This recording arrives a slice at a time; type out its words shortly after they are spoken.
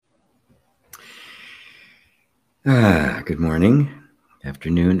Good morning,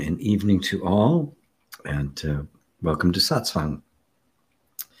 afternoon, and evening to all, and welcome to Satsang.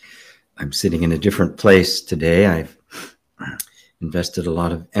 I'm sitting in a different place today. I've invested a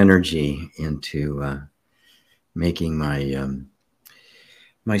lot of energy into making my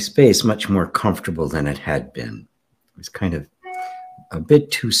space much more comfortable than it had been. It was kind of a bit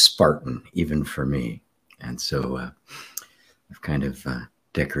too Spartan, even for me, and so I've kind of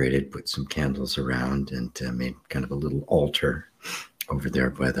decorated, put some candles around, and made kind of a little altar over there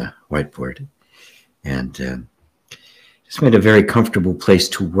by the whiteboard, and just made a very comfortable place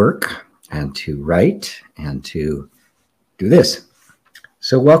to work and to write and to do this.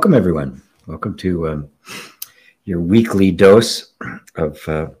 So welcome, everyone. Welcome to your weekly dose of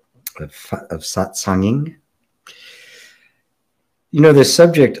satsanging. You know, the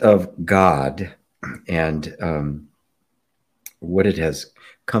subject of God and what it has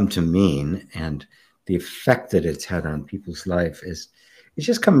come to mean and the effect that it's had on people's life it's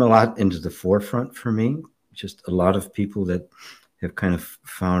just come a lot into the forefront for me. Just a lot of people that have kind of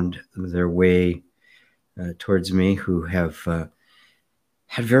found their way towards me who have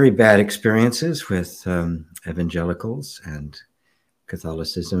had very bad experiences with evangelicals and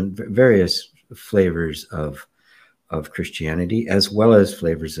Catholicism, various flavors of Christianity, as well as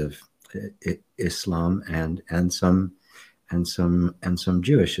flavors of Islam and some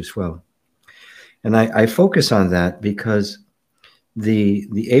Jewish as well. And I focus on that because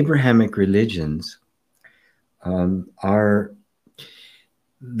the Abrahamic religions are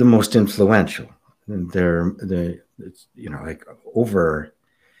the most influential. They're like over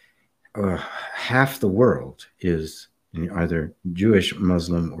half the world is either Jewish,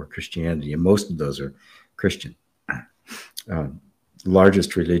 Muslim, or Christianity, and most of those are Christian.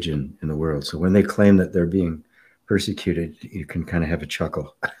 Largest religion in the world. So when they claim that they're being persecuted, you can kind of have a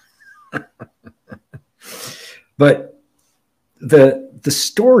chuckle. But the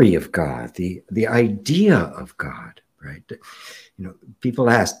story of God, the idea of God, right? You know, people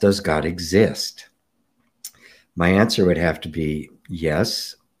ask, does God exist? My answer would have to be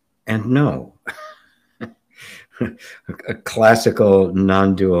yes and no. A classical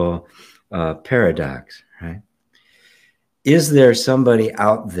non-dual paradox, right? Is there somebody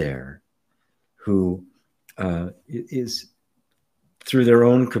out there who is, through their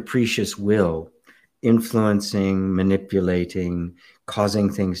own capricious will, influencing, manipulating,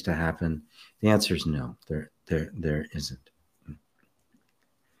 causing things to happen? The answer is no. There isn't.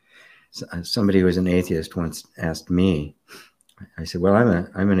 Somebody who was an atheist once asked me. I said, "Well,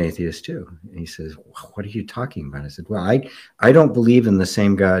 I'm an atheist too." And he says, "What are you talking about?" I said, "Well, I don't believe in the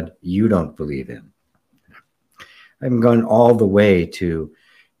same God you don't believe in. I've gone all the way to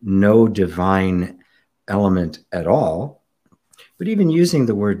no divine element at all, but even using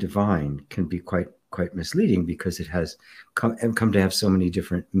the word divine can be quite misleading because it has come to have so many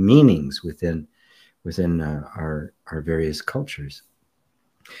different meanings within our various cultures.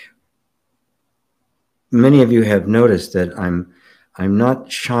 Many of you have noticed that I'm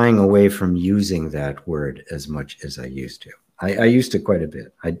not shying away from using that word as much as I used to. I used to quite a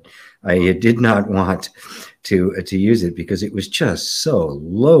bit. I did not want to use it because it was just so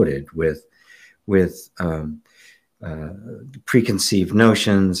loaded with preconceived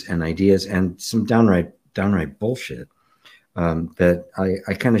notions and ideas and some downright bullshit that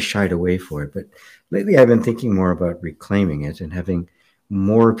I kind of shied away for it. But lately I've been thinking more about reclaiming it and having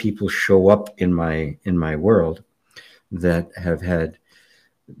more people show up in my world that have had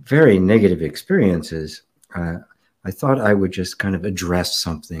very negative experiences. I thought I would just kind of address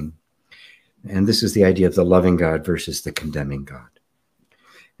something. And this is the idea of the loving God versus the condemning God.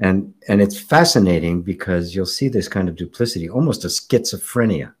 And it's fascinating because you'll see this kind of duplicity, almost a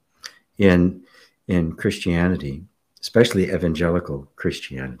schizophrenia in Christianity, especially evangelical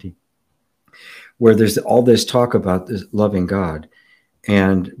Christianity, where there's all this talk about this loving God,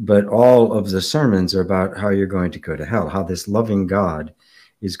 but all of the sermons are about how you're going to go to hell, how this loving God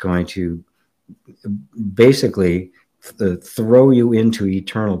is going to basically throw you into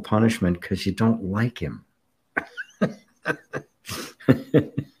eternal punishment because you don't like him.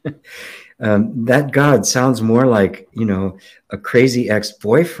 That God sounds more like, a crazy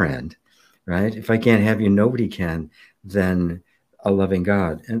ex-boyfriend, right? If I can't have you, nobody can, than a loving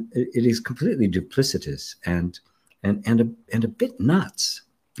God. And it is completely duplicitous and a bit nuts,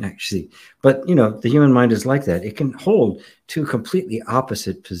 actually. But, the human mind is like that. It can hold two completely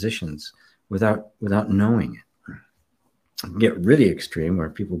opposite positions without knowing it. Get really extreme where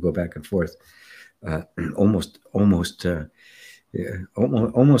people go back and forth almost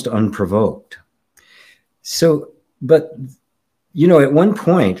unprovoked. So, but at one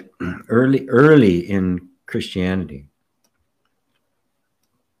point, early in Christianity,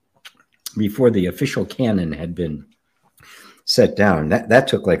 before the official canon had been set down, that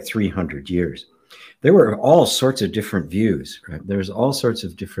took like 300 years. There were all sorts of different views, right? There's all sorts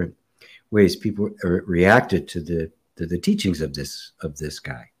of different ways people reacted to the teachings of this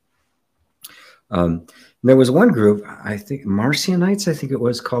guy. There was one group, I think Marcionites, I think it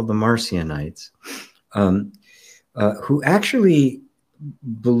was called the Marcionites, who actually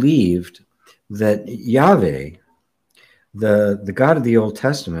believed that Yahweh, the God of the Old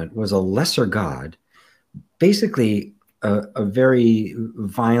Testament, was a lesser God, basically a very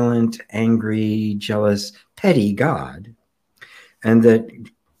violent, angry, jealous, petty God, and that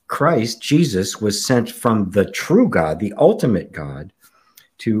Christ, Jesus, was sent from the true God, the ultimate God,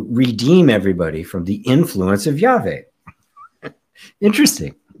 to redeem everybody from the influence of Yahweh.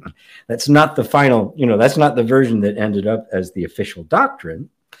 Interesting. That's not the final, that's not the version that ended up as the official doctrine.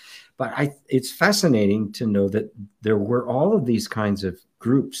 But it's fascinating to know that there were all of these kinds of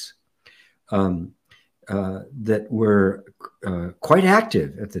groups that were quite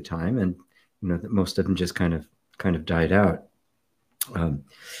active at the time, and that most of them just kind of died out,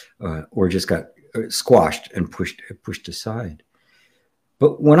 or just got squashed and pushed aside.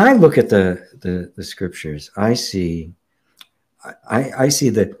 But when I look at the scriptures, I see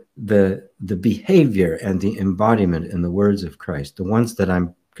that the behavior and the embodiment in the words of Christ, the ones that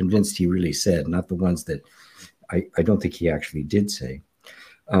I'm convinced he really said, not the ones that I don't think he actually did say,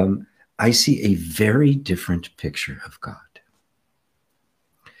 I see a very different picture of God.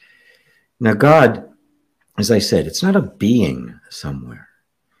 Now, God, as I said, it's not a being somewhere,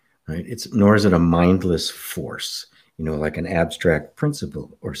 right? Nor is it a mindless force, like an abstract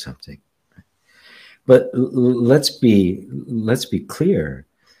principle or something. But let's be clear.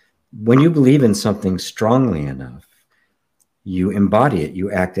 When you believe in something strongly enough, you embody it,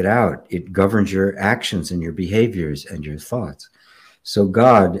 you act it out. It governs your actions and your behaviors and your thoughts. So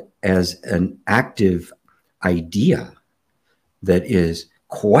God, as an active idea that is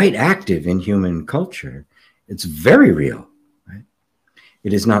quite active in human culture, it's very real, right?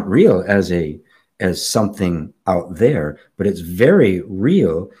 It is not real as something out there, but it's very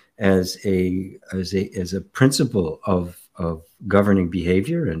real as a principle of governing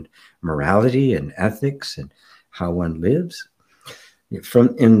behavior and morality and ethics and how one lives.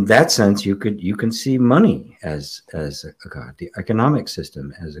 In that sense, you can see money as a god, the economic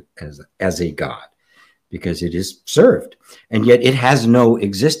system as a god, because it is served, and yet it has no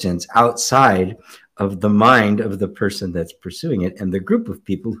existence outside of the mind of the person that's pursuing it and the group of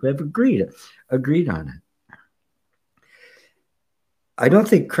people who have agreed on it. I don't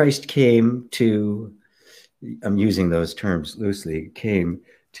think Christ came to, I'm using those terms loosely, came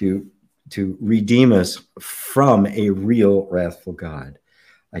to redeem us from a real wrathful God.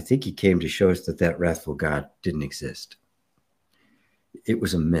 I think he came to show us that wrathful God didn't exist. It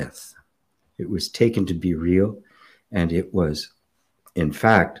was a myth. It was taken to be real, and it was, in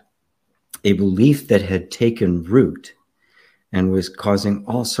fact, a belief that had taken root and was causing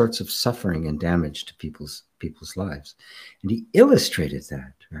all sorts of suffering and damage to people's lives. And he illustrated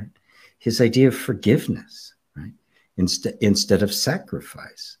that, right? His idea of forgiveness, right? Instead of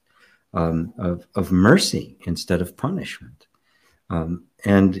sacrifice. Of mercy instead of punishment.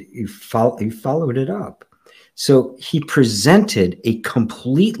 And he followed it up. So he presented a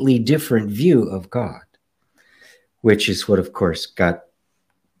completely different view of God, which is what, of course, got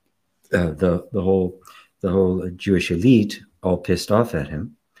the whole Jewish elite all pissed off at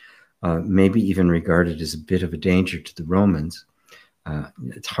him, maybe even regarded as a bit of a danger to the Romans.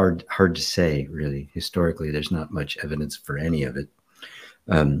 It's hard to say, really. Historically, there's not much evidence for any of it.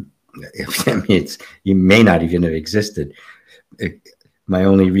 He may not even have existed. My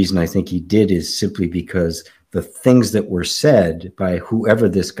only reason I think he did is simply because the things that were said by whoever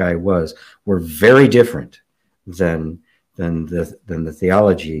this guy was were very different than the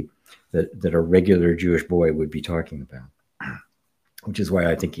theology that a regular Jewish boy would be talking about, which is why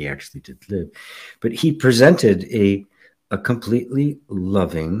I think he actually did live. But he presented a completely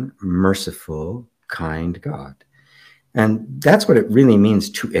loving, merciful, kind God. And that's what it really means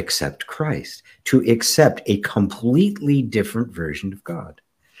to accept Christ, to accept a completely different version of God.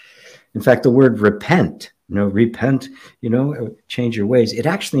 In fact, the word repent, change your ways, it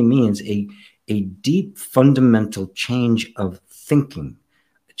actually means a deep fundamental change of thinking,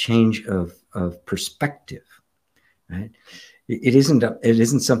 a change of perspective, right? It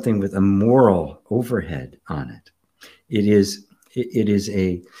isn't something with a moral overhead on it. It is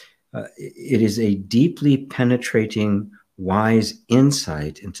a deeply penetrating, wise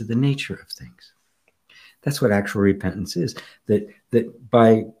insight into the nature of things. That's what actual repentance is. That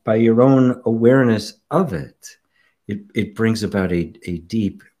by your own awareness of it, it brings about a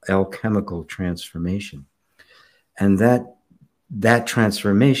deep alchemical transformation. And that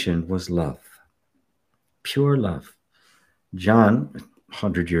transformation was love, pure love. John,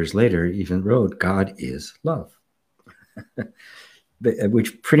 100 years later, even wrote, God is love,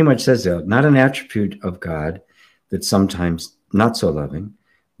 which pretty much says that, not an attribute of God that's sometimes not so loving,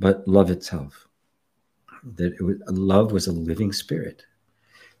 but love itself. That love was a living spirit,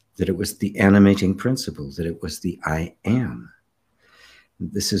 that it was the animating principle, that it was the I am.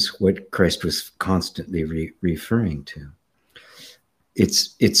 This is what Christ was constantly referring to.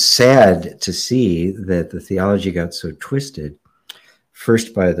 It's sad to see that the theology got so twisted,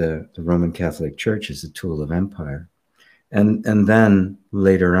 first by the Roman Catholic Church as a tool of empire, and then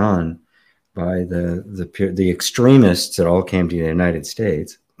later on by the extremists that all came to the United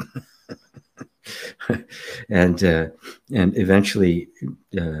States, and eventually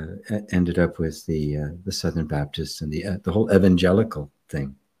ended up with the Southern Baptists and the whole evangelical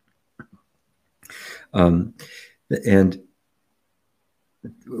thing, and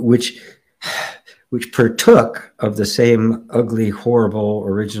which partook of the same ugly, horrible,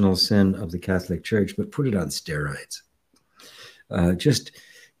 original sin of the Catholic Church, but put it on steroids, just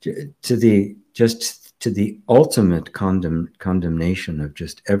to the ultimate condemnation of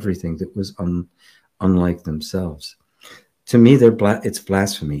just everything that was unlike themselves. To me, it's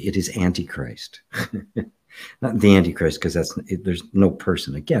blasphemy. It is Antichrist. Not the Antichrist, because there's no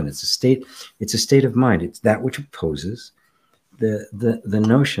person. Again, it's a state of mind. It's that which opposes the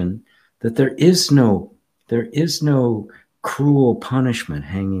notion that there is no cruel punishment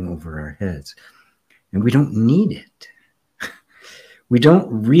hanging over our heads, and we don't need it. We don't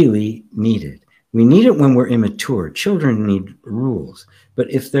really need it. We need it when we're immature. Children need rules, but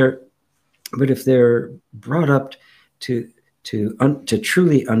if they're brought up to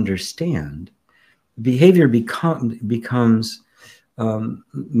truly understand, behavior becomes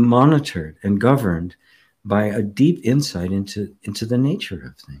monitored and governed by a deep insight into the nature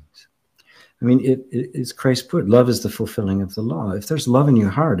of things. I mean, it's Christ put, love is the fulfilling of the law. If there's love in your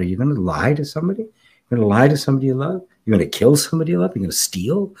heart, are you going to lie to somebody? You're going to lie to somebody you love? You're going to kill somebody you love? You're going to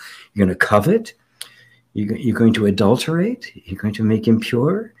steal? You're going to covet? You're going to adulterate? You're going to make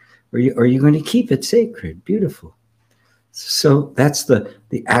impure? Or are you going to keep it sacred, beautiful? So that's the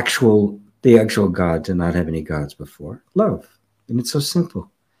actual God, to not have any gods before. Love. And it's so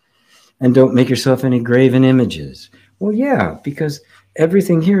simple. And don't make yourself any graven images. Well, yeah, because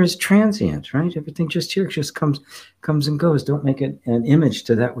everything here is transient, right? Everything just here just comes and goes. Don't make it an image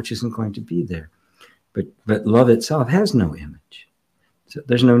to that which isn't going to be there. But love itself has no image. So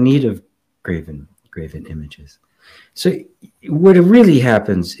there's no need of graven images. So what really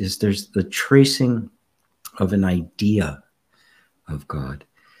happens is there's the tracing of an idea of God.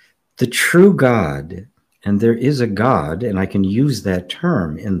 The true God, and there is a God, and I can use that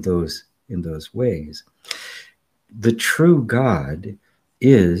term in those ways. The true God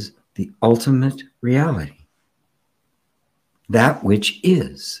is the ultimate reality. That which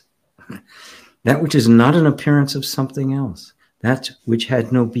is. That which is not an appearance of something else. That which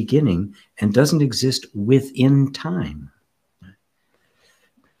had no beginning and doesn't exist within time.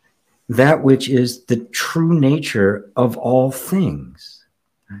 That which is the true nature of all things.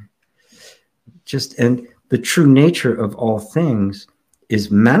 And the true nature of all things is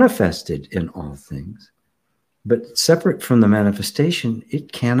manifested in all things, but separate from the manifestation,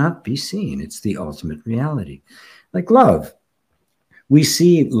 it cannot be seen. It's the ultimate reality. Like love. We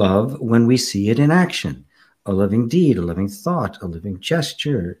see love when we see it in action. A loving deed, a loving thought, a living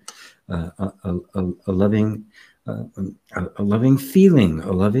gesture, a loving feeling,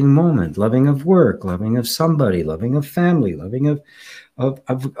 a loving moment, loving of work, loving of somebody, loving of family, loving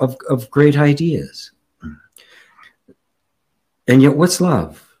of great ideas. And yet, what's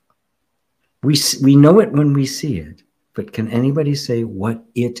love? We know it when we see it, but can anybody say what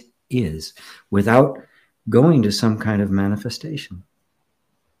it is without going to some kind of manifestation?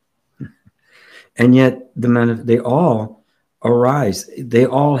 And yet, they all arise. They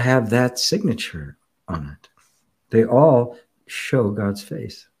all have that signature on it. They all show God's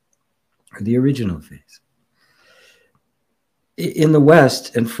face, the original face. In the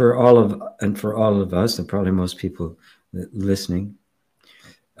West, and for all of us, and probably most people listening,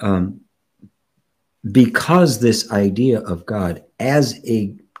 because this idea of God as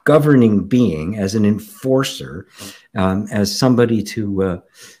a governing being, as an enforcer, as somebody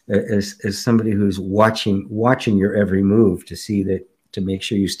as somebody who's watching your every move to see that, to make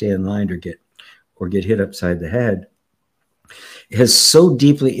sure you stay in line or get hit upside the head, has so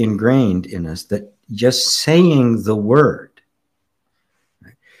deeply ingrained in us that just saying the word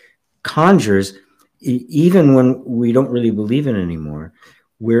conjures, even when we don't really believe it anymore,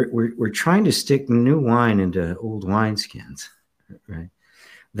 we're trying to stick new wine into old wineskins, right?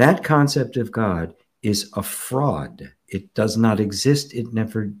 That concept of God is a fraud. It does not exist. It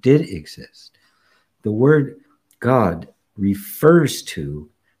never did exist. The word God refers to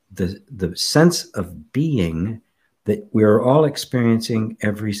the sense of being that we're all experiencing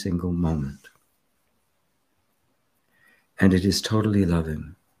every single moment. And it is totally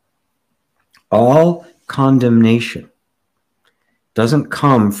loving. All condemnation doesn't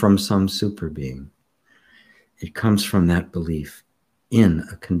come from some super being. It comes from that belief in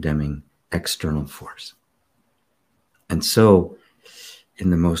a condemning external force. And so, in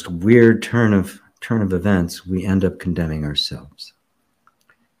the most weird turn of events, we end up condemning ourselves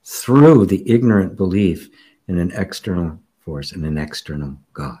through the ignorant belief in an external force and an external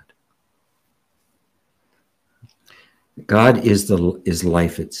God. God is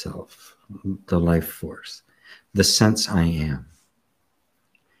life itself, the life force, the sense I am.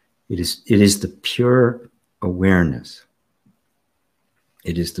 It is the pure awareness.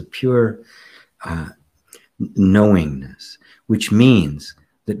 It is the pure knowingness, which means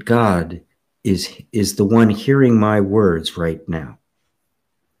that God is the one hearing my words right now,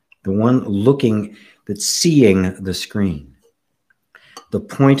 the one looking, that's seeing the screen, the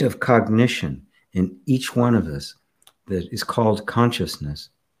point of cognition in each one of us that is called consciousness.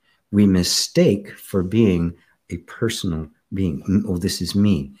 We mistake for being a personal being. Oh, this is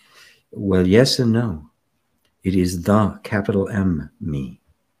me. Well, yes and no. It is the capital M, me.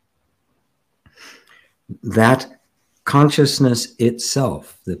 That consciousness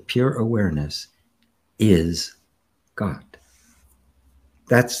itself, the pure awareness, is God.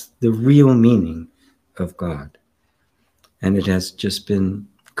 That's the real meaning of God. And it has just been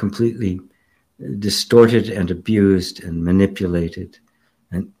completely distorted and abused and manipulated,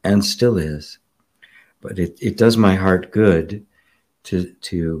 and still is. But it does my heart good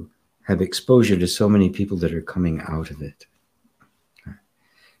to have exposure to so many people that are coming out of it.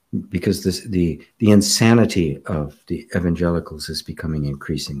 Because the insanity of the evangelicals is becoming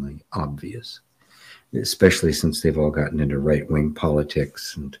increasingly obvious, especially since they've all gotten into right-wing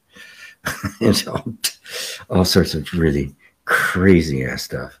politics and, and all sorts of really crazy-ass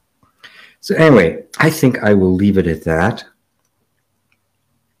stuff. So anyway, I think I will leave it at that.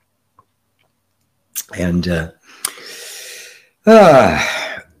 And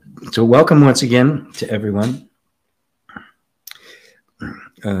so welcome once again to everyone.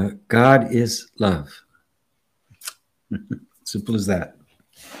 God is love. Simple as that.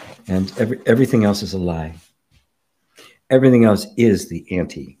 And everything else is a lie. Everything else is the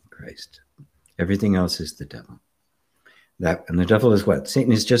Antichrist. Everything else is the devil. And the devil is what?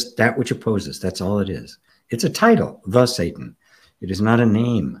 Satan is just that which opposes. That's all it is. It's a title, the Satan. It is not a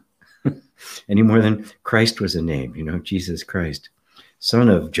name. Any more than Christ was a name, Jesus Christ, son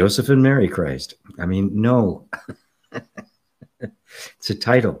of Joseph and Mary Christ. I mean, no. It's a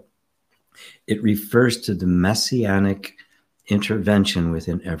title. It refers to the messianic intervention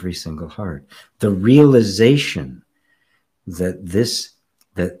within every single heart. The realization that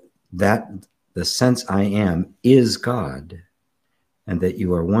the sense I am is God, and that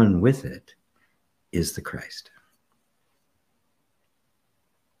you are one with it, is the Christ.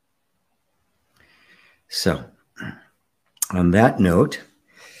 So, on that note,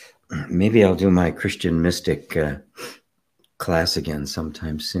 maybe I'll do my Christian mystic class again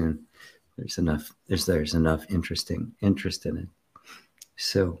sometime soon. There's enough interest in it.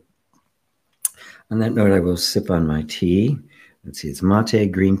 So, on that note, I will sip on my tea. Let's see, it's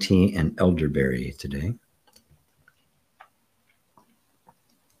mate, green tea, and elderberry today.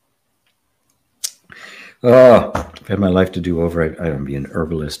 Oh, if I had my life to do over, I don't be an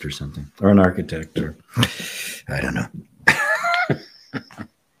herbalist or something, or an architect, or I don't know.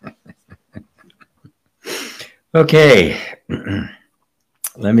 Okay,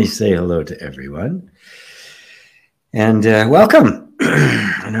 let me say hello to everyone, and welcome.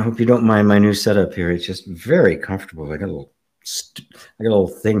 And I hope you don't mind my new setup here. It's just very comfortable. I got a little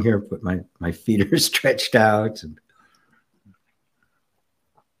thing here. Put my feet are stretched out, and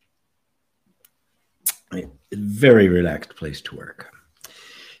a very relaxed place to work.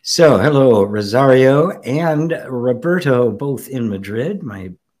 So, hello, Rosario and Roberto, both in Madrid.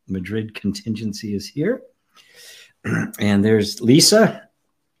 My Madrid contingency is here. And there's Lisa,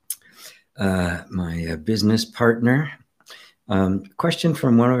 my business partner. Question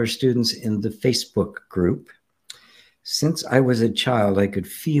from one of our students in the Facebook group. Since I was a child, I could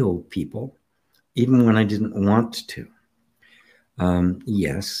feel people, even when I didn't want to.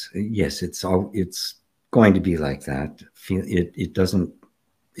 Yes, it's going to be like that. It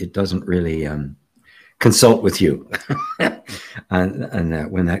doesn't really consult with you, and that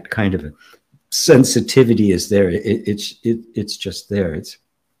when that kind of sensitivity is there, it's just there.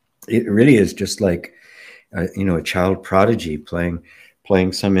 It really is just like a child prodigy playing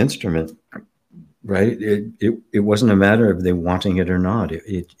some instrument, right? It wasn't a matter of they wanting it or not.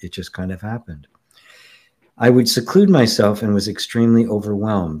 It just kind of happened. I would seclude myself and was extremely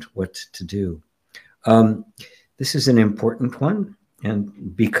overwhelmed what to do. This is an important one.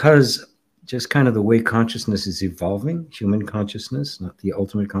 And because just kind of the way consciousness is evolving, human consciousness, not the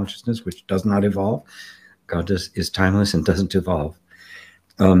ultimate consciousness, which does not evolve. God is timeless and doesn't evolve.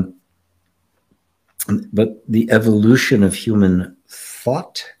 But the evolution of human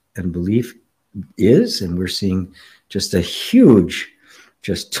thought and belief is, and we're seeing just a huge,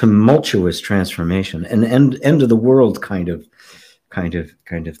 just tumultuous transformation, and end of the world kind of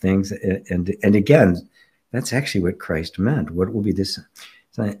things. And again, that's actually what Christ meant. What will be this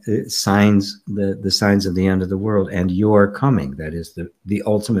signs, the signs of the end of the world and your coming? That is the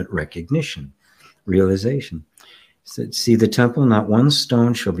ultimate recognition, realization. So, see the temple, not one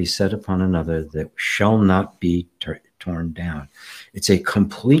stone shall be set upon another that shall not be torn down. It's a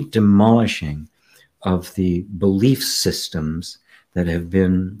complete demolishing of the belief systems that have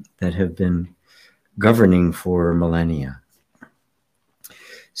been governing for millennia.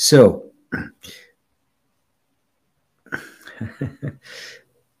 So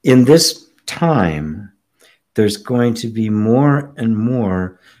in this time, there's going to be more and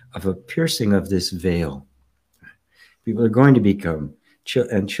more of a piercing of this veil. People are going to become,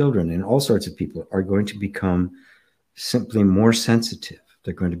 and children and all sorts of people are going to become simply more sensitive.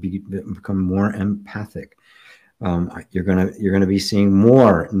 They're going to become more empathic. You're going to be seeing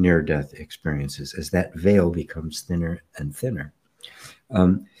more near-death experiences as that veil becomes thinner and thinner.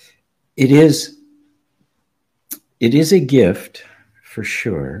 It is a gift for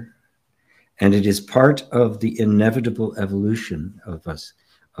sure, and it is part of the inevitable evolution of us,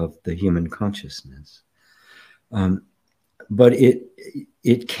 of the human consciousness. But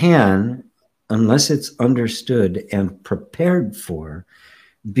it can, unless it's understood and prepared for,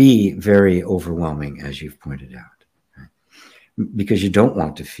 be very overwhelming, as you've pointed out, right? Because you don't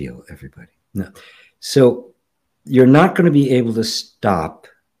want to feel everybody. No. So you're not going to be able to stop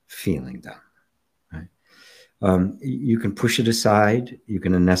feeling them. Right? You can push it aside. You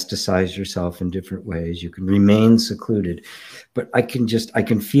can anesthetize yourself in different ways. You can remain secluded. But I can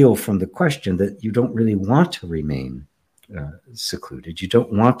feel from the question that you don't really want to remain secluded. You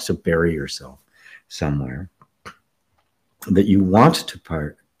don't want to bury yourself somewhere, that you want to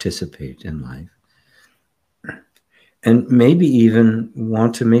participate in life, and maybe even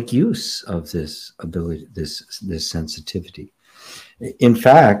want to make use of this ability, this sensitivity. In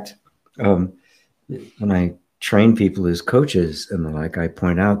fact, when I train people as coaches and the like, I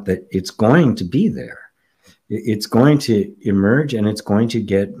point out that it's going to be there. It's going to emerge, and it's going to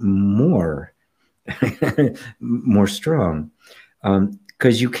get more strong,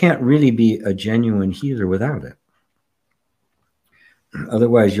 because you can't really be a genuine healer without it.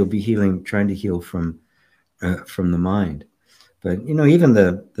 Otherwise, you'll be trying to heal from the mind. But even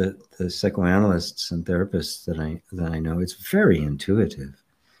the psychoanalysts and therapists that I know, it's very intuitive.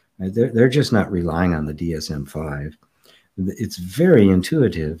 They're just not relying on the DSM-5. It's very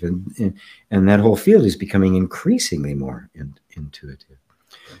intuitive, and that whole field is becoming increasingly more intuitive.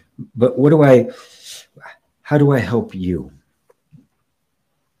 But how do I help you?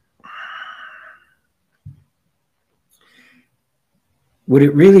 What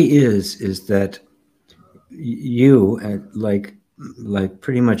it really is that you, like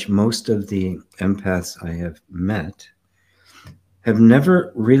pretty much most of the empaths I have met, have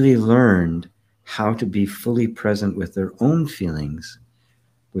never really learned how to be fully present with their own feelings,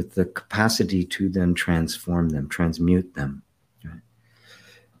 with the capacity to then transform them, transmute them.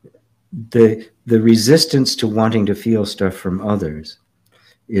 The resistance to wanting to feel stuff from others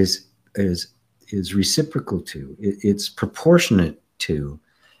is reciprocal to, it's proportionate to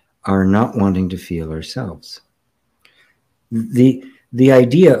our not wanting to feel ourselves. The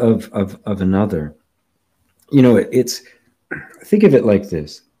idea of another, it's, think of it like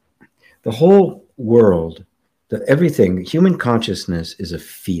this: the whole world, everything, human consciousness is a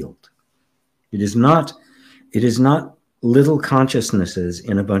field. It is not little consciousnesses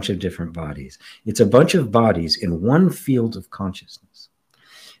in a bunch of different bodies. It's a bunch of bodies in one field of consciousness.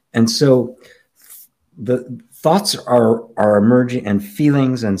 And so the thoughts are emerging, and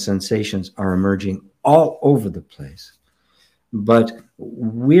feelings and sensations are emerging all over the place. But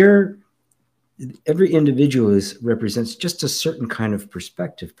we're every individual represents just a certain kind of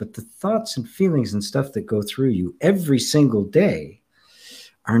perspective, but the thoughts and feelings and stuff that go through you every single day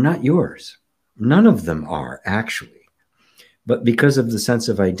are not yours. None of them are, actually. But because of the sense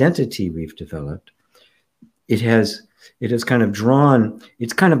of identity we've developed, it has kind of drawn,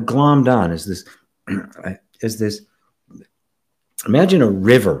 it's kind of glommed on as this, imagine a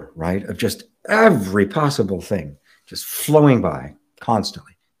river, right, of just every possible thing just flowing by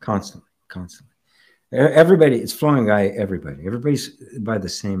constantly. Everybody, it's flowing by everybody. Everybody's by the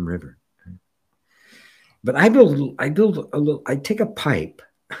same river. But I take a pipe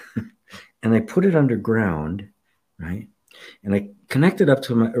and I put it underground, right? And I connect it up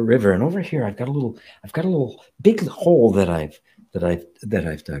to a river. And over here, I've got a little big hole that I've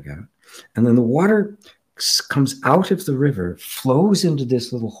dug out. And then the water comes out of the river, flows into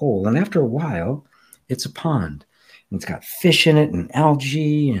this little hole. And after a while, it's a pond. And it's got fish in it and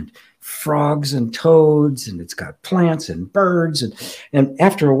algae and frogs and toads, and it's got plants and birds. And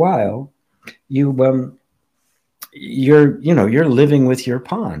after a while, you're living with your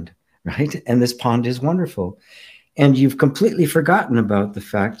pond, right? And this pond is wonderful. And you've completely forgotten about the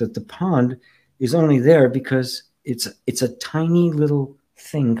fact that the pond is only there because it's a tiny little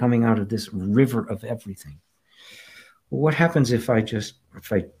thing coming out of this river of everything. Well, what happens if I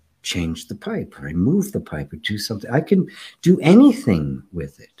change the pipe, or I move the pipe, or do something? I can do anything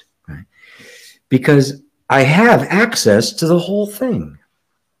with it, right? Because I have access to the whole thing.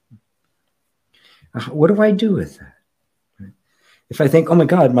 What do I do with that? If I think, oh my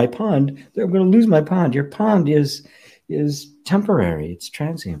God, my pond, I'm going to lose my pond. Your pond is temporary, it's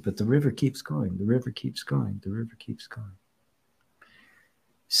transient, but the river keeps going. The river keeps going. The river keeps going.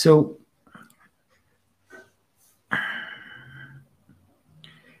 So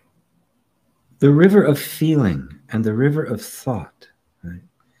the river of feeling and the river of thought, right,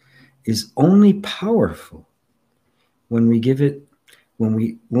 is only powerful when we give it, when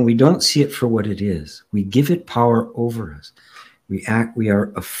we don't see it for what it is. We give it power over us. We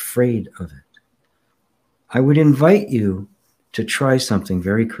are afraid of it. I would invite you to try something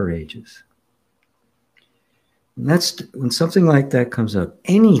very courageous. And that's when something like that comes up,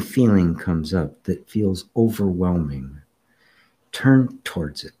 any feeling comes up that feels overwhelming, turn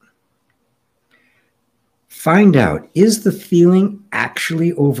towards it. Find out, is the feeling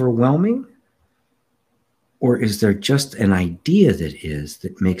actually overwhelming? Or is there just an idea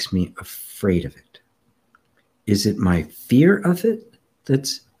that makes me afraid of it? Is it my fear of it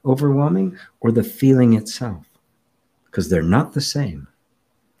that's overwhelming, or the feeling itself? Because they're not the same.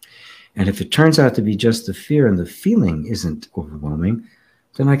 And if it turns out to be just the fear and the feeling isn't overwhelming,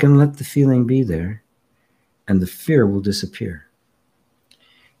 then I can let the feeling be there and the fear will disappear.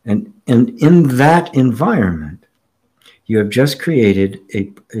 And in that environment, you have just created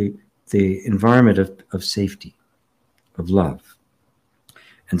the environment of safety, of love.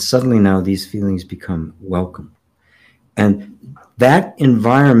 And suddenly now these feelings become welcome. And that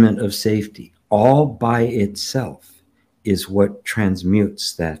environment of safety all by itself is what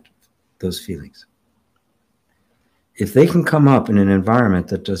transmutes those feelings. If they can come up in an environment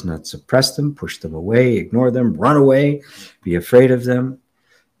that does not suppress them, push them away, ignore them, run away, be afraid of them,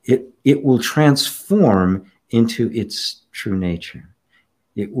 it will transform into its true nature.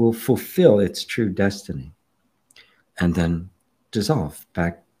 It will fulfill its true destiny and then dissolve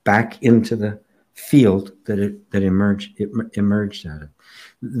back into the field that it emerged out of.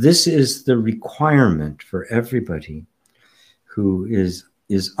 This is the requirement for everybody who is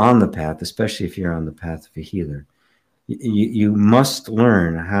on the path, especially if you're on the path of a healer. You must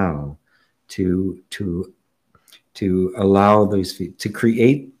learn how to allow those feet to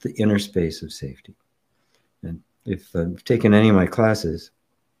create the inner space of safety. And if I've taken any of my classes,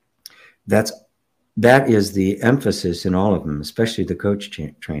 that is the emphasis in all of them, especially the coach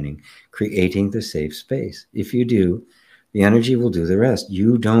training, creating the safe space. If you do, the energy will do the rest.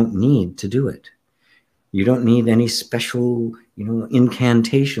 You don't need to do it. You don't need any special,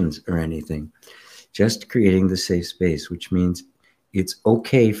 incantations or anything. Just creating the safe space, which means it's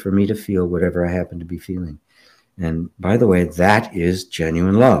okay for me to feel whatever I happen to be feeling. And by the way, that is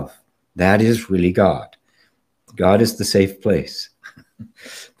genuine love. That is really God. God is the safe place.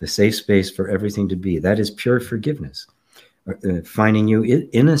 The safe space for everything to be. That is pure forgiveness. Finding you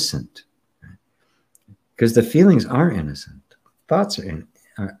innocent. Because the feelings are innocent. Thoughts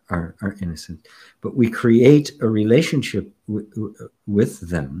are innocent. But we create a relationship with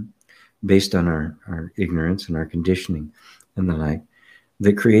them based on our ignorance and our conditioning and the like,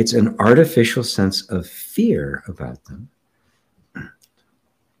 that creates an artificial sense of fear about them.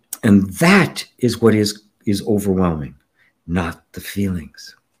 And that is what is overwhelming, not the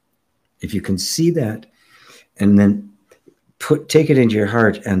feelings. If you can see that and then take it into your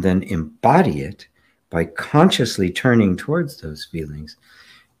heart and then embody it by consciously turning towards those feelings,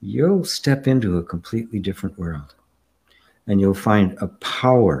 you'll step into a completely different world. And you'll find a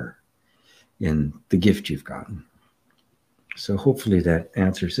power in the gift you've gotten. So hopefully that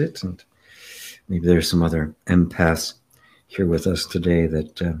answers it. And maybe there's some other empaths here with us today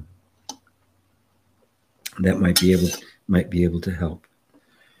that that might be able to help.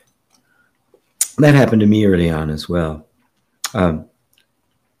 That happened to me early on as well. A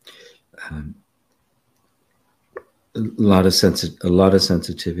lot of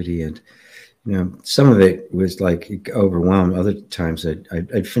sensitivity, and some of it was like overwhelmed. Other times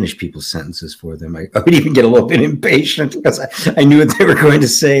I'd finish people's sentences for them. I would even get a little bit impatient because I knew what they were going to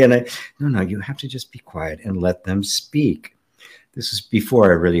say, and no, you have to just be quiet and let them speak. This is before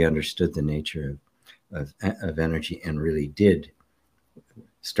I really understood the nature of energy and really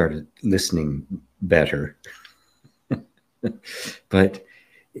started listening better. But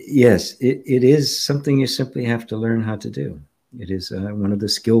yes, it is something you simply have to learn how to do. It is one of the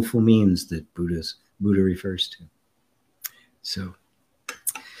skillful means that Buddha refers to. So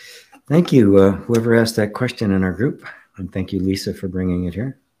thank you, whoever asked that question in our group. And thank you, Lisa, for bringing it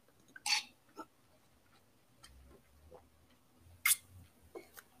here.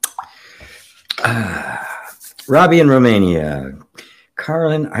 Robbie in Romania,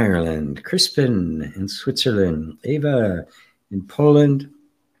 Carl in Ireland, Crispin in Switzerland, Ava in Poland,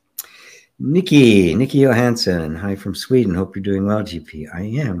 Nikki Johansson, hi from Sweden. Hope you're doing well, GP. I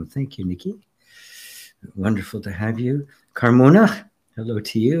am. Thank you, Nikki. Wonderful to have you. Carmona, hello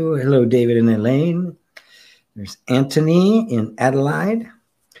to you. Hello, David and Elaine. There's Anthony in Adelaide,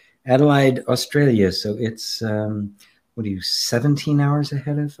 Australia. So it's, 17 hours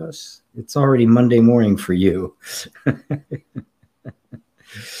ahead of us? It's already Monday morning for you.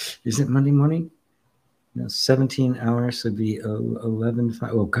 Is it Monday morning? No, 17 hours would be 11:05.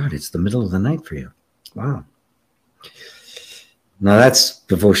 Oh, God, it's the middle of the night for you. Wow. Now that's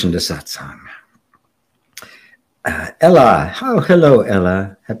devotion to Satsang. Ella. Oh, hello,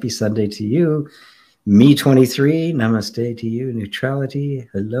 Ella. Happy Sunday to you. Me23, namaste to you. Neutrality,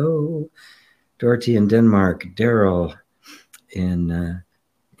 hello. Dorothy in Denmark. Daryl in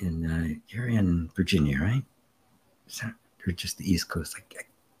you're in Virginia, right? Or just the East Coast?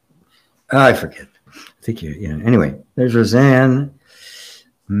 I forget. I think you're, Anyway, there's Roseanne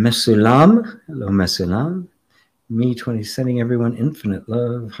Mesulam. Hello, Mesulam. Me20, sending everyone infinite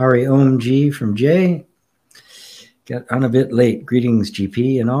love. Hari Om G from Jay. Got on a bit late. Greetings,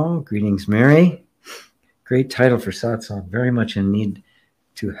 GP and all. Greetings, Mary. Great title for Satsang. Very much in need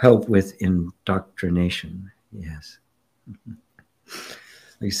to help with indoctrination. Yes.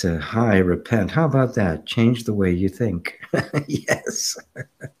 Lisa, hi, repent. How about that? Change the way you think. Yes.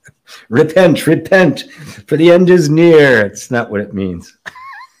 Repent, for the end is near. It's not what it means.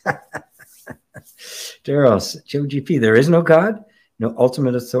 Daryl, Joe GP, there is no God, no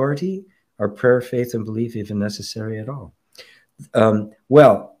ultimate authority, or prayer, faith, and belief even necessary at all.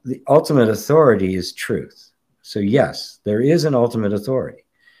 Well, the ultimate authority is truth. So yes, there is an ultimate authority.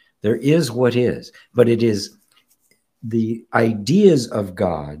 There is what is, but it is the ideas of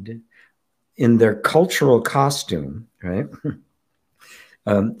God in their cultural costume, right?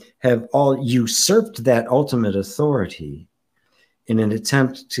 Have all usurped that ultimate authority in an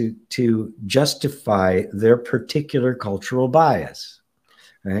attempt to justify their particular cultural bias,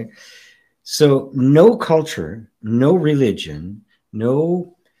 right? So no culture, no religion,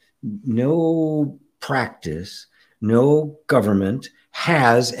 no practice, no government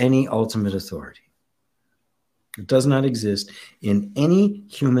has any ultimate authority. It does not exist in any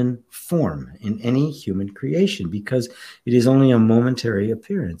human form, in any human creation, because it is only a momentary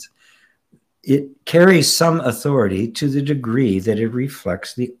appearance. It carries some authority to the degree that it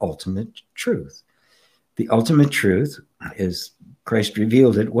reflects the ultimate truth. The ultimate truth, as Christ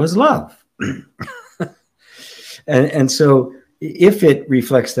revealed it, was love. and so if it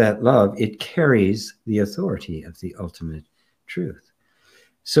reflects that love, it carries the authority of the ultimate truth.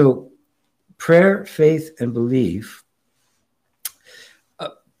 So prayer, faith, and belief.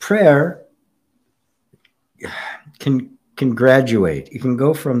 Prayer can graduate. You can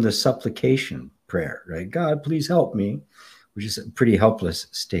go from the supplication prayer, right? God, please help me, which is a pretty helpless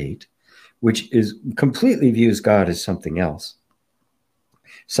state, which is completely views God as something else,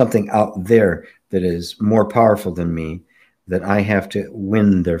 something out there that is more powerful than me, that I have to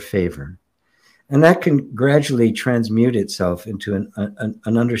win their favor. And that can gradually transmute itself into an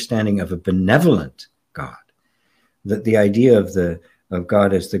understanding of a benevolent God. That the idea of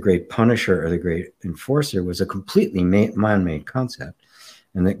God as the great punisher or the great enforcer was a completely man-made concept.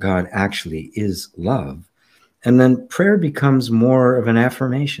 and that God actually is love. And then prayer becomes more of an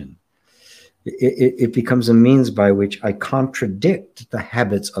affirmation. It becomes a means by which I contradict the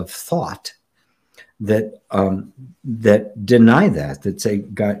habits of thought that that deny that say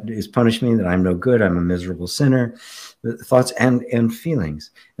God is punishing me, that I'm no good, I'm a miserable sinner, thoughts and feelings.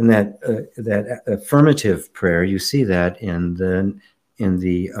 And that affirmative prayer, you see that in the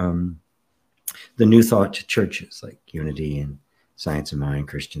New Thought churches like Unity and Science of Mind,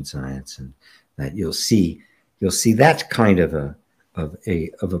 Christian Science, and that you'll see that kind of a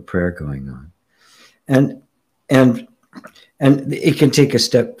prayer going on. And it can take a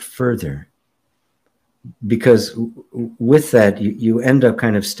step further, because with that you end up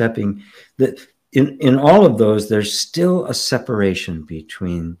kind of stepping that in all of those, there's still a separation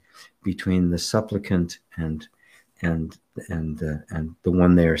between the supplicant and the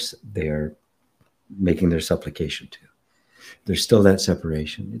one they are making their supplication to. There's still that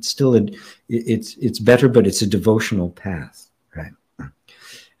separation. It's still it's better, but it's a devotional path, right?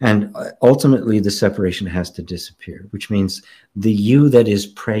 And ultimately, the separation has to disappear, which means the you that is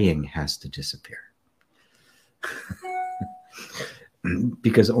praying has to disappear.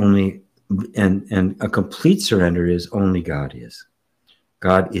 Because only and a complete surrender is only God is.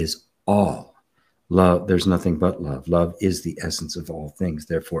 God is all love. There's nothing but love. Love is the essence of all things.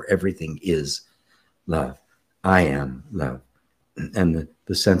 Therefore, everything is love. I am love. And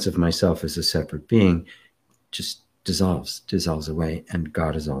the sense of myself as a separate being just dissolves away, and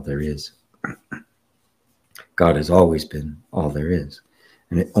God is all there is. God has always been all there is.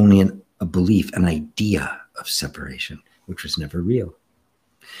 And only a belief, an idea of separation, which was never real.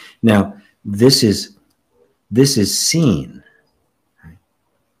 Now, this is seen. Right?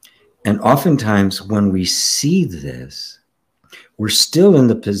 And oftentimes when we see this, we're still in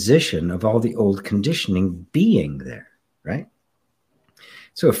the position of all the old conditioning being there, right?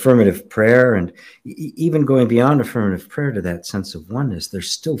 So affirmative prayer, and even going beyond affirmative prayer to that sense of oneness,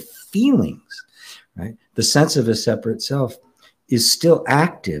 there's still feelings, right? The sense of a separate self is still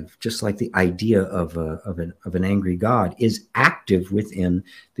active, just like the idea of an angry God is active within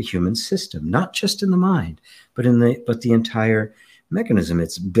the human system, not just in the mind, but the entire mechanism.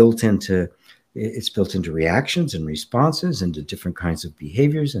 It's built into reactions and responses, into different kinds of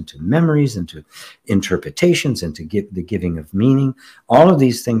behaviors, into memories, into interpretations, into the giving of meaning. All of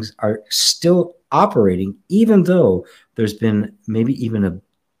these things are still operating, even though there's been maybe even a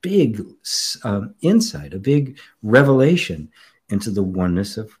big insight, a big revelation into the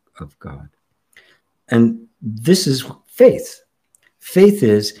oneness of God. And this is faith. Faith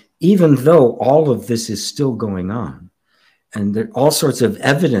is, even though all of this is still going on, and that all sorts of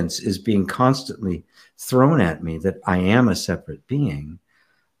evidence is being constantly thrown at me that I am a separate being,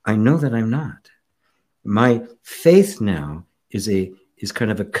 I know that I'm not. My faith now is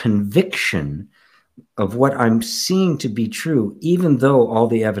kind of a conviction of what I'm seeing to be true, even though all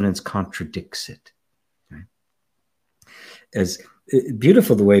the evidence contradicts it. Okay? As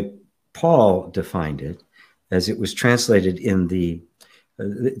beautiful the way Paul defined it, as it was translated in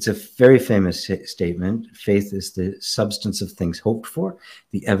it's a very famous statement. Faith is the substance of things hoped for,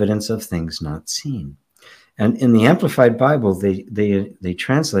 the evidence of things not seen. And in the Amplified Bible, they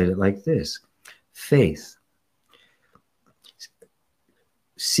translate it like this: faith,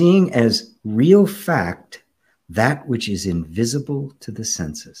 seeing as real fact that which is invisible to the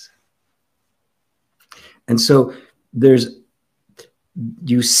senses. And so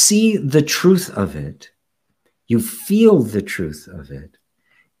you see the truth of it, you feel the truth of it,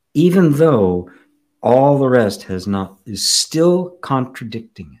 even though all the rest is still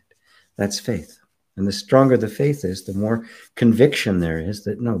contradicting it. That's faith. And the stronger the faith is, the more conviction there is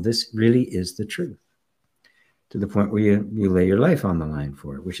that, no, this really is the truth, to the point where you lay your life on the line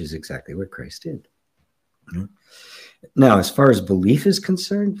for it, which is exactly what Christ did. Now, as far as belief is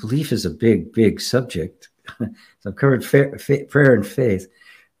concerned, belief is a big, big subject. So I've covered prayer and faith.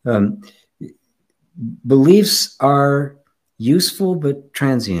 Beliefs are useful but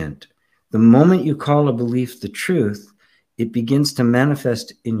transient. The moment you call a belief the truth, it begins to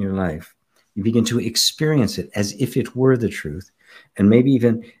manifest in your life. You begin to experience it as if it were the truth. And maybe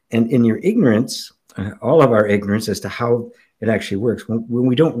even, and in your ignorance, all of our ignorance as to how it actually works, when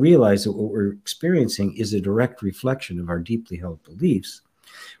we don't realize that what we're experiencing is a direct reflection of our deeply held beliefs,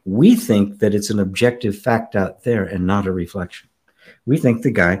 we think that it's an objective fact out there and not a reflection. We think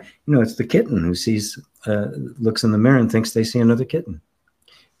the guy, it's the kitten who sees, looks in the mirror and thinks they see another kitten.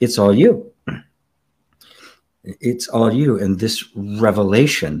 It's all you. It's all you. And this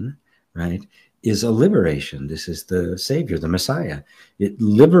revelation, right, is a liberation. This is the Savior, the Messiah. It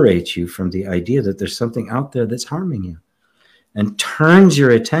liberates you from the idea that there's something out there that's harming you. and turns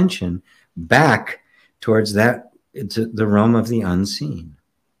your attention back towards that, to the realm of the unseen.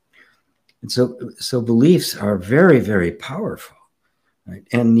 And so beliefs are very, very powerful, right?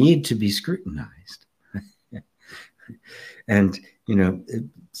 And need to be scrutinized. And,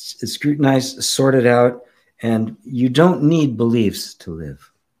 scrutinized, sorted out, and you don't need beliefs to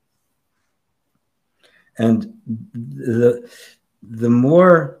live. And the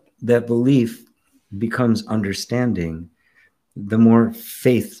more that belief becomes understanding, the more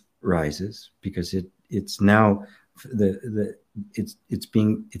faith rises, because it's now it's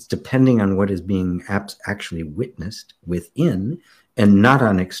depending on what is being actually witnessed within, and not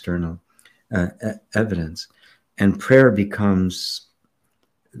on external evidence. And prayer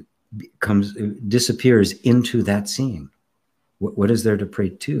disappears into that seeing. What is there to pray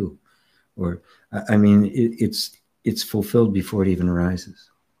to? Or, I mean, it's fulfilled before it even arises.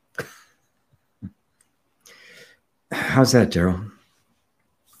 How's that, Daryl?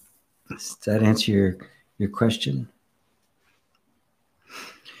 Does that answer your question?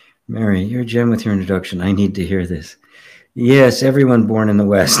 Mary, you're a gem with your introduction. I need to hear this. Yes, everyone born in the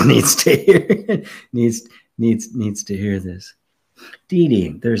West needs to hear needs to hear this. Dee Dee,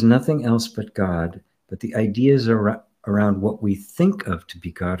 there's nothing else but God, but the ideas around what we think of to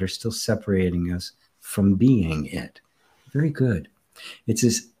be God are still separating us from being it. Very good. It's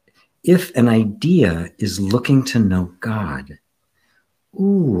as if an idea is looking to know God.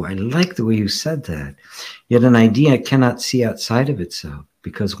 Ooh, I like the way you said that. Yet an idea cannot see outside of itself,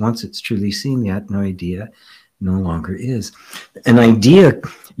 because once it's truly seen, that no idea no longer is. An idea,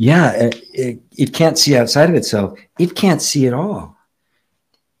 it can't see outside of itself. It can't see at all.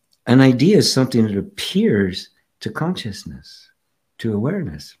 An idea is something that appears to consciousness, to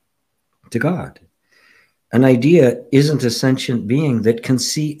awareness, to God. An idea isn't a sentient being that can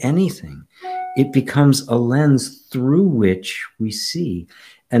see anything. It becomes a lens through which we see.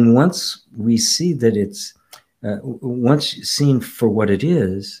 And once we see that it's, once seen for what it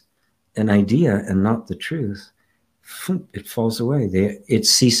is, an idea and not the truth, it falls away. It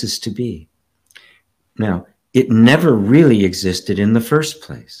ceases to be. Now, it never really existed in the first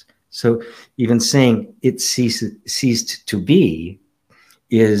place. So even saying it ceased to be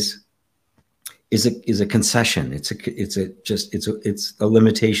is a concession. It's a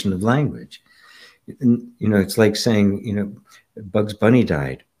limitation of language. And, it's like saying, Bugs Bunny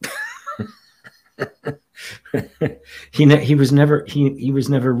died. he was never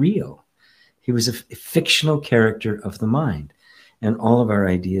real. He was a fictional character of the mind, and all of our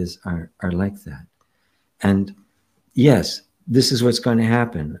ideas are like that. And yes, this is what's going to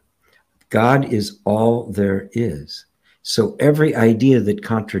happen. God is all there is. So every idea that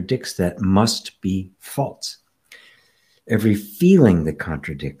contradicts that must be false. Every feeling that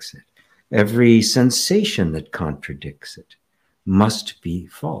contradicts it, every sensation that contradicts it must be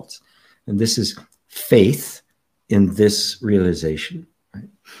false. And this is faith in this realization, right?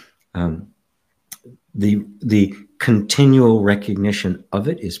 The continual recognition of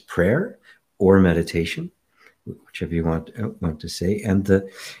it is prayer or meditation, whichever you want to say, and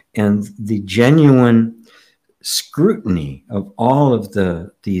the genuine scrutiny of all of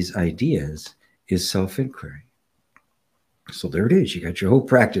these ideas is self-inquiry. So there it is. You got your whole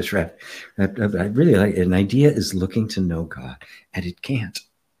practice wrapped up. I really like it. An idea is looking to know God, and it can't.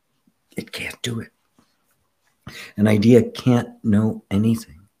 It can't do it. An idea can't know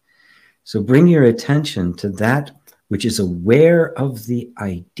anything. So bring your attention to that which is aware of the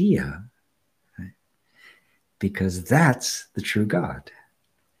idea, right? Because that's the true God.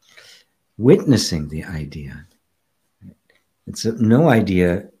 Witnessing the idea. It's no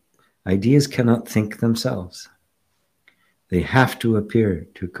idea. Ideas cannot think themselves. They have to appear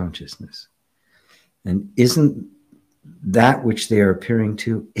to consciousness. And isn't that which they are appearing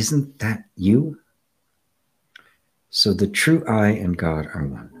to, isn't that you? So the true I and God are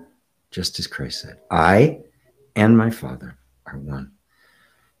one. Just as Christ said, I and my Father are one.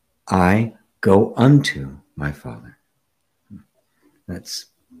 I go unto my Father. That's,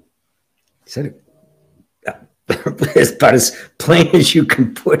 he said it. It's about as plain as you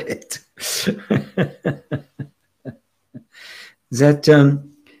can put it. Is that,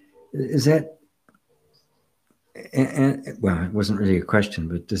 well, it wasn't really a question,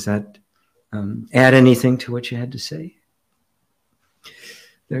 but does that add anything to what you had to say?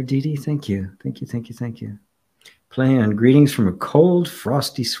 There, Dee Dee, thank you. Thank you. Playing on greetings from a cold,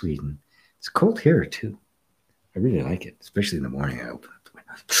 frosty Sweden. It's cold here, too. I really like it, especially in the morning. I open up the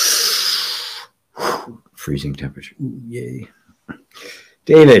window. Freezing temperature. Ooh, yay.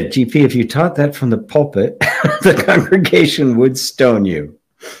 David, GP, if you taught that from the pulpit, the congregation would stone you.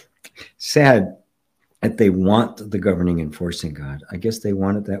 Sad. that they want the governing, enforcing God. I guess they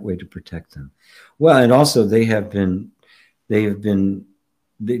want it that way to protect them. Well, and also they don't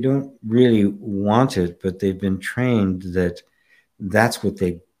really want it, but they've been trained that that's what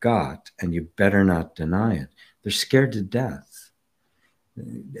they got, and you better not deny it. They're scared to death.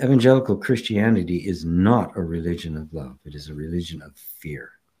 Evangelical Christianity is not a religion of love. It is a religion of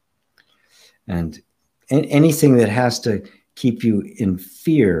fear. And anything that has to keep you in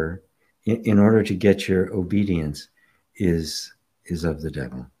fear in order to get your obedience is of the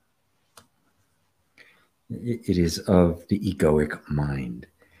devil. It is of the egoic mind.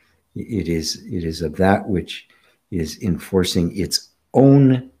 It is of that which is enforcing its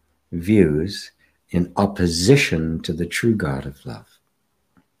own views in opposition to the true God of love.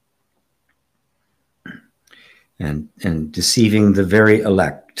 And deceiving the very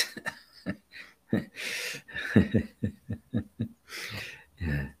elect.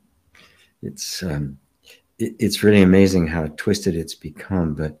 Yeah. It's really amazing how twisted it's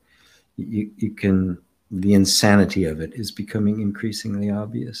become, but you can, the insanity of it is becoming increasingly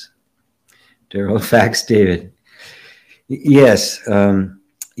obvious. Daryl, facts, David. Yes,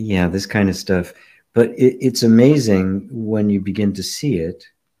 yeah, this kind of stuff. But it's amazing when you begin to see it.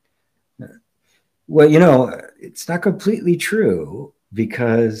 Well, you know, it's not completely true,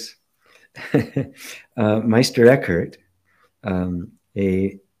 because Meister Eckhart,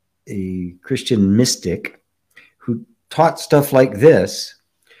 a Christian mystic who taught stuff like this,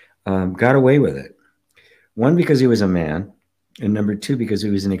 got away with it. One, because he was a man, and number two, because he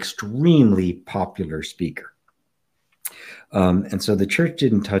was an extremely popular speaker. And so the church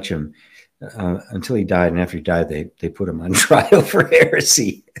didn't touch him until he died. And after he died, they put him on trial for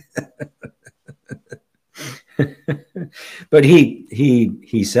heresy. But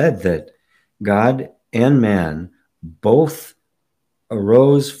he said that God and man both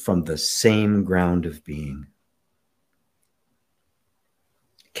arose from the same ground of being.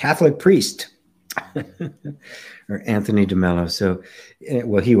 Catholic priest, or Anthony de Mello. So,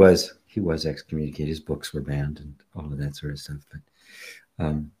 well, he was excommunicated. His books were banned and all of that sort of stuff.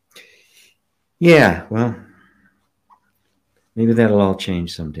 But yeah, well, maybe that'll all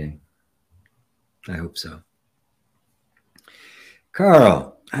change someday. I hope so.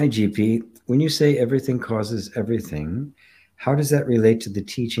 Carl, hi, GP. When you say everything causes everything, how does that relate to the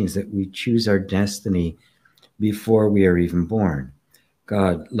teachings that we choose our destiny before we are even born?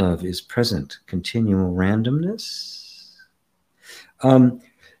 God, love is present. Continual randomness?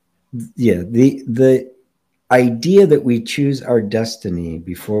 Yeah, the idea that we choose our destiny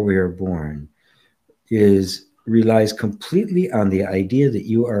before we are born relies completely on the idea that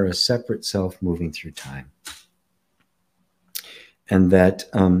you are a separate self moving through time. And that,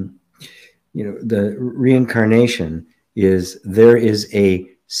 you know, the reincarnation there is a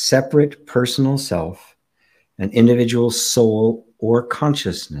separate personal self, an individual soul or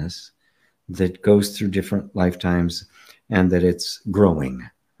consciousness that goes through different lifetimes, and that it's growing,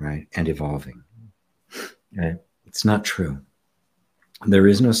 right, and evolving. Right? It's not true. There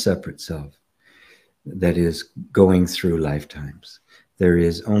is no separate self that is going through lifetimes. There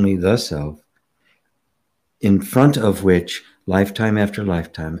is only the self in front of which lifetime after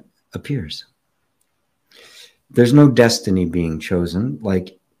lifetime appears. There's no destiny being chosen,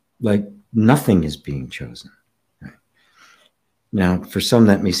 like nothing is being chosen. Right? Now, for some,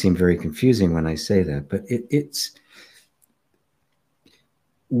 that may seem very confusing when I say that, but it's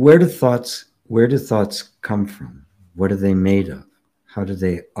where do thoughts come from? What are they made of? How do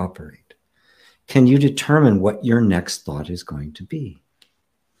they operate? Can you determine what your next thought is going to be?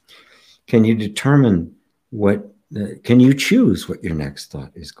 Can you determine can you choose what your next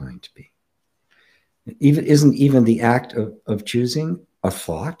thought is going to be? Isn't even the act of choosing a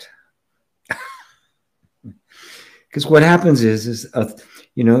thought? Because what happens is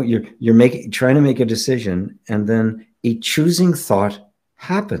you know, you're trying to make a decision, and then a choosing thought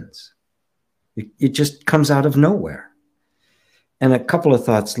happens. It just comes out of nowhere. And a couple of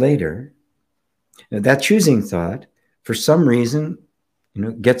thoughts later, that choosing thought, for some reason, you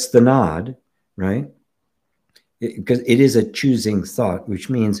know, gets the nod, right? Because it is a choosing thought, which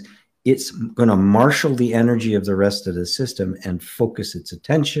means it's going to marshal the energy of the rest of the system and focus its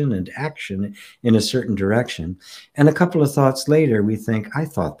attention and action in a certain direction. And a couple of thoughts later, we think, I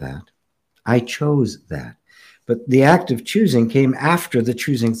thought that. I chose that. But the act of choosing came after the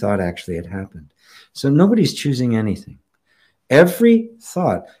choosing thought actually had happened. So nobody's choosing anything. Every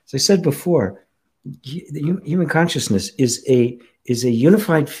thought, as I said before, the human consciousness is a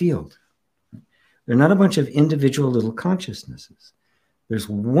unified field. They're not a bunch of individual little consciousnesses. There's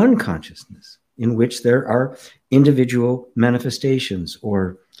one consciousness. in which there are individual manifestations,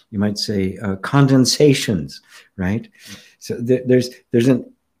 or you might say condensations, right? So there's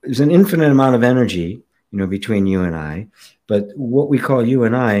an infinite amount of energy, between you and I, but what we call you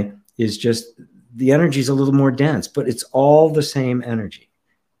and I is just the energy is a little more dense, but it's all the same energy,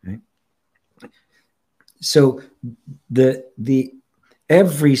 right? So the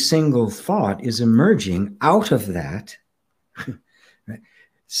every single thought is emerging out of that. Right?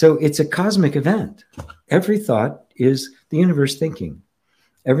 So it's a cosmic event. Every thought is the universe thinking.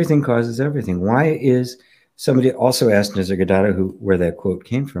 Everything causes everything. Why is, somebody also asked Nisargadatta, where that quote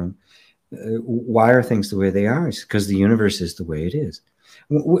came from, why are things the way they are? It's because the universe is the way it is.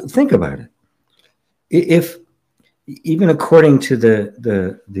 Think about it. If even according to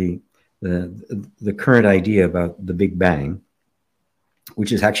the current idea about the Big Bang,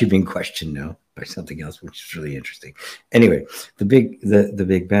 which is actually being questioned now by something else, which is really interesting. Anyway, the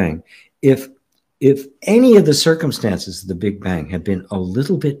Big Bang. If any of the circumstances of the Big Bang had been a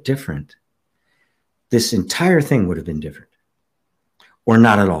little bit different, this entire thing would have been different, or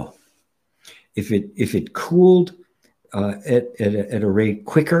not at all. If it cooled at a rate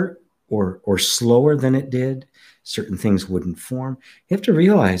quicker or slower than it did, certain things wouldn't form. You have to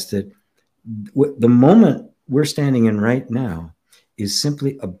realize that the moment we're standing in right now is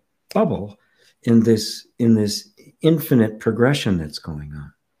simply a bubble in this infinite progression that's going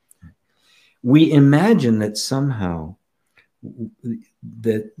on. We imagine that somehow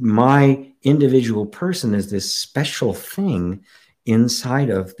that my individual person is this special thing inside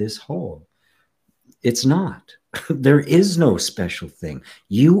of this whole. It's not. There is no special thing.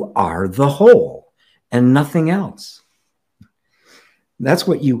 You are the whole and nothing else. That's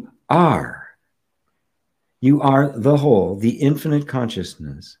what you are. You are the whole, the infinite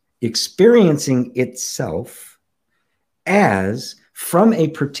consciousness, experiencing itself as from a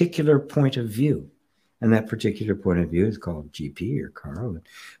particular point of view. And that particular point of view is called GP or Carl.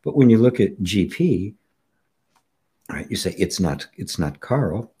 But when you look at GP, right, you say it's not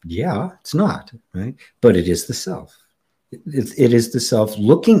Carl. Yeah, it's not, right? But it is the self. It is the self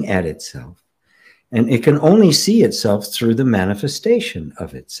looking at itself. And it can only see itself through the manifestation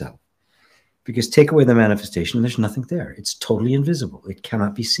of itself. Because take away the manifestation, there's nothing there. It's totally invisible. It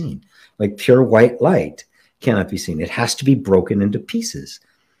cannot be seen. Like pure white light cannot be seen. It has to be broken into pieces.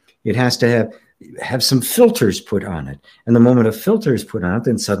 It has to have some filters put on it. And the moment a filter is put on it,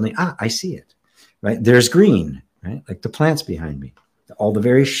 then suddenly, I see it, right? There's green, right? Like the plants behind me, all the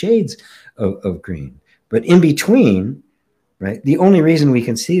various shades of green. But in between, right, the only reason we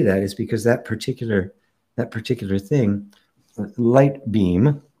can see that is because that particular thing, light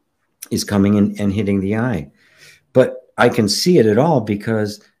beam, is coming in and hitting the eye. But I can see it at all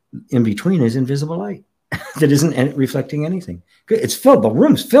because in between is invisible light that isn't reflecting anything. It's filled, the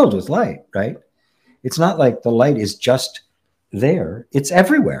room's filled with light, right? It's not like the light is just there. It's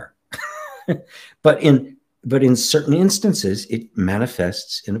everywhere. But in certain instances, it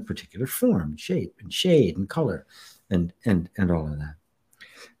manifests in a particular form, shape, and shade, and color, and all of that.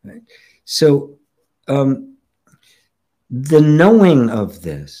 Right? So the knowing of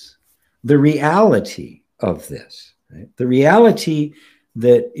this, the reality of this, right? The reality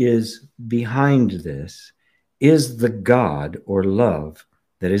that is behind this is the God or love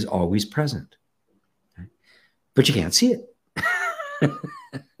that is always present. Right? But you can't see it.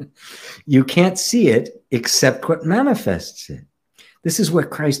 You can't see it except what manifests it. This is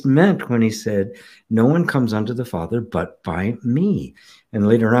what Christ meant when he said, no one comes unto the Father but by me. And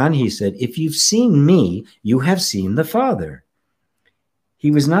later on he said, if you've seen me, you have seen the Father. He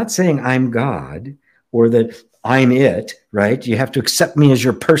was not saying I'm God or that I'm it, right? You have to accept me as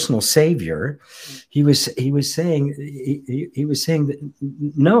your personal savior. He was saying that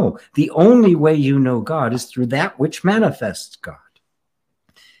no, the only way you know God is through that which manifests God.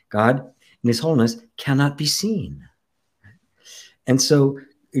 God in his wholeness cannot be seen. And so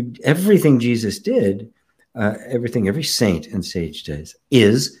everything Jesus did, everything every saint and sage does,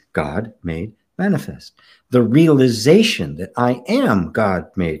 is God made manifest. The realization that I am God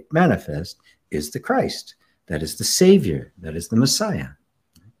made manifest is the Christ. That is the Savior. That is the Messiah.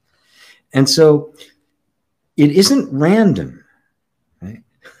 And so it isn't random, right?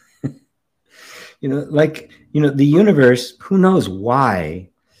 The universe, who knows why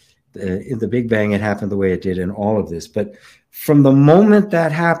in the Big Bang it happened the way it did in all of this. But from the moment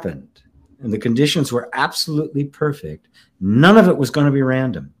that happened and the conditions were absolutely perfect, none of it was going to be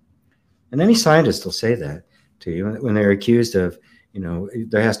random. And any scientist will say that to you when they're accused of,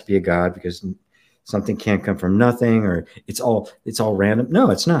 there has to be a God because something can't come from nothing, or it's all random. No,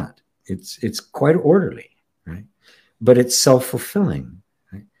 it's not. It's quite orderly, right? But it's self-fulfilling.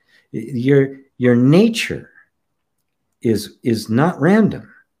 Right? your nature is not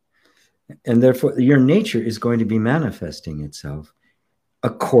random. And therefore, your nature is going to be manifesting itself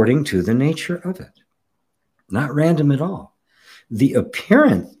according to the nature of it. Not random at all. The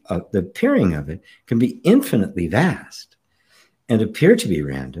appearing of it can be infinitely vast and appear to be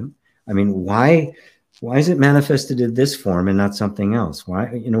random. I mean, why is it manifested in this form and not something else? Why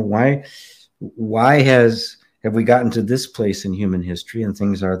have we gotten to this place in human history and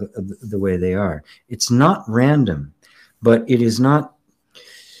things are the way they are? It's not random, but it is not.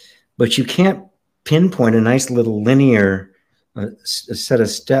 But you can't pinpoint a nice little linear set of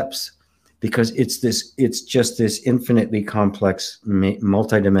steps, because it's just this infinitely complex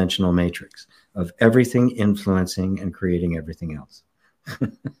multidimensional matrix of everything influencing and creating everything else.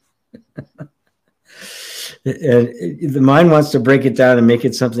 The mind wants to break it down and make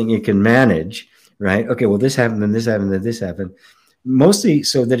it something it can manage, right? Okay, well, this happened, then this happened, then this happened, mostly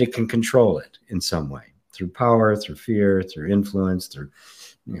so that it can control it in some way, through power, through fear, through influence, through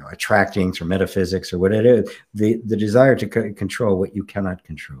attracting, through metaphysics or what it is, the desire to control what you cannot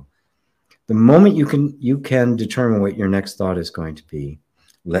control. The moment you can determine what your next thought is going to be,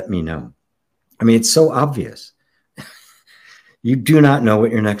 let me know. I mean, it's so obvious. You do not know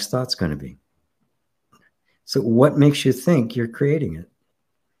what your next thought's going to be. So what makes you think you're creating it?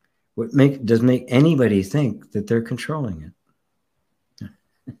 What does make anybody think that they're controlling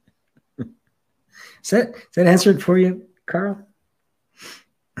it? Does that answer it for you, Carl?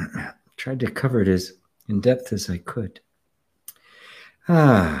 Tried to cover it as in depth as I could.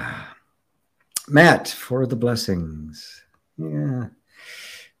 Matt, for the blessings. Yeah.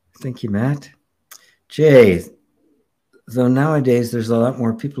 Thank you, Matt. Jay, though nowadays there's a lot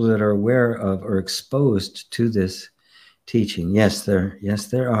more people that are aware of or exposed to this teaching. Yes, there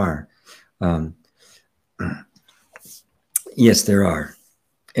are. Yes, there are.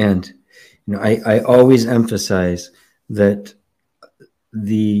 And I always emphasize that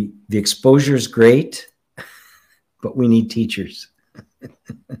the exposure is great, but we need teachers.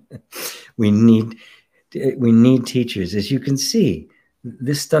 We need teachers. As you can see,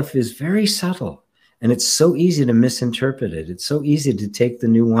 this stuff is very subtle, and it's so easy to misinterpret it. It's so easy to take the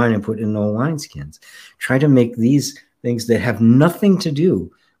new wine and put in old wineskins. Try to make these things that have nothing to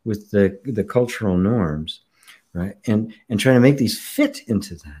do with the cultural norms, right? And try to make these fit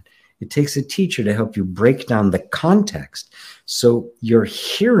into that. It takes a teacher to help you break down the context so you're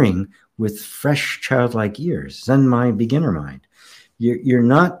hearing with fresh childlike ears. Zen mind, beginner mind. You're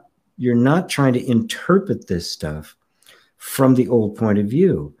not trying to interpret this stuff from the old point of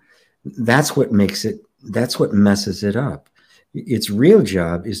view. That's what messes it up. Its real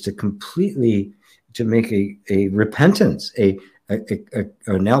job is to make a repentance,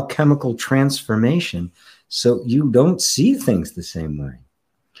 an alchemical transformation, so you don't see things the same way.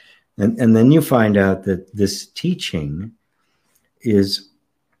 And then you find out that this teaching is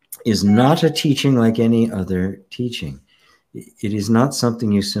not a teaching like any other teaching. It is not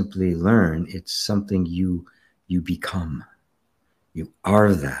something you simply learn. It's something you become. You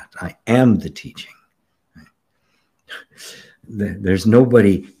are that. I am the teaching. There's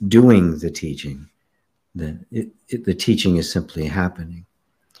nobody doing the teaching. The teaching is simply happening.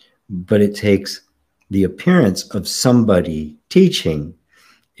 But it takes the appearance of somebody teaching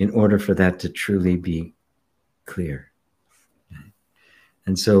in order for that to truly be clear.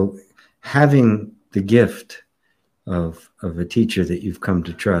 And so having the gift of a teacher that you've come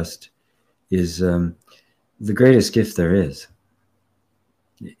to trust is the greatest gift there is.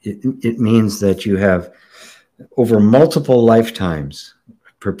 It means that you have, over multiple lifetimes,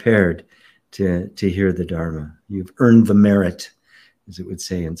 prepared to hear the Dharma. You've earned the merit, as it would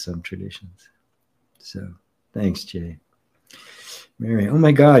say in some traditions. So thanks, Jay. Mary, oh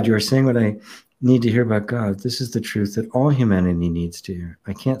my God, you are saying what I need to hear about God. This is the truth that all humanity needs to hear.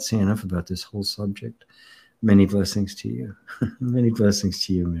 I can't say enough about this whole subject. Many blessings to you. Many blessings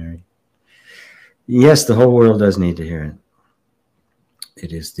to you, Mary. Yes, the whole world does need to hear it.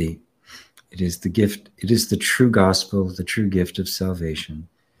 It is the gift. It is the true gospel, the true gift of salvation.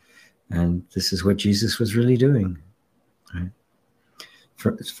 And this is what Jesus was really doing. Right?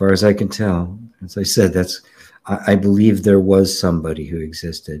 As far as I can tell, as I said, I believe there was somebody who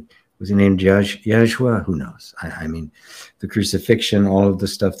existed. Was he named Yeshua? Who knows? I mean, the crucifixion, all of the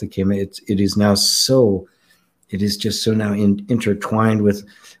stuff that came, it is now so, it is just so now intertwined with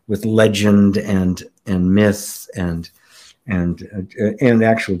legend and myth and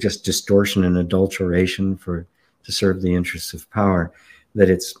actual just distortion and adulteration to serve the interests of power,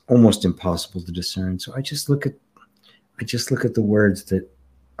 that it's almost impossible to discern. So I just look at the words that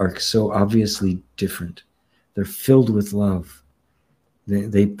are so obviously different. They're filled with love.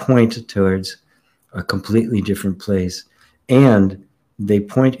 They point towards a completely different place, and they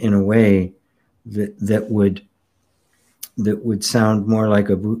point in a way that would sound more like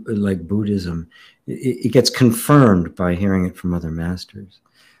Buddhism. It gets confirmed by hearing it from other masters,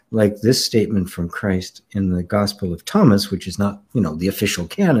 like this statement from Christ in the Gospel of Thomas, which is not, the official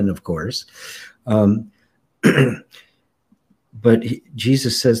canon, of course. But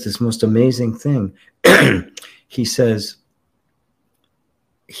Jesus says this most amazing thing. He says,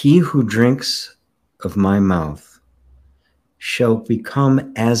 "He who drinks of my mouth shall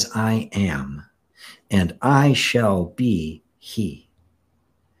become as I am, and I shall be he."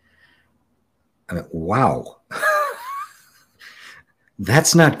 Wow.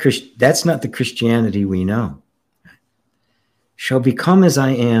 That's not the Christianity we know. Shall become as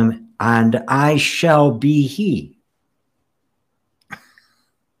I am, and I shall be he.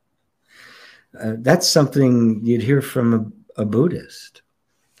 That's something you'd hear from a Buddhist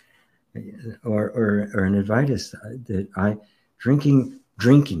or an Advaitist.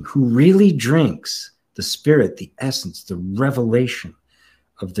 Drinking, who really drinks the spirit, the essence, the revelation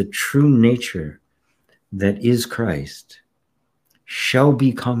of the true nature that is Christ, shall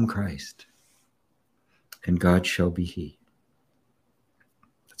become Christ, and God shall be he.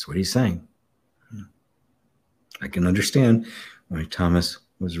 That's what he's saying. I can understand why Thomas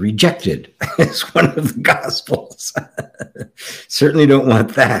was rejected as one of the Gospels. Certainly don't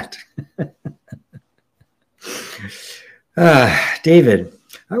want that. David,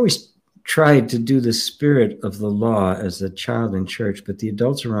 I always tried to do the spirit of the law as a child in church, but the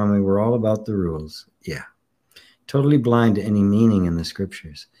adults around me were all about the rules. Yeah. Totally blind to any meaning in the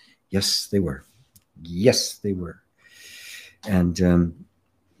scriptures. Yes, they were. Yes, they were. And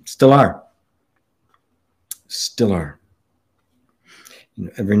still are. Still are.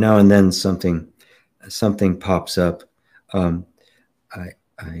 Every now and then something pops up. I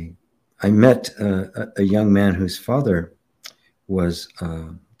met a young man whose father was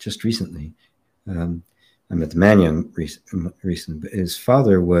just recently. I met the man young recently, but his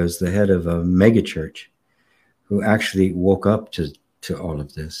father was the head of a mega church who actually woke up to all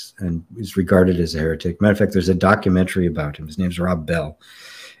of this and is regarded as a heretic. Matter of fact, there's a documentary about him. His name's Rob Bell.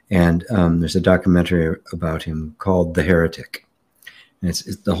 And there's a documentary about him called The Heretic. And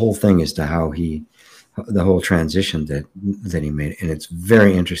it's the whole thing as to how the whole transition that he made. And it's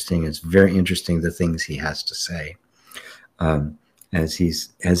very interesting. It's very interesting the things he has to say as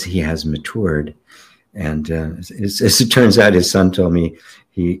he has matured. And as it turns out, his son told me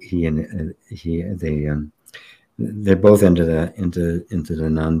they're both into the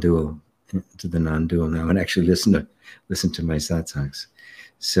non-dual now, and actually listen to my satsangs.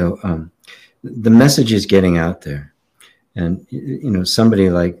 So the message is getting out there, and somebody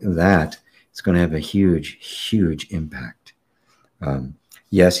like that is going to have a huge impact.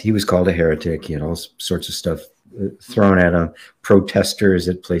 Yes, he was called a heretic. He had all sorts of stuff thrown at him, protesters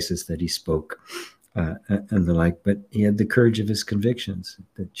at places that he spoke, and the like. But he had the courage of his convictions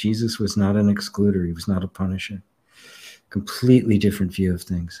that Jesus was not an excluder. He was not a punisher. Completely different view of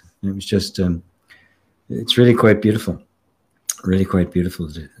things. And it was just, it's really quite beautiful. Really quite beautiful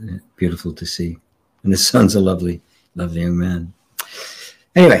to see. And his son's a lovely young man.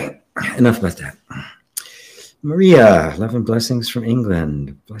 Anyway, enough about that. Maria, love and blessings from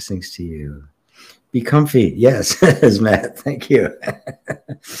England. Blessings to you. Be comfy. Yes, as Matt. Thank you.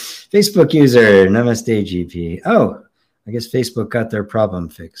 Facebook user, Namaste GP. Oh, I guess Facebook got their problem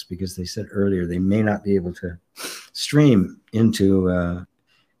fixed because they said earlier they may not be able to stream into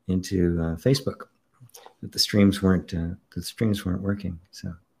Facebook. That the streams weren't working.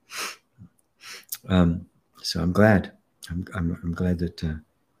 So I'm glad. I'm glad that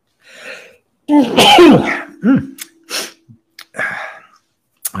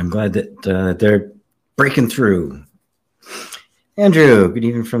I'm glad that they're breaking through. Andrew, good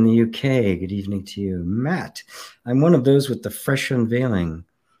evening from the UK. Good evening to you. Matt, I'm one of those with the fresh unveiling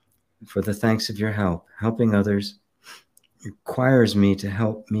for the thanks of your help. Helping others requires me to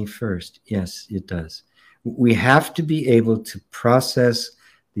help me first. Yes, it does. We have to be able to process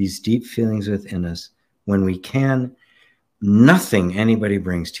these deep feelings within us. When we can, nothing anybody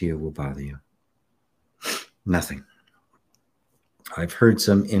brings to you will bother you. Nothing. I've heard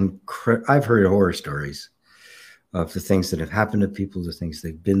I've heard horror stories of the things that have happened to people, the things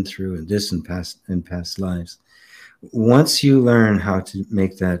they've been through in this and past lives. Once you learn how to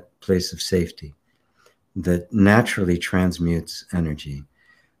make that place of safety that naturally transmutes energy,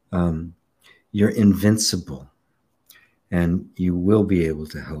 you're invincible, and you will be able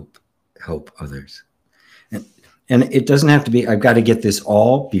to help others. And it doesn't have to be, I've got to get this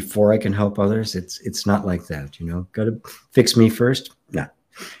all before I can help others. It's not like that, Got to fix me first. No.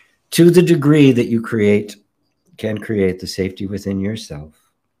 To the degree that you can create the safety within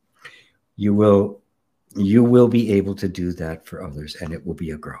yourself, you will be able to do that for others, and it will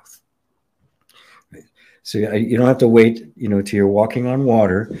be a growth. So you don't have to wait, till you're walking on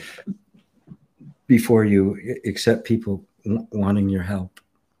water before you accept people wanting your help.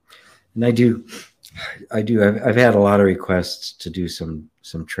 And I've had a lot of requests to do some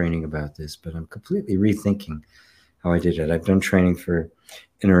training about this, but I'm completely rethinking how I did it. I've done training for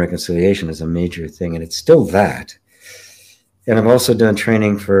inner reconciliation as a major thing, and it's still that. And I've also done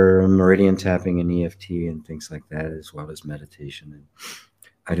training for meridian tapping and EFT and things like that, as well as meditation. And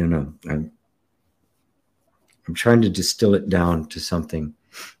I don't know. I'm trying to distill it down to something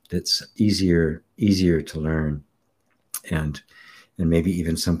that's easier to learn, and maybe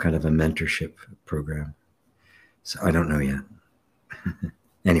even some kind of a mentorship program. So I don't know yet.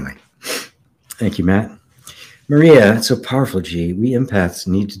 Anyway, thank you, Matt. Maria, it's so powerful, G. We empaths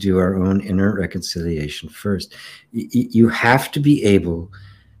need to do our own inner reconciliation first. You have to be able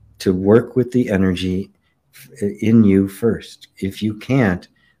to work with the energy in you first. If you can't,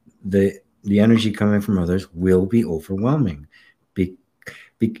 the energy coming from others will be overwhelming.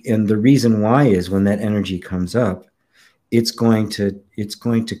 And the reason why is when that energy comes up, it's going to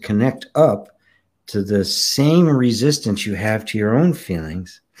connect up to the same resistance you have to your own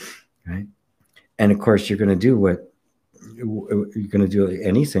feelings, right? And of course, you're going to do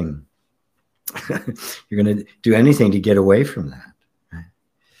anything. You're going to do anything to get away from that. Right?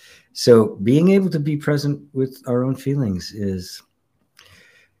 So being able to be present with our own feelings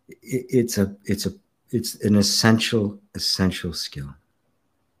it's an essential skill.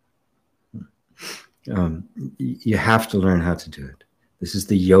 You have to learn how to do it. This is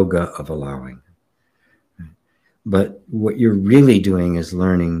the yoga of allowing. But what you're really doing is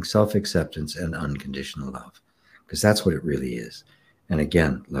learning self-acceptance and unconditional love, because that's what it really is. And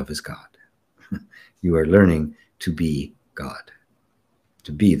again, love is God. You are learning to be God,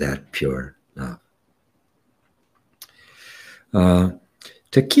 to be that pure love.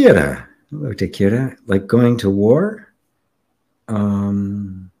 Takira. Hello, Takira. Like going to war?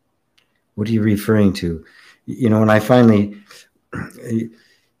 What are you referring to? When I finally...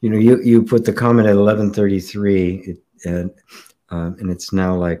 you put the comment at 11:33, and it's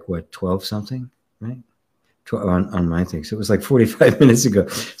now like what, 12 something, right? On my thing. So it was like 45 minutes ago.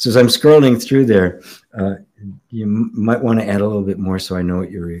 So as I'm scrolling through there, you might want to add a little bit more so I know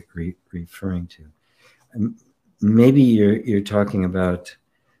what you're referring to. Maybe you're talking about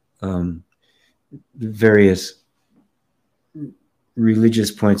various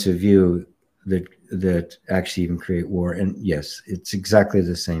religious points of view that actually even create war. And yes, it's exactly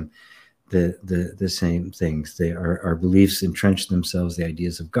the same. The same things. They are our beliefs entrench themselves, the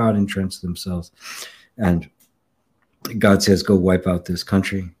ideas of God entrench themselves. And God says, go wipe out this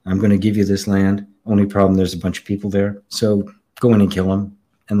country. I'm going to give you this land. Only problem, there's a bunch of people there. So go in and kill them,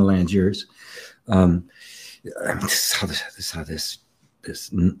 and the land's yours. This is how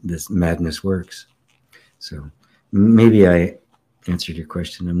this madness works. So maybe I answered your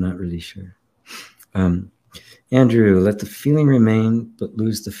question. I'm not really sure. Andrew, let the feeling remain, but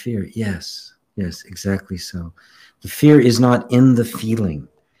lose the fear. Yes, exactly so. The fear is not in the feeling.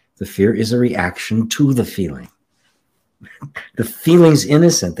 The fear is a reaction to the feeling. The feeling's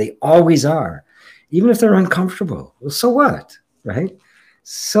innocent. They always are, even if they're uncomfortable. Well, so what, right?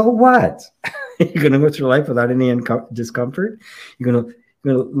 So what? You're going to go through life without any discomfort? You're going to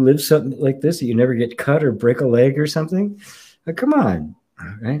live something like this that you never get cut or break a leg or something? Come on,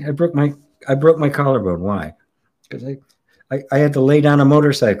 right? I broke my collarbone. Why? Because I had to lay down a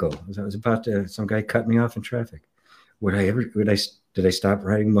motorcycle. I was about to, some guy cut me off in traffic. Did I stop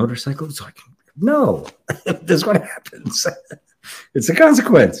riding motorcycles? No, that's what happens. It's a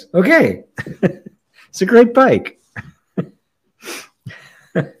consequence. Okay. It's a great bike.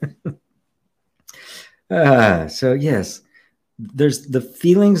 So yes, the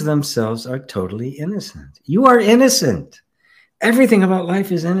feelings themselves are totally innocent. You are innocent. Everything about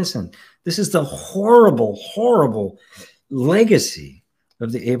life is innocent. This is the horrible, horrible legacy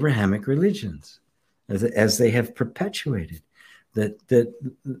of the Abrahamic religions as they have perpetuated. That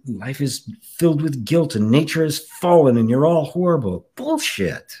life is filled with guilt and nature has fallen and you're all horrible.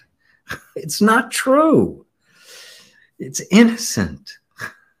 Bullshit. It's not true. It's innocent.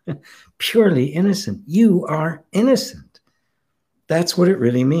 Purely innocent. You are innocent. That's what it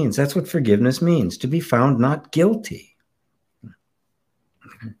really means. That's what forgiveness means, to be found not guilty.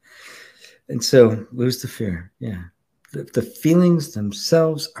 And so lose the fear. Yeah. The feelings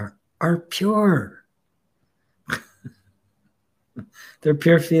themselves are pure. They're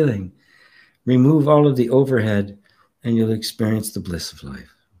pure feeling. Remove all of the overhead and you'll experience the bliss of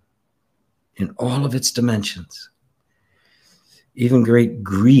life. in all of its dimensions. Even great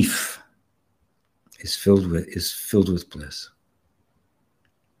grief is filled with bliss.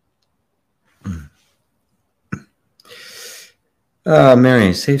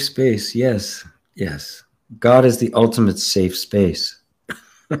 Mary, safe space. Yes, yes. God is the ultimate safe space.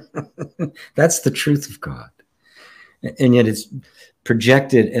 That's the truth of God. And yet it's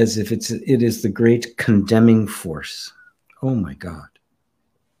projected as if it is the great condemning force. Oh my God.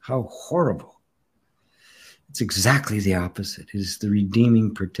 How horrible. It's exactly the opposite. It is the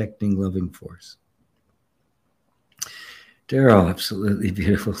redeeming, protecting, loving force. Daryl, absolutely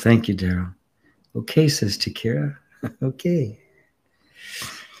beautiful. Thank you, Daryl. Okay, says Takira. Okay.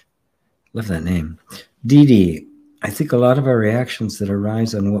 Love that name. Dee Dee, I think a lot of our reactions that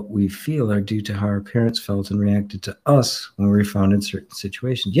arise on what we feel are due to how our parents felt and reacted to us when we were found in certain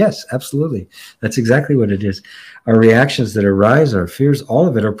situations. Yes, absolutely. That's exactly what it is. Our reactions that arise, our fears, all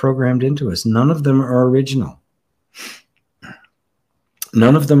of it are programmed into us. None of them are original.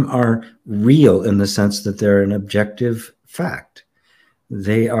 None of them are real in the sense that they're an objective fact.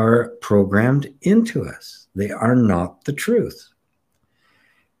 They are programmed into us. They are not the truth.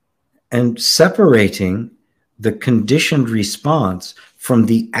 And separating the conditioned response from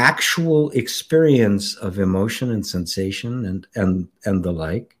the actual experience of emotion and sensation and the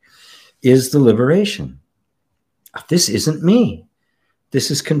like is the liberation. This isn't me.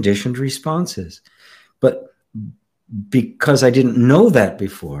 This is conditioned responses. But because I didn't know that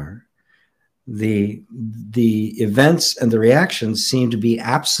before, the events and the reactions seem to be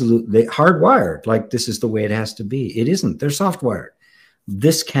absolutely hardwired, like this is the way it has to be. It isn't. They're soft-wired.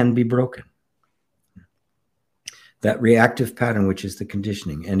 This can be broken. That reactive pattern, which is the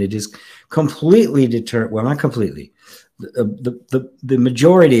conditioning, and it is completely determined. Well, not completely. The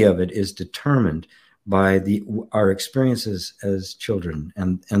majority of it is determined by our experiences as children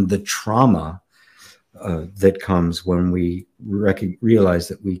and the trauma that comes when we realize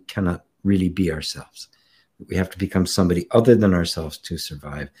that we cannot really be ourselves. We have to become somebody other than ourselves to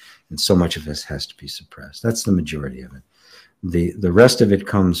survive, and so much of us has to be suppressed. That's the majority of it. The rest of it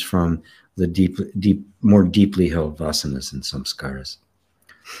comes from the more deeply held vasanas and samskaras.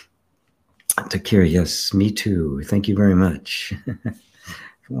 Takira, yes, me too. Thank you very much.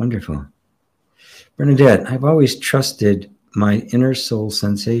 Wonderful. Bernadette, I've always trusted my inner soul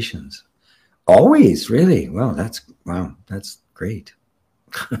sensations. Always, really? Well, that's great.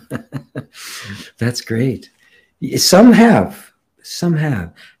 That's great. Some have.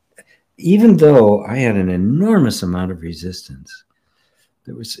 Even though I had an enormous amount of resistance,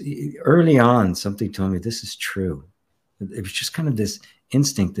 there was early on something told me this is true. It was just kind of this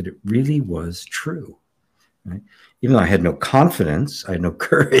instinct that it really was true. Right? Even though I had no confidence, I had no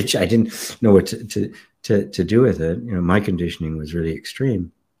courage, I didn't know what to do with it. You know, my conditioning was really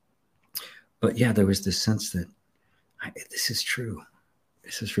extreme. But yeah, there was this sense that this is true.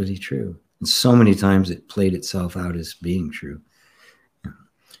 This is really true. And so many times it played itself out as being true.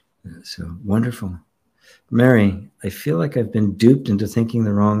 So wonderful. Mary, I feel like I've been duped into thinking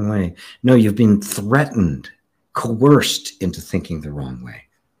the wrong way. No, you've been threatened, coerced into thinking the wrong way.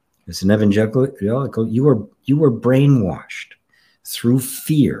 As an evangelical, you were brainwashed through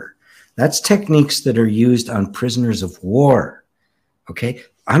fear. That's techniques that are used on prisoners of war. Okay,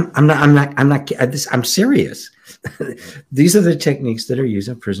 I'm serious. These are the techniques that are used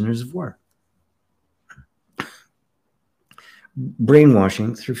on prisoners of war.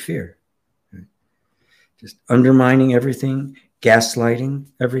 Brainwashing through fear. Just undermining everything, gaslighting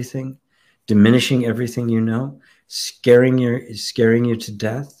everything, diminishing everything you know, scaring you to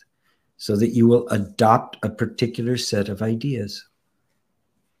death so that you will adopt a particular set of ideas.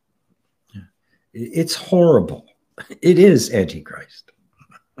 It's horrible. It is Antichrist.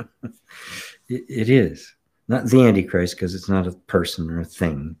 It is. Not the Antichrist, because it's not a person or a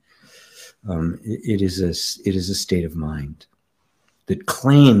thing. It is a state of mind that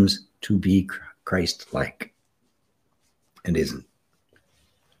claims to be Christ-like and isn't.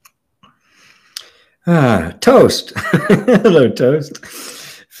 Toast. Hello, Toast.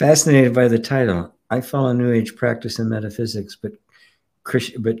 Fascinated by the title. I follow New Age practice and metaphysics, but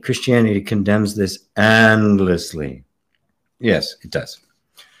Christianity condemns this endlessly. Yes, it does.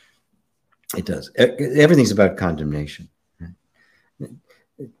 It does. Everything's about condemnation.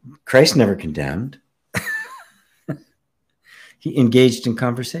 Christ never condemned. He engaged in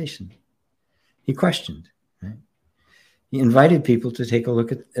conversation. He questioned. Right? He invited people to take a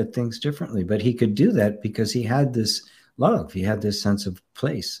look at things differently, but he could do that because he had this love. He had this sense of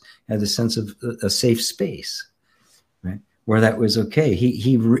place, had this sense of a safe space, right? Where that was okay.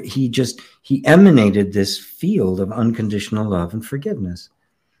 He emanated this field of unconditional love and forgiveness.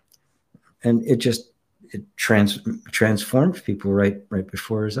 and it transformed people right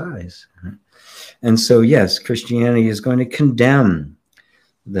before his eyes. And so, yes, Christianity is going to condemn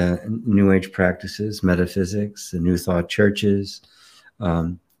the New Age practices, metaphysics, the New Thought churches,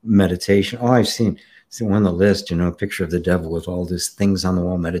 meditation. Oh, I've seen one on the list, a picture of the devil with all these things on the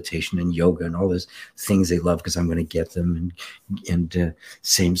wall, meditation and yoga and all those things they love because I'm going to get them, and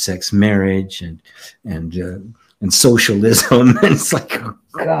same-sex marriage and socialism. And it's like, oh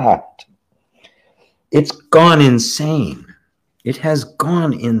God, it's gone insane. It has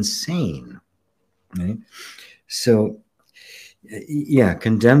gone insane, right? So, yeah,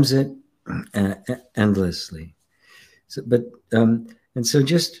 condemns it endlessly. So, but and so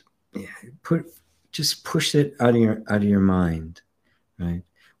just push it out of your mind, right?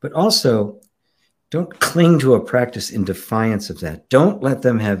 But also, don't cling to a practice in defiance of that. Don't let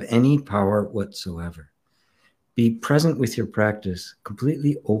them have any power whatsoever. Be present with your practice,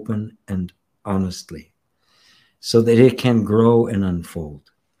 completely open and honestly, so that it can grow and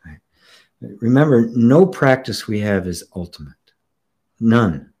unfold. Right? Remember, no practice we have is ultimate.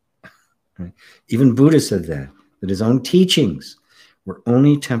 None. Right? Even Buddha said that his own teachings were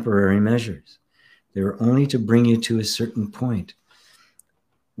only temporary measures. They were only to bring you to a certain point.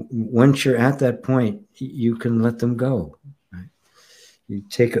 Once you're at that point, you can let them go. Right? You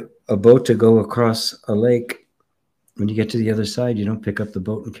take a boat to go across a lake. When you get to the other side, you don't pick up the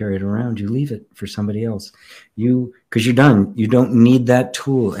boat and carry it around. You leave it for somebody else. Because you're done. You don't need that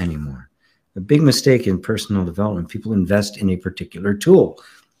tool anymore. A big mistake in personal development, people invest in a particular tool.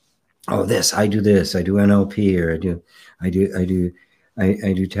 Oh, I do NLP, or I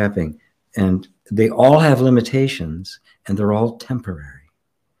do tapping. And they all have limitations, and they're all temporary.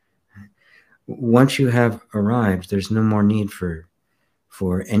 Once you have arrived, there's no more need for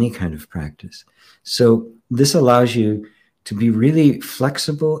any kind of practice. So this allows you to be really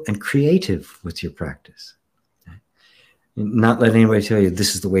flexible and creative with your practice. Not let anybody tell you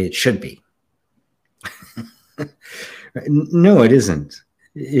this is the way it should be. No, it isn't.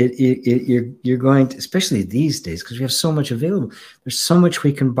 You're going to, especially these days, because we have so much available. There's so much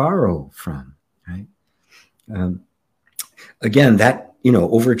we can borrow from, right? Again, that,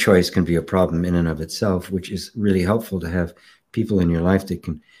 overchoice can be a problem in and of itself, which is really helpful to have people in your life that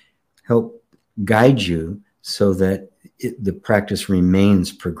can help guide you so that the practice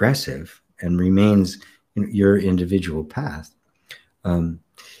remains progressive and remains your individual path.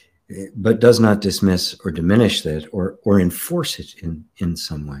 But does not dismiss or diminish that or enforce it in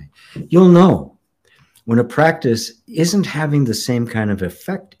some way. You'll know when a practice isn't having the same kind of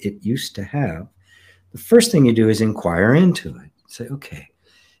effect it used to have. The first thing you do is inquire into it. Say, okay,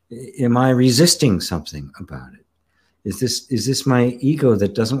 am I resisting something about it? Is this my ego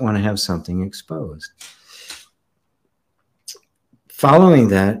that doesn't want to have something exposed? Following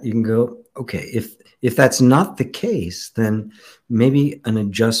that, you can go, okay, if that's not the case, then maybe an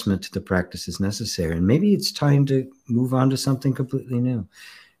adjustment to the practice is necessary. And maybe it's time to move on to something completely new.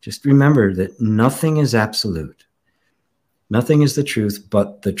 Just remember that nothing is absolute. Nothing is the truth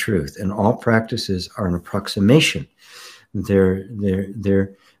but the truth. And all practices are an approximation. They're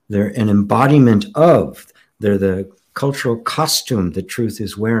an embodiment of. They're the cultural costume the truth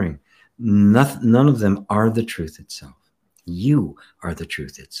is wearing. None of them are the truth itself. You are the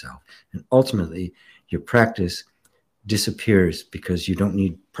truth itself. And ultimately, your practice disappears because you don't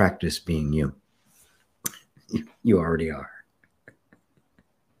need practice being you. You already are.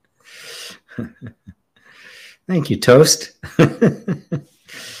 Thank you, Toast.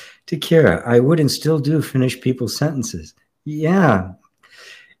 To Kira, I would and still do finish people's sentences. Yeah,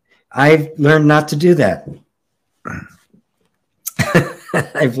 I've learned not to do that.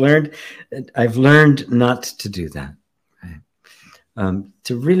 I've learned not to do that.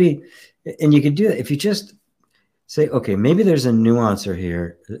 To really, and you can do that if you just say, okay, maybe there's a nuance or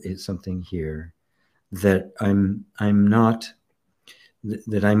here, it's something here that I'm not,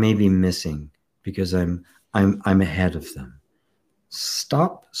 that I may be missing because I'm ahead of them.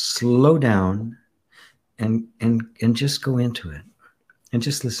 Stop, slow down, and just go into it, and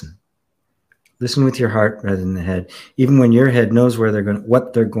just listen. Listen with your heart rather than the head. Even when your head knows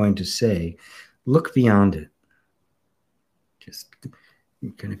what they're going to say, look beyond it. Just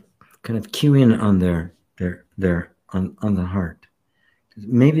kind of cue in on their on the heart.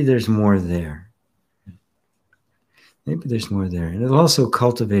 Maybe there's more there. Maybe there's more there, and it'll also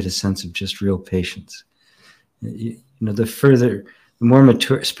cultivate a sense of just real patience. The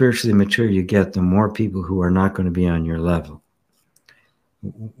more spiritually mature you get, the more people who are not going to be on your level.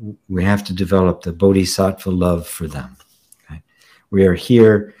 We have to develop the bodhisattva love for them. Okay? We are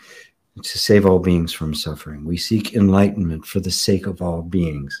here to save all beings from suffering. We seek enlightenment for the sake of all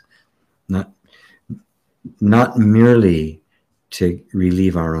beings, not not merely to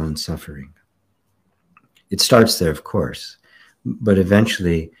relieve our own suffering. It starts there, of course, but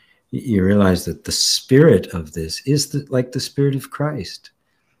eventually you realize that the spirit of this is like the spirit of Christ.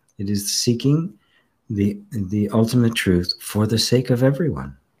 It is seeking the ultimate truth for the sake of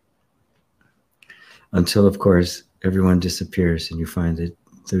everyone. Until, of course, everyone disappears and you find that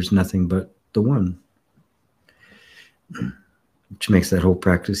there's nothing but the one, which makes that whole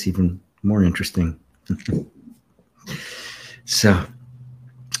practice even more interesting. So,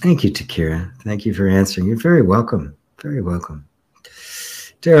 thank you, Takira. Thank you for answering. You're very welcome. Very welcome.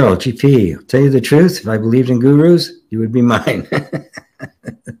 Daryl, GP, I'll tell you the truth. If I believed in gurus, you would be mine.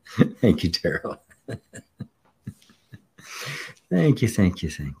 Thank you, Daryl. Thank you, thank you,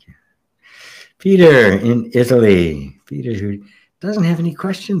 thank you. Peter in Italy. Peter, who doesn't have any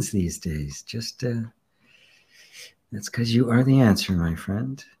questions these days. Just that's because you are the answer, my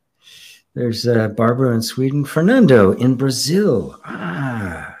friend. There's Barbara in Sweden. Fernando in Brazil.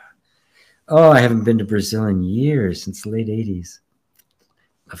 Ah. Oh, I haven't been to Brazil in years, since the late 80s.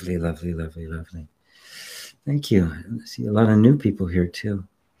 Lovely, lovely, lovely, lovely. Thank you. I see a lot of new people here, too.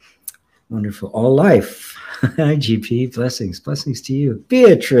 Wonderful. All life. Hi, GP. Blessings. Blessings to you.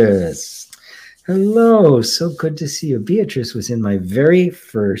 Beatrice. Hello. So good to see you. Beatrice was in my very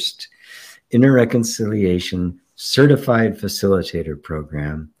first Inner Reconciliation Certified Facilitator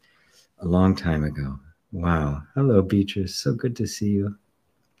program a long time ago. Wow. Hello, Beatrice. So good to see you.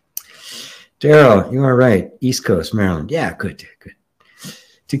 Daryl, you are right. East Coast, Maryland. Yeah, good, good.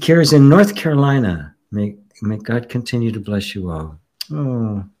 Takira's in North Carolina. May God continue to bless you all.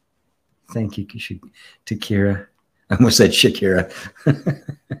 Oh, thank you, Takira. I almost said Shakira.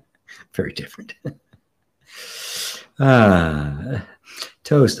 Very different.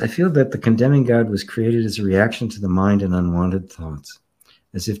 Toast. I feel that the condemning God was created as a reaction to the mind and unwanted thoughts,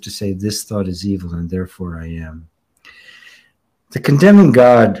 as if to say, this thought is evil and therefore I am. The condemning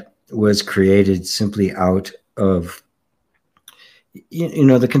God was created simply out of, you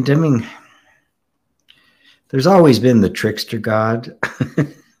know, the condemning. There's always been the trickster God,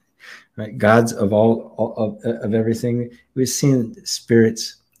 right? Gods of of everything. We've seen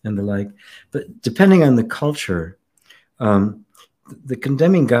spirits and the like, but depending on the culture, the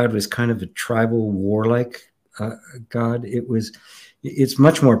condemning God was kind of a tribal, warlike God. It's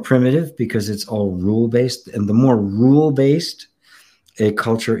much more primitive because it's all rule-based, and the more rule-based a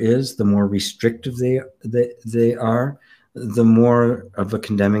culture is, the more restrictive they are, the more of a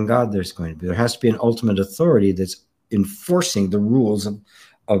condemning God there's going to be. There has to be an ultimate authority that's enforcing the rules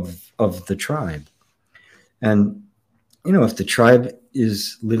of the tribe. And, you know, if the tribe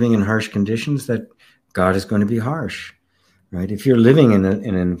is living in harsh conditions, that God is going to be harsh, right? If you're living in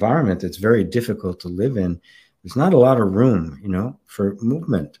an environment that's very difficult to live in, there's not a lot of room, you know, for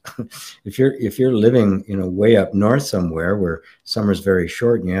movement. If you're living, you know, way up north somewhere where summer's very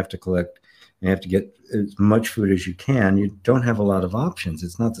short and you have to get as much food as you can, you don't have a lot of options.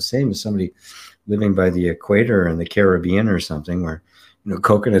 It's not the same as somebody living by the equator in the Caribbean or something where, you know,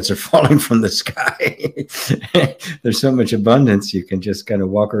 coconuts are falling from the sky. There's so much abundance, you can just kind of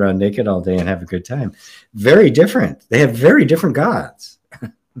walk around naked all day and have a good time. Very different. They have very different gods.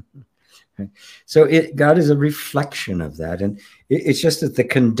 So God is a reflection of that. And it's just that the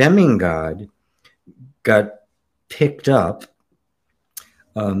condemning God got picked up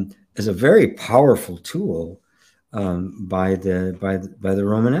as a very powerful tool by the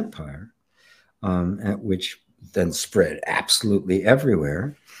Roman Empire, which then spread absolutely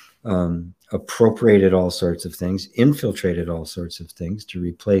everywhere, appropriated all sorts of things, infiltrated all sorts of things to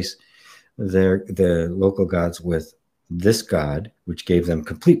replace the local gods with this God, which gave them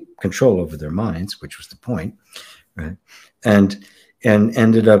complete control over their minds, which was the point, right? And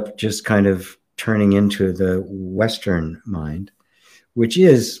ended up just kind of turning into the Western mind, which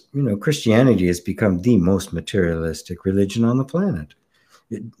is, you know, Christianity has become the most materialistic religion on the planet.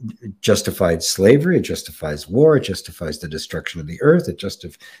 It justified slavery, it justifies war, it justifies the destruction of the earth, it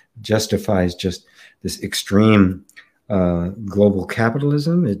justifies just this extreme global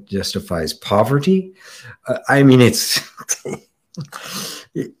capitalism, it justifies poverty. I mean, it's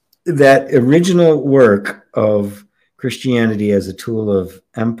that original work of Christianity as a tool of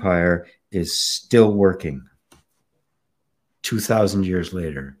empire is still working 2,000 years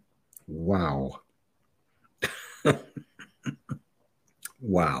later. Wow.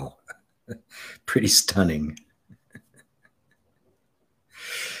 Wow. Pretty stunning.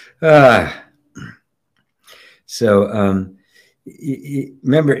 So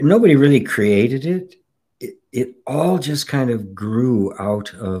remember, nobody really created it. It all just kind of grew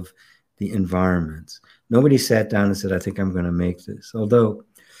out of the environments. Nobody sat down and said, I think I'm going to make this. Although,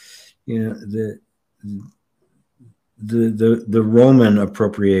 You know, the Roman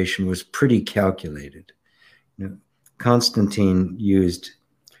appropriation was pretty calculated. You know, Constantine used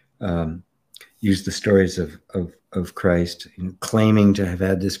the stories of Christ, you know, claiming to have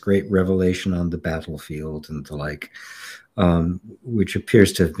had this great revelation on the battlefield and the like, which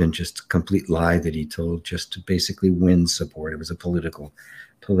appears to have been just a complete lie that he told just to basically win support. It was a political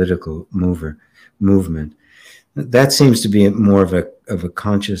movement. That seems to be more of a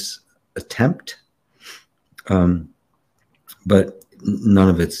conscious attempt, but none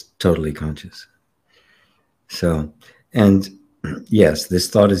of it's totally conscious. So, and yes, this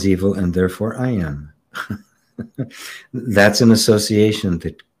thought is evil, and therefore I am. That's an association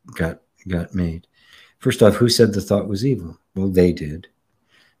that got made. First off, who said the thought was evil? Well, they did.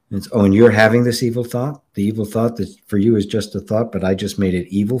 And you're having this evil thought? The evil thought that for you is just a thought, but I just made it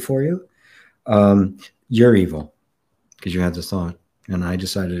evil for you? You're evil because you had the thought, and I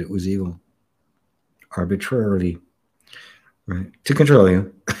decided it was evil arbitrarily, right? To control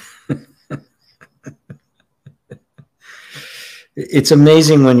you. It's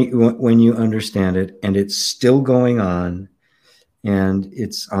amazing when you understand it, and it's still going on, and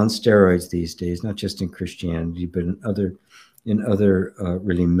it's on steroids these days, not just in Christianity, but in other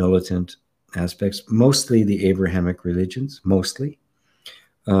really militant aspects, mostly the Abrahamic religions, mostly,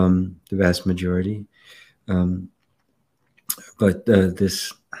 the vast majority. But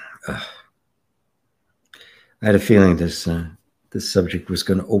this, I had a feeling this subject was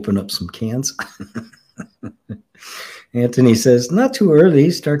going to open up some cans. Anthony says, not too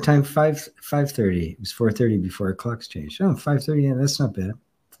early. Start time 5:30. It was 4:30 before our clocks changed. Oh, 5:30. Yeah, that's not bad.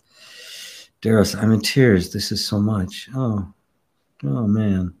 Daryl, I'm in tears. This is so much. Oh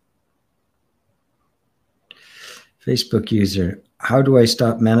man. Facebook user, how do I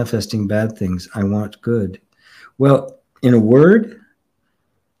stop manifesting bad things? I want good. Well, in a word,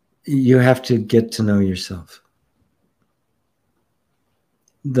 you have to get to know yourself.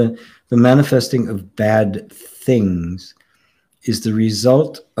 The manifesting of bad things is the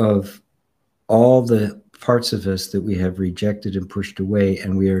result of all the parts of us that we have rejected and pushed away,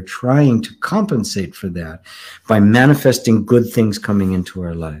 and we are trying to compensate for that by manifesting good things coming into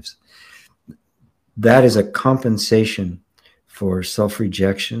our lives. That is a compensation for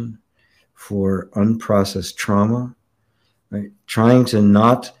self-rejection, for unprocessed trauma, right? Trying to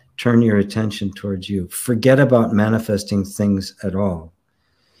not turn your attention towards you. Forget about manifesting things at all,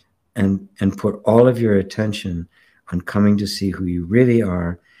 and put all of your attention on coming to see who you really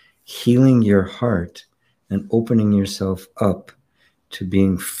are, healing your heart, and opening yourself up to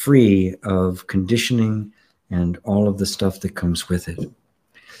being free of conditioning and all of the stuff that comes with it.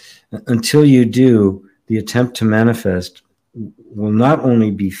 Until you do, the attempt to manifest will not only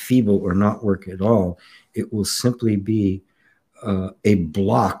be feeble or not work at all, it will simply be a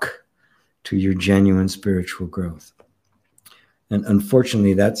block to your genuine spiritual growth. And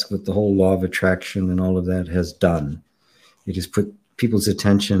unfortunately, that's what the whole law of attraction and all of that has done. It has put people's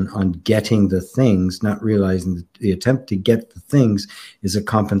attention on getting the things, not realizing that the attempt to get the things is a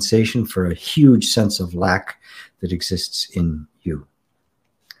compensation for a huge sense of lack that exists in you.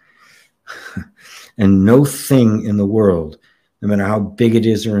 And no thing in the world, no matter how big it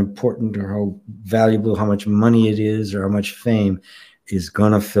is or important or how valuable, how much money it is or how much fame, is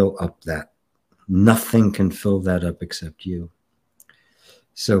going to fill up that. Nothing can fill that up except you.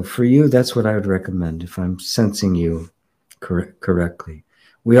 So for you, that's what I would recommend if I'm sensing you correctly.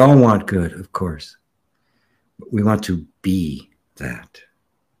 We all want good, of course, but we want to be that.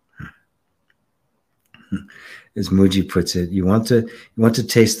 As Muji puts it, you want to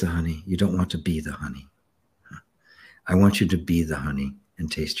taste the honey. You don't want to be the honey. I want you to be the honey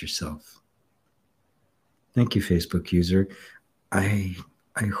and taste yourself. Thank you, Facebook user. I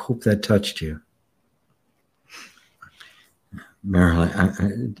hope that touched you.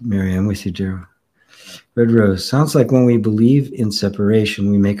 Marilyn, Mary, I'm with you, Daryl. Red Rose, sounds like when we believe in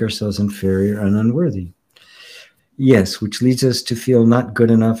separation, we make ourselves inferior and unworthy. Yes, which leads us to feel not good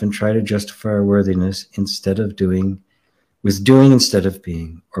enough and try to justify our worthiness instead of doing instead of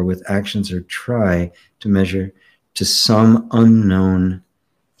being, or with actions, or try to measure to some unknown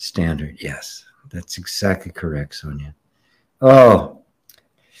standard. Yes, that's exactly correct, Sonia. Oh,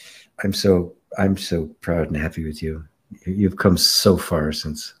 I'm so proud and happy with you. You've come so far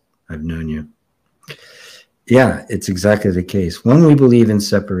since I've known you. Yeah, it's exactly the case. When we believe in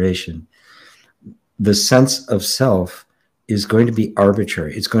separation, the sense of self is going to be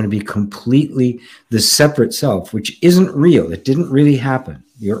arbitrary. It's going to be completely the separate self, which isn't real. It didn't really happen.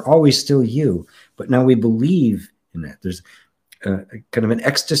 You're always still you, but now we believe in it. There's kind of an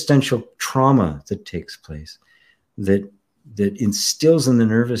existential trauma that takes place that that instills in the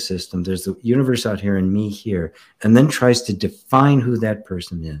nervous system, there's the universe out here and me here, and then tries to define who that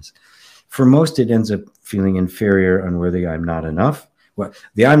person is. For most, it ends up feeling inferior, unworthy, I'm not enough. Well,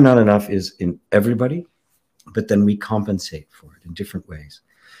 the I'm not enough is in everybody, but then we compensate for it in different ways.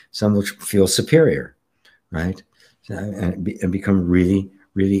 Some will feel superior, right? And become really,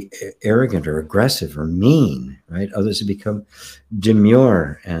 really arrogant or aggressive or mean, right? Others have become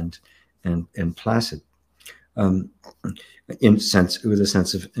demure and placid, with a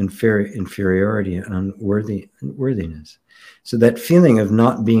sense of inferiority and unworthiness. So that feeling of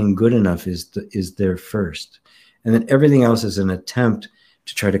not being good enough is there first, and then everything else is an attempt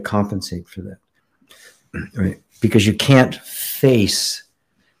to try to compensate for that, right? Because you can't face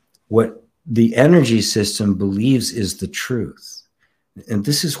what the energy system believes is the truth. And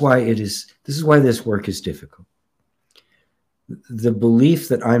this is why this work is difficult. The belief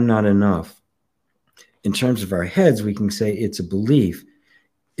that I'm not enough, in terms of our heads, we can say it's a belief.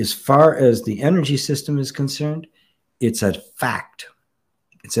 As far as the energy system is concerned, it's a fact.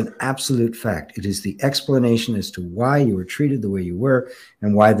 It's an absolute fact. It is the explanation as to why you were treated the way you were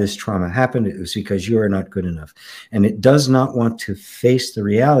and why this trauma happened. It was because you are not good enough. And it does not want to face the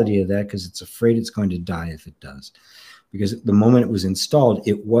reality of that because it's afraid it's going to die if it does. Because the moment it was installed,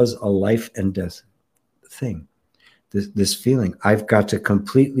 it was a life and death thing. This feeling, I've got to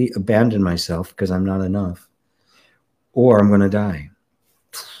completely abandon myself because I'm not enough, or I'm going to die.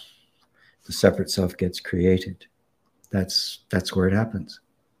 The separate self gets created. That's where it happens.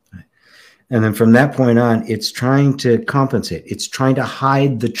 And then from that point on, it's trying to compensate. It's trying to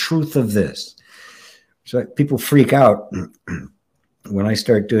hide the truth of this. So people freak out when I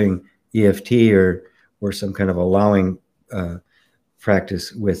start doing EFT or some kind of allowing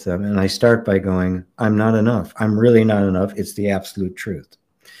practice with them. And I start by going, I'm not enough. I'm really not enough. It's the absolute truth.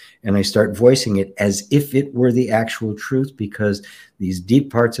 And I start voicing it as if it were the actual truth, because these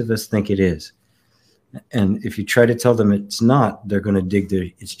deep parts of us think it is. And if you try to tell them it's not, they're going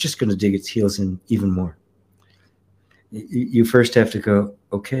to it's just going to dig its heels in even more. You first have to go,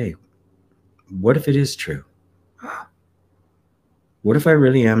 okay, what if it is true? What if I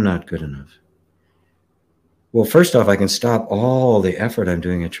really am not good enough? Well, first off, I can stop all the effort I'm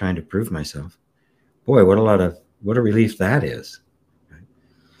doing at trying to prove myself. Boy, what a relief that is.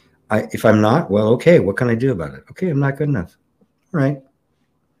 If I'm not, well, okay, what can I do about it? Okay, I'm not good enough. All right.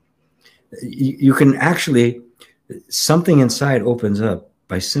 You can actually, something inside opens up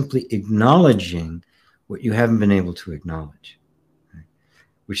by simply acknowledging what you haven't been able to acknowledge, right?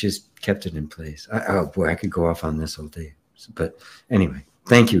 Which has kept it in place. Oh boy, I could go off on this all day. But anyway,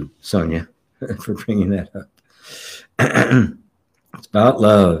 thank you, Sonia, for bringing that up. It's about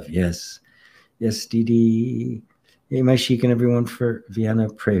love. Yes. Yes, Dee Dee. Hey, my Sheik and everyone for Vienna,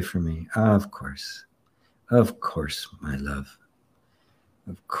 pray for me. Of course. Of course, my love.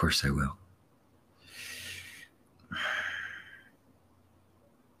 Of course I will.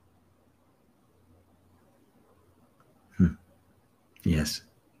 Yes.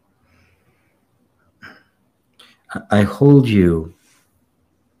 I hold you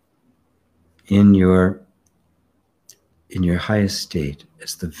in your highest state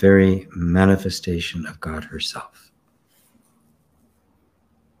as the very manifestation of God herself.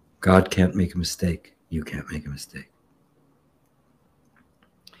 God can't make a mistake. You can't make a mistake.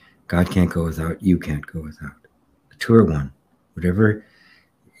 God can't go without. You can't go without. The two are one. Whatever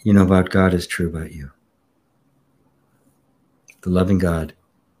you know about God is true about you. The loving God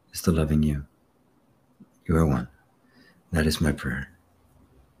is the loving you. You are one. That is my prayer.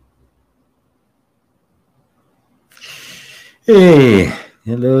 Hey,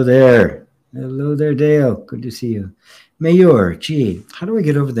 hello there. Hello there, Dale. Good to see you. Mayor, gee, how do I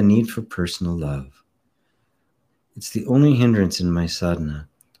get over the need for personal love? It's the only hindrance in my sadhana.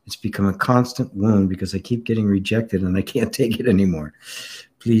 It's become a constant wound because I keep getting rejected and I can't take it anymore.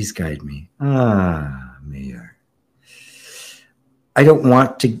 Please guide me. Mayor. I don't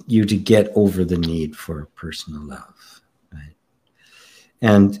want you to get over the need for personal love, right?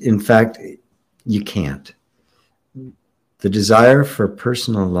 And in fact, you can't. The desire for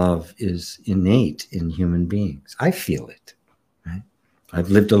personal love is innate in human beings. I feel it, right? I've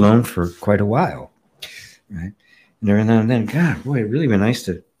lived alone for quite a while, right? And every now and then, God, boy, it'd really be nice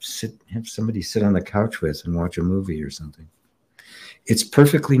to have somebody sit on the couch with and watch a movie or something. It's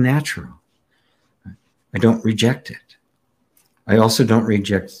perfectly natural. I don't reject it. I also don't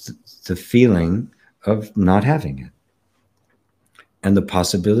reject the feeling of not having it and the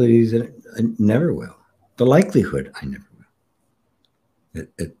possibility that I never will. The likelihood I never will.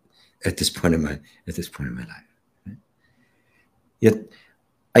 At this point in my life. Right? Yet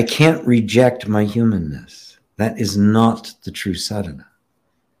I can't reject my humanness. That is not the true sadhana.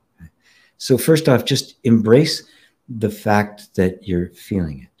 So first off, just embrace the fact that you're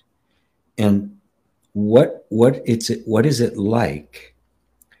feeling it. And what is it like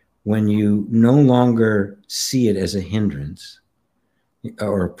when you no longer see it as a hindrance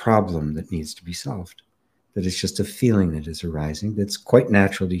or a problem that needs to be solved? That it's just a feeling that is arising that's quite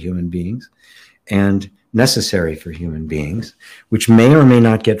natural to human beings and necessary for human beings, which may or may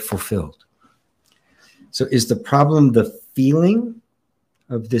not get fulfilled. So is the problem the feeling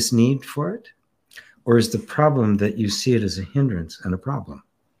of this need for it? Or is the problem that you see it as a hindrance and a problem?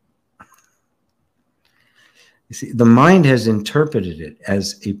 You see, the mind has interpreted it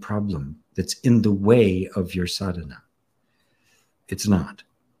as a problem that's in the way of your sadhana. It's not.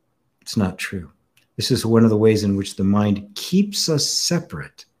 It's not true. This is one of the ways in which the mind keeps us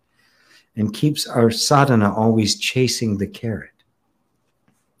separate and keeps our sadhana always chasing the carrot.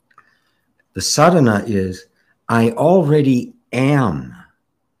 The sadhana is, I already am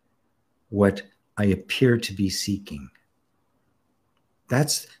what I appear to be seeking.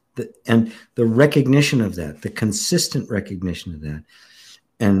 That's and the recognition of that, the consistent recognition of that,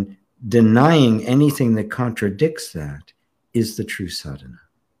 and denying anything that contradicts that is the true sadhana.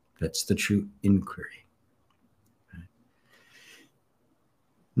 That's the true inquiry.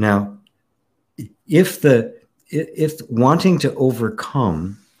 Now, if wanting to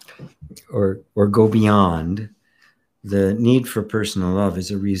overcome or go beyond the need for personal love is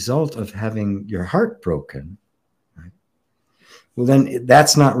a result of having your heart broken, right? Well, then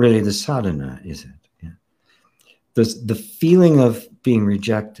that's not really the sadhana, is it? Yeah. The feeling of being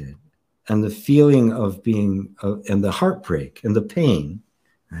rejected and the feeling of being, and the heartbreak and the pain,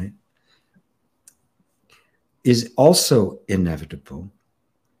 right, is also inevitable,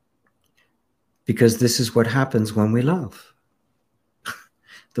 because this is what happens when we love.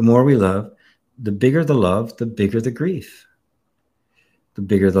 The more we love, the bigger the love, the bigger the grief. The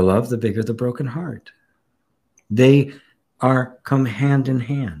bigger the love, the bigger the broken heart. They come hand in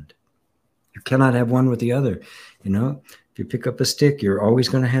hand. You cannot have one with the other. You know, if you pick up a stick, you're always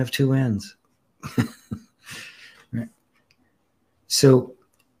going to have two ends. Right? So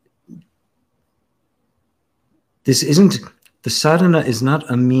the sadhana is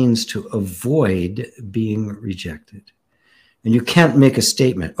not a means to avoid being rejected. And you can't make a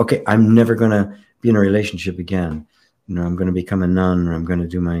statement, okay, I'm never going to be in a relationship again. You know, I'm going to become a nun, or I'm going to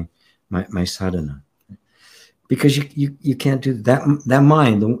do my sadhana. Because you can't do that. That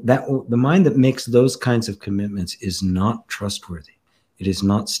mind, the mind that makes those kinds of commitments is not trustworthy. It is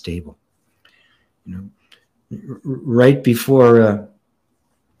not stable. You know, right before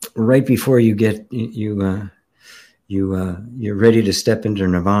you get you're ready to step into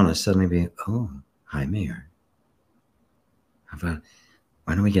nirvana, suddenly be, oh, hi, Mayor. How about,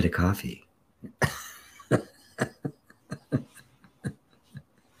 why don't we get a coffee?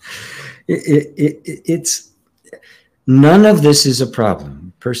 It's none of this is a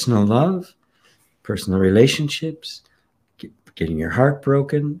problem. Personal love, personal relationships, getting your heart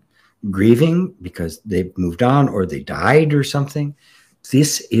broken, grieving because they've moved on or they died or something.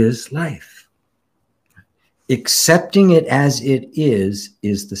 This is life. Accepting it as it is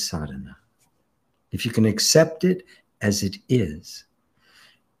the sadhana. If you can accept it as it is,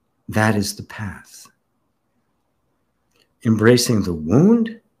 that is the path. Embracing the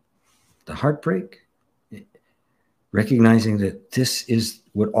wound, the heartbreak, recognizing that this is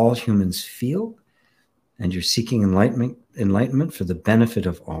what all humans feel, and you're seeking enlightenment for the benefit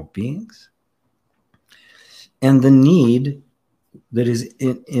of all beings, and the need that is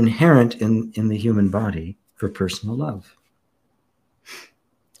inherent in the human body for personal love.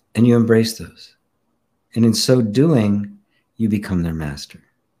 And you embrace those. And in so doing, you become their master.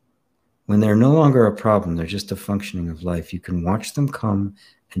 When they're no longer a problem, they're just a functioning of life, you can watch them come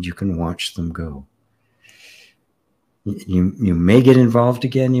and you can watch them go. You may get involved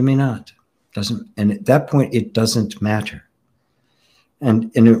again, you may not. And at that point, it doesn't matter. And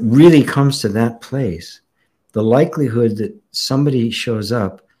it really comes to that place, the likelihood that somebody shows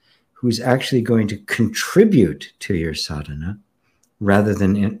up who's actually going to contribute to your sadhana rather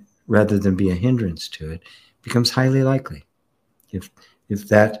than be a hindrance to it becomes highly likely. If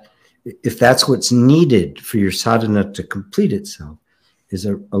that's what's needed for your sadhana to complete itself, is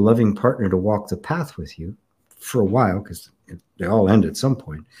a loving partner to walk the path with you for a while, because they all end at some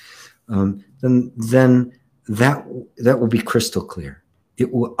point, then that will be crystal clear.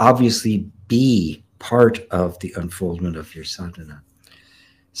 It will obviously be part of the unfoldment of your sadhana.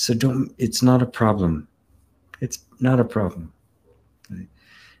 So it's not a problem. It's not a problem. Right?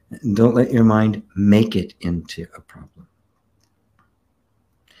 Don't let your mind make it into a problem.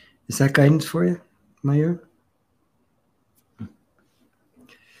 Is that guidance for you, Mayur?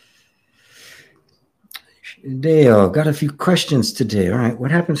 Dale, got a few questions today. All right, what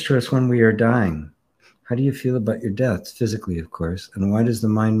happens to us when we are dying? How do you feel about your death, physically, of course? And why does the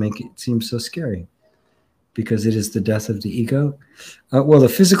mind make it seem so scary? Because it is the death of the ego? Well, the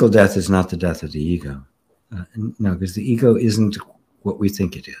physical death is not the death of the ego. No, because the ego isn't what we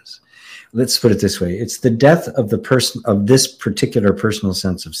think it is. Let's put it this way. It's the death of the person, of this particular personal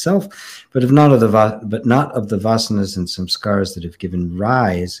sense of self, but not of the vasanas and samskaras that have given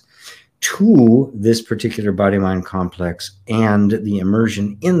rise to this particular body-mind complex and the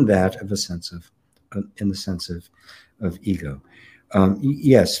immersion in that of a sense of, in the sense of ego.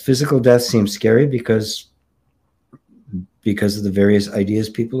 Yes, physical death seems scary because of the various ideas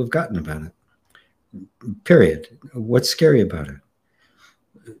people have gotten about it. Period. What's scary about it?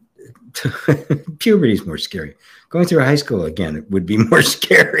 Puberty is more scary. Going through high school again, it would be more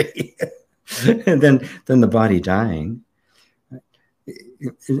scary than the body dying.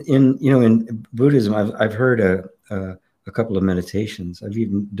 In Buddhism, I've heard a couple of meditations. I've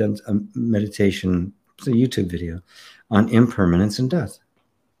even done a meditation, it's a YouTube video, on impermanence and death.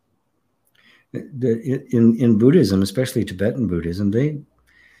 In Buddhism, especially Tibetan Buddhism,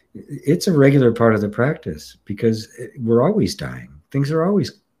 it's a regular part of the practice because we're always dying. Things are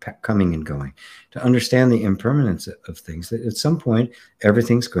always coming and going. To understand the impermanence of things, that at some point,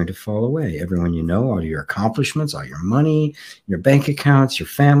 everything's going to fall away. Everyone you know, all your accomplishments, all your money, your bank accounts, your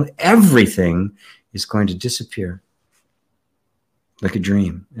family, everything is going to disappear like a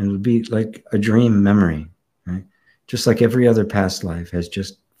dream. And it'll be like a dream memory, right? Just like every other past life has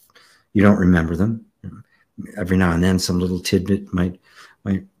just, you don't remember them. Every now and then, some little tidbit might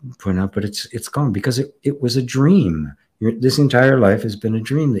point out, but it's gone because it was a dream. This entire life has been a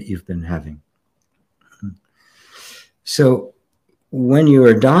dream that you've been having. So when you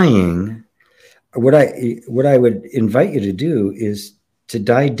are dying, what I would invite you to do is to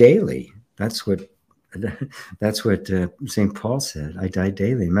die daily. That's what St. Paul said. I die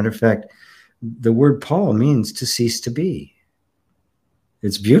daily. Matter of fact, the word Paul means to cease to be.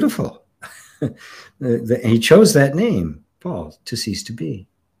 It's beautiful. He chose that name, Paul, to cease to be.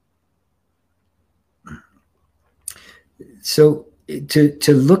 So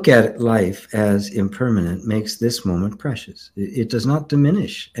to look at life as impermanent makes this moment precious. It does not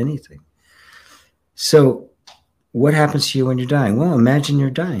diminish anything. So what happens to you when you're dying? Well, imagine you're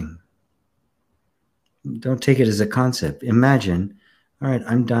dying. Don't take it as a concept. Imagine, all right,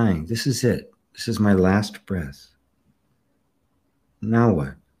 I'm dying. This is it. This is my last breath. Now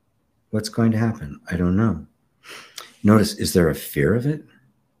what? What's going to happen? I don't know. Notice, is there a fear of it?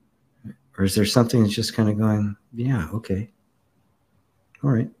 Or is there something that's just kind of going, yeah, okay. All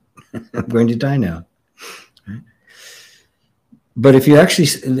right. I'm going to die now. Right? But if you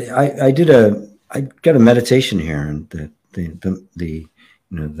actually, I got a meditation here, and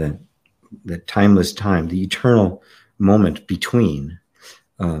the timeless time, the eternal moment between,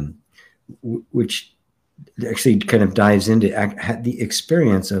 which actually kind of dives into the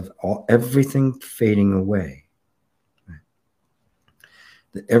experience of everything fading away.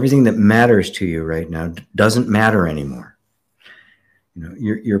 Everything that matters to you right now doesn't matter anymore. You know,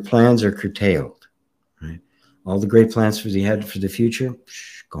 your plans are curtailed. Right? All the great plans for the future,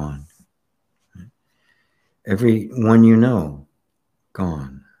 gone. Right? Everyone you know,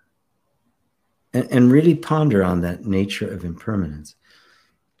 gone. And really ponder on that nature of impermanence,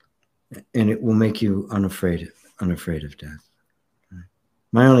 and it will make you unafraid of death. Right?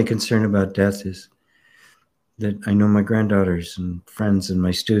 My only concern about death is that I know my granddaughters and friends and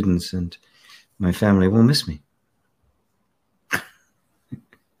my students and my family will miss me.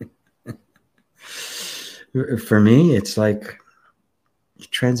 For me, it's like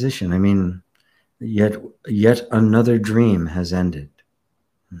transition. I mean, yet another dream has ended.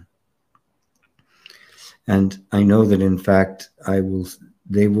 And I know that in fact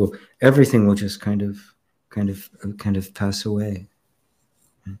everything will just kind of pass away.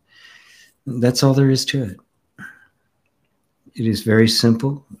 That's all there is to it. It is very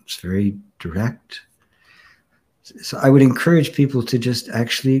simple. It's very direct. So I would encourage people to just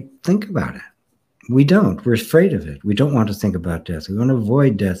actually think about it. We don't. We're afraid of it. We don't want to think about death. We want to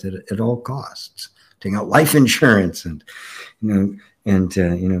avoid death at all costs. Taking out life insurance and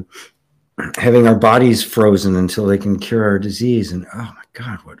having our bodies frozen until they can cure our disease. And oh my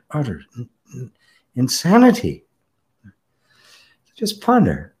God, what utter insanity. Just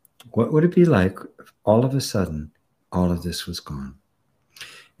ponder, what would it be like if all of a sudden all of this was gone?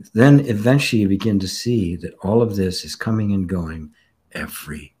 Then eventually you begin to see that all of this is coming and going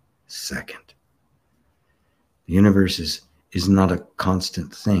every second. The universe is not a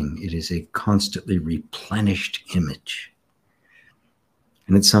constant thing. It is a constantly replenished image.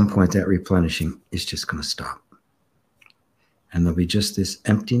 And at some point, that replenishing is just going to stop. And there'll be just this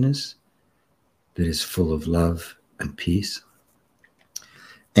emptiness that is full of love and peace.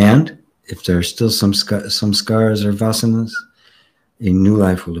 And if there are still some scars or vasanas, a new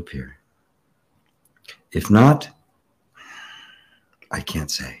life will appear. If not, I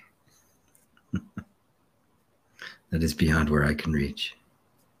can't say. That is beyond where I can reach.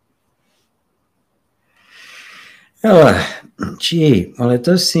 Gee, well, it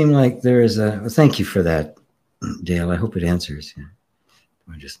does seem like there is a... Well, thank you for that, Dale. I hope it answers. Yeah.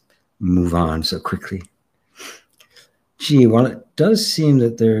 I'll just move on so quickly. Gee, well, it does seem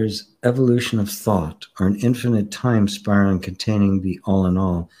that there's evolution of thought or an infinite time spiral containing the all in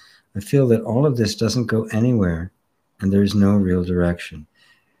all. I feel that all of this doesn't go anywhere and there's no real direction.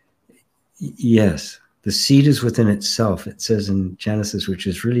 Yes, the seed is within itself. It says in Genesis, which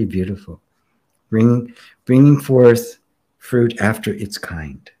is really beautiful. Bringing forth fruit after its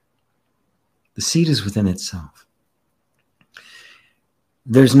kind. The seed is within itself.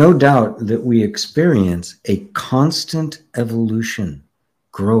 There's no doubt that we experience a constant evolution,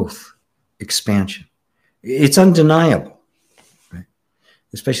 growth, expansion. It's undeniable, right?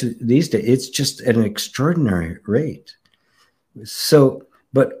 Especially these days. It's just at an extraordinary rate. So,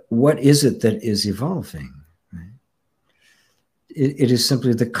 but what is it that is evolving? Right? It is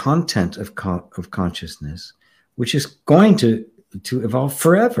simply the content of consciousness, which is going to evolve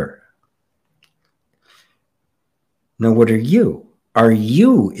forever. Now, what are you? Are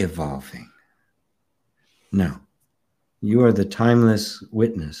you evolving? No. You are the timeless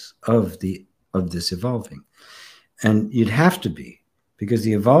witness of this evolving. And you'd have to be, because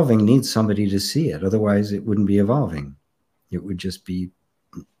the evolving needs somebody to see it. Otherwise, it wouldn't be evolving. It would just be,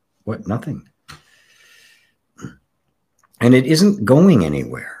 what, nothing. And it isn't going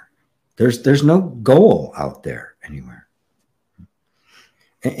anywhere. There's no goal out there anywhere.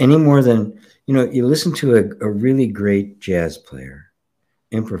 Any more than, you listen to a really great jazz player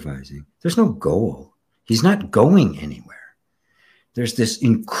improvising. There's no goal. He's not going anywhere. There's this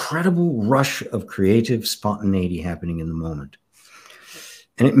incredible rush of creative spontaneity happening in the moment.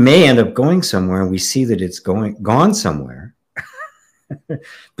 And it may end up going somewhere, and we see that it's gone somewhere,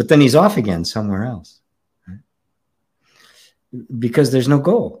 but then he's off again somewhere else. Right? Because there's no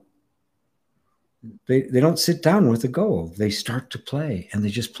goal. They don't sit down with a goal. They start to play, and they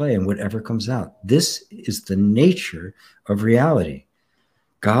just play, and whatever comes out. This is the nature of reality.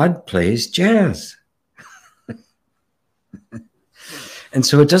 God plays jazz. And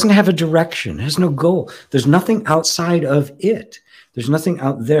so it doesn't have a direction. It has no goal. There's nothing outside of it. There's nothing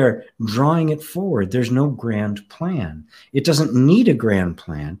out there drawing it forward. There's no grand plan. It doesn't need a grand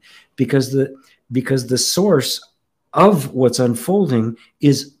plan because the source of what's unfolding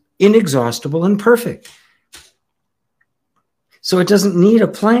is inexhaustible and perfect. So it doesn't need a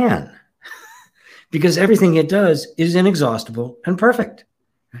plan because everything it does is inexhaustible and perfect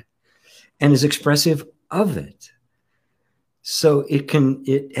and is expressive of it. So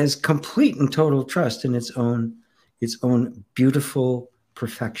it has complete and total trust in its own beautiful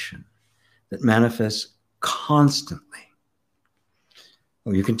perfection that manifests constantly.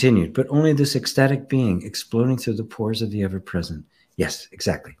 Oh, you continued, but only this ecstatic being exploding through the pores of the ever-present. Yes,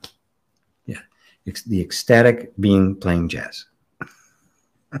 exactly. Yeah, it's the ecstatic being playing jazz.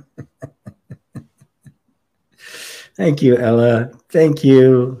 Thank you, Ella. Thank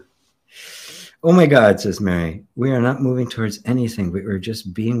you. Oh my God, says Mary, we are not moving towards anything, but we're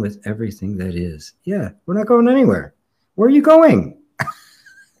just being with everything that is. Yeah, we're not going anywhere. Where are you going?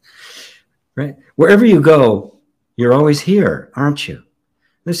 Right? Wherever you go, you're always here, aren't you?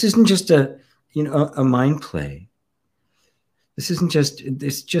 This isn't just a mind play. This isn't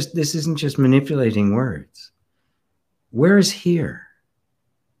just manipulating words. Where is here?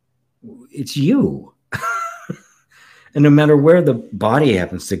 It's you. And no matter where the body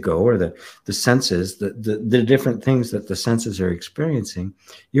happens to go or the senses, the different things that the senses are experiencing,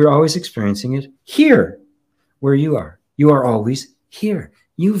 you're always experiencing it here where you are. You are always here.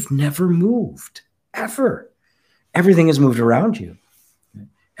 You've never moved, ever. Everything has moved around you.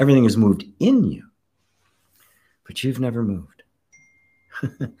 Everything has moved in you. But you've never moved.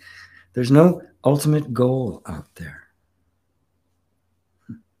 There's no ultimate goal out there.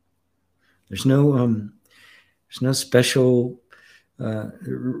 There's no special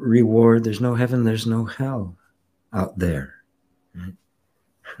reward. There's no heaven. There's no hell out there. Right?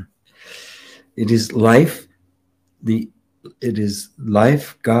 It is life. It is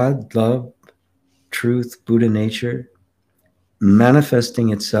life, God, love, truth, Buddha nature,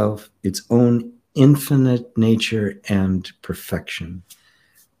 manifesting itself, its own infinite nature and perfection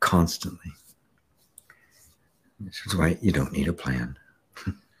constantly. This is why you don't need a plan.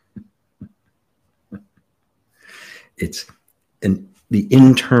 It's the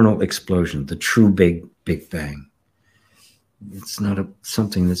internal explosion, the true big bang. It's not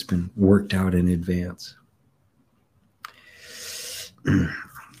something that's been worked out in advance.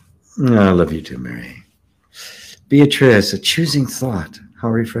 I love you too, Mary. Beatrice, a choosing thought. How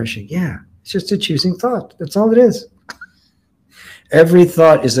refreshing. Yeah, it's just a choosing thought. That's all it is. Every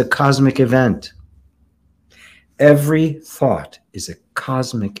thought is a cosmic event. Every thought is a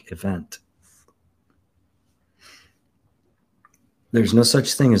cosmic event. There's no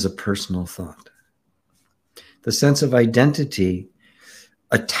such thing as a personal thought. The sense of identity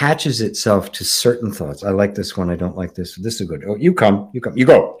attaches itself to certain thoughts. I like this one. I don't like this. This is good. Oh, you come, you come, you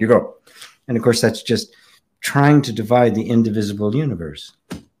go, you go. And of course, that's just trying to divide the indivisible universe.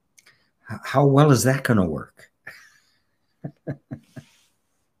 How well is that going to work?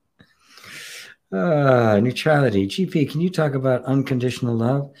 Neutrality. GP, can you talk about unconditional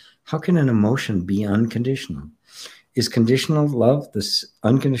love? How can an emotion be unconditional? Is conditional love, this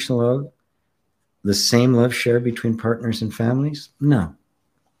unconditional love, the same love shared between partners and families? No.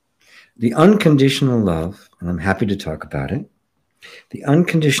 The unconditional love, and I'm happy to talk about it, the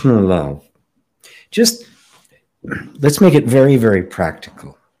unconditional love, just let's make it very, very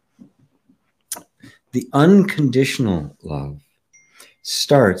practical. The unconditional love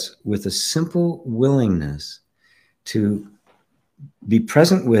starts with a simple willingness to be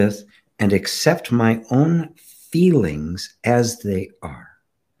present with and accept my own feelings as they are.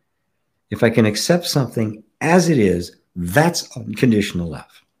 If I can accept something as it is, that's unconditional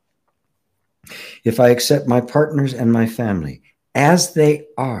love. If I accept my partners and my family as they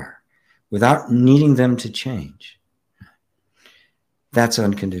are, without needing them to change, that's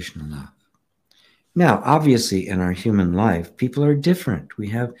unconditional love. Now, obviously, in our human life, people are different. We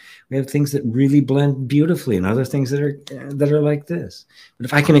have things that really blend beautifully, and other things that are like this. But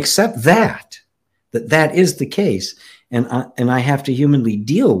if I can accept that is the case, and I have to humanly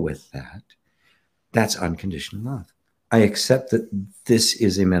deal with that, that's unconditional love. I accept that this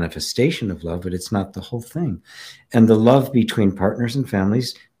is a manifestation of love, but it's not the whole thing. And the love between partners and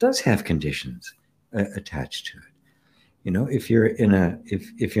families does have conditions attached to it. You know, if you're in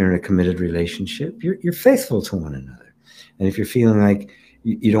a committed relationship, you're faithful to one another. And if you're feeling like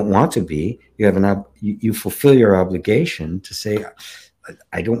you don't want to be, you fulfill your obligation to say,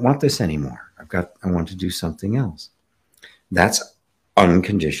 I don't want this anymore. I want to do something else. That's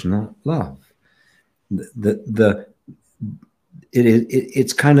unconditional love.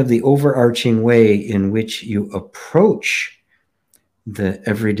 It's kind of the overarching way in which you approach the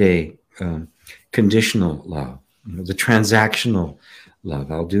everyday conditional love, you know, the transactional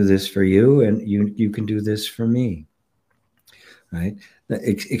love. I'll do this for you, and you can do this for me, right?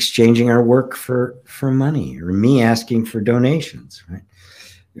 Exchanging our work for money, or me asking for donations, right?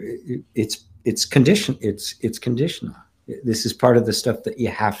 It's conditional. It's conditional. This is part of the stuff that you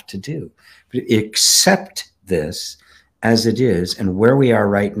have to do. But accept this as it is and where we are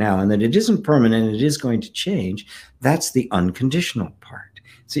right now, and that it isn't permanent, it is going to change. That's the unconditional part.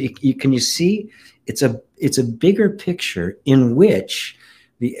 So can you see? It's a bigger picture in which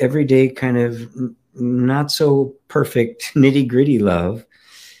the everyday kind of not so perfect nitty-gritty love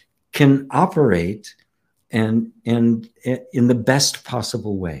can operate and in the best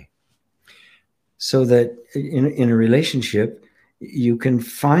possible way. So that in a relationship, you can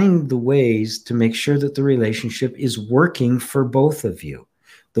find the ways to make sure that the relationship is working for both of you.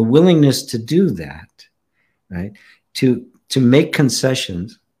 The willingness to do that, right? To make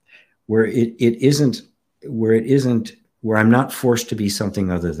concessions where where I'm not forced to be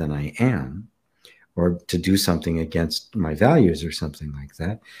something other than I am, or to do something against my values or something like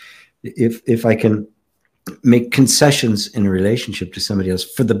that. If I can make concessions in a relationship to somebody else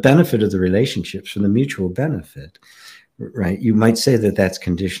for the benefit of the relationships, for the mutual benefit, right? You might say that that's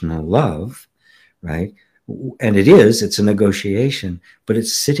conditional love, right? And it's a negotiation, but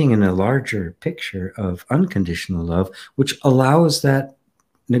it's sitting in a larger picture of unconditional love, which allows that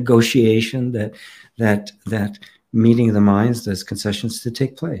negotiation, that meeting of the minds, those concessions to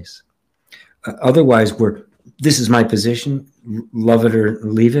take place. Otherwise, this is my position, love it or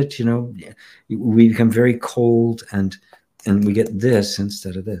leave it, you know, we become very cold and we get this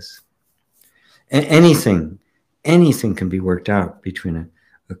instead of this. Anything can be worked out between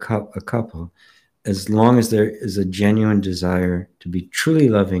a couple, as long as there is a genuine desire to be truly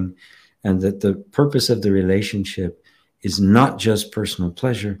loving, and that the purpose of the relationship is not just personal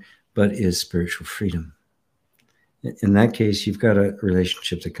pleasure, but is spiritual freedom. In that case, you've got a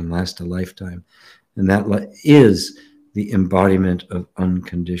relationship that can last a lifetime. And that is the embodiment of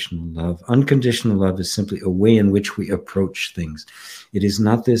unconditional love. Unconditional love is simply a way in which we approach things. It is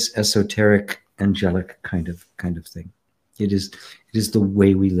not this esoteric, angelic kind of thing. It is the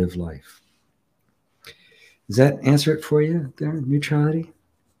way we live life. Does that answer it for you there, neutrality?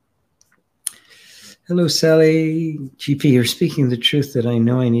 Hello, Sally. GP, you're speaking the truth that I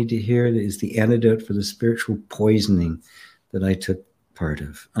know I need to hear. That is the antidote for the spiritual poisoning that I took part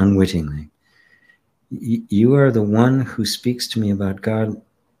of, unwittingly. You are the one who speaks to me about God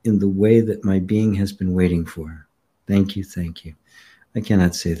in the way that my being has been waiting for. Thank you, thank you. I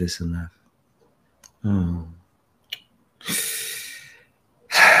cannot say this enough. Oh.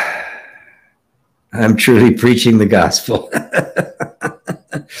 I'm truly preaching the gospel.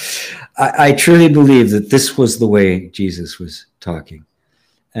 I truly believe that this was the way Jesus was talking,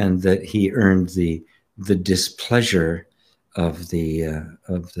 and that he earned the displeasure of the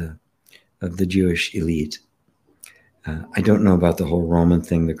Jewish elite. I don't know about the whole Roman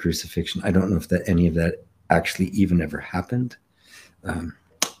thing, the crucifixion. I don't know if any of that actually even ever happened. I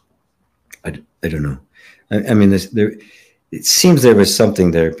don't know. I mean, it seems there was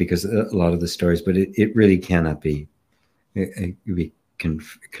something there because a lot of the stories, but it really cannot be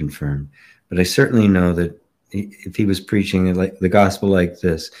confirmed. But I certainly know that if he was preaching like the gospel like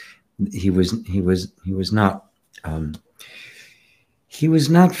this, he was not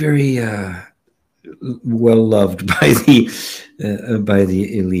very well loved by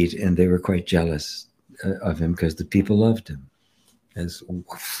the elite, and they were quite jealous of him because the people loved him. As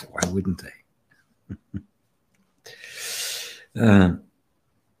why wouldn't they?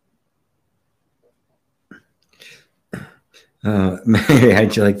 Mary,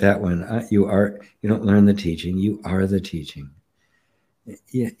 how'd you like that one? You don't learn the teaching, you are the teaching.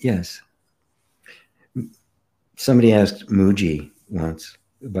 Yes. Somebody asked Mooji once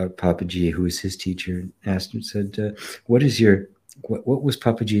about Papaji, who was his teacher, asked him, said, what was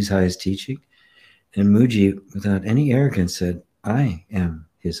Papaji's highest teaching? And Mooji, without any arrogance, said, I am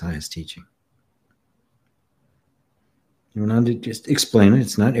his highest teaching. You want to just explain it.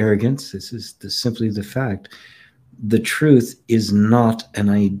 It's not arrogance. This is simply the fact. The truth is not an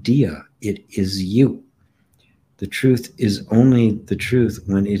idea. It is you. The truth is only the truth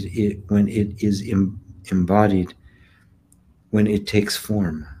when it is embodied, when it takes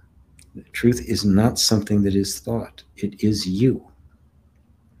form. The truth is not something that is thought. It is you.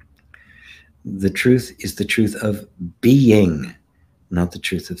 The truth is the truth of being, not the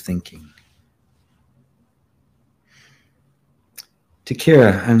truth of thinking. To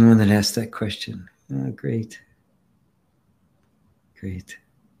Kira, I'm the one that asked that question. Oh, great. Great.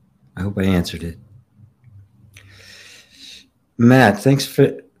 I hope I answered it. Matt, thanks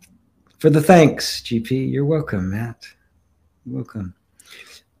for the thanks, GP. You're welcome, Matt. You're welcome.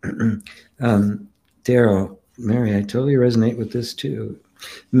 Daryl, Mary, I totally resonate with this too.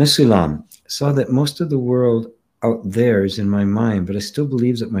 Mesulam, saw that most of the world out there is in my mind, but I still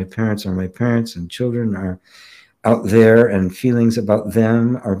believe that my parents are my parents and children are out there and feelings about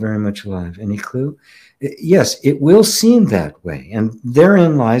them are very much alive. Any clue? Yes, it will seem that way. And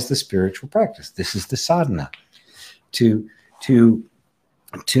therein lies the spiritual practice. This is the sadhana. To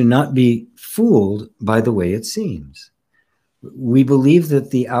not be fooled by the way it seems. We believe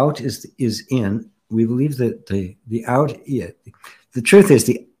that the out is in. We believe that the out, the truth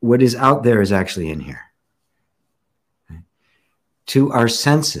is what is out there is actually in here. Okay? To our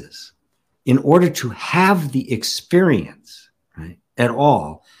senses, in order to have the experience, right, at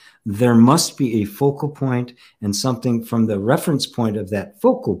all, there must be a focal point, and something from the reference point of that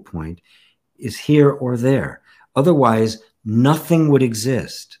focal point is here or there. Otherwise, nothing would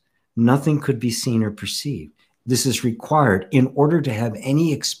exist. Nothing could be seen or perceived. This is required in order to have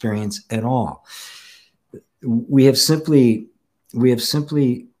any experience at all. We have simply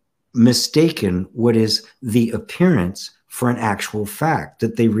mistaken what is the appearance for an actual fact,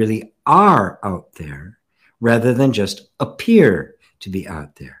 that they really are out there rather than just appear to be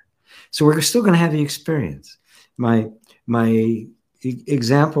out there. So we're still going to have the experience. My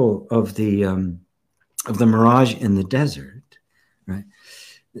example of the mirage in the desert, right?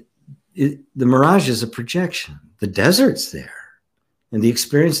 The mirage is a projection. The desert's there. And the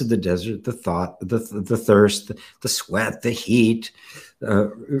experience of the desert, the thought, the thirst, the sweat, the heat,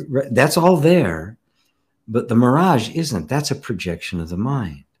 that's all there. But the mirage isn't. That's a projection of the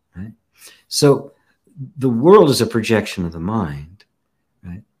mind, right? So the world is a projection of the mind,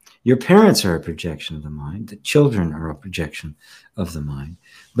 right? Your parents are a projection of the mind. The children are a projection of the mind.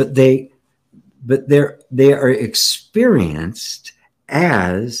 But they are experienced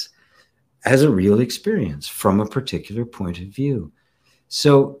as a real experience from a particular point of view.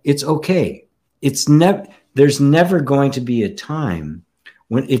 So it's okay. It's never, there's never going to be a time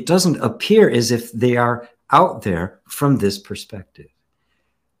when it doesn't appear as if they are out there from this perspective.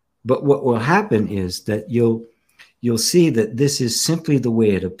 But what will happen is that you'll see that this is simply the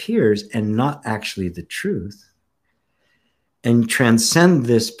way it appears and not actually the truth, and transcend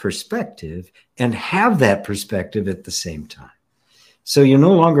this perspective and have that perspective at the same time. So you're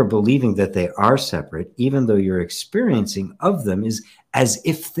no longer believing that they are separate, even though your experiencing of them is as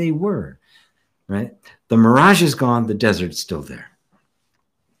if they were, right? The mirage is gone, the desert's still there.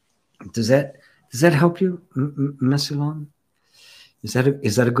 Does that help you, Messilon? Is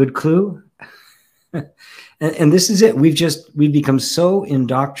that a good clue? and this is it. We've become so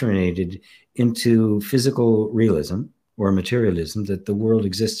indoctrinated into physical realism or materialism that the world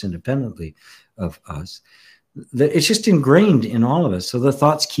exists independently of us, that it's just ingrained in all of us. So the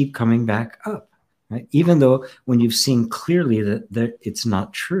thoughts keep coming back up, right? Even though when you've seen clearly that it's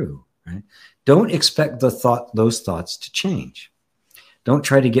not true, right? Don't expect those thoughts to change. Don't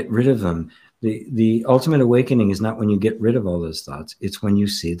try to get rid of them. The ultimate awakening is not when you get rid of all those thoughts. It's when you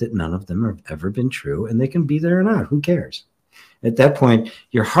see that none of them have ever been true, and they can be there or not. Who cares? At that point,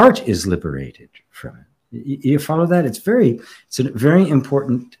 your heart is liberated from it. You follow that? It's a very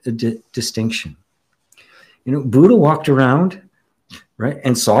important distinction. You know, Buddha walked around, right,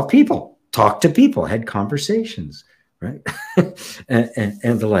 and saw people, talked to people, had conversations, right,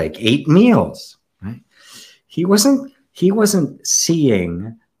 and the like, ate meals, right. He wasn't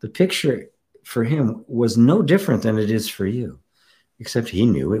seeing the picture. For him was no different than it is for you, except he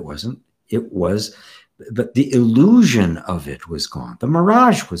knew it wasn't. It was, but the illusion of it was gone. The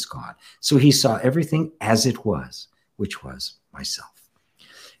mirage was gone. So he saw everything as it was, which was myself.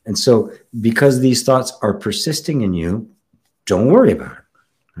 And so because these thoughts are persisting in you, don't worry about it,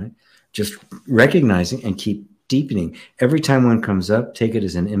 right? Just recognizing and keep deepening. Every time one comes up, take it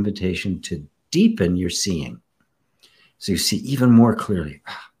as an invitation to deepen your seeing. So you see even more clearly,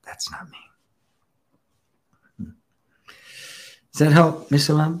 that's not me. Does that help, Miss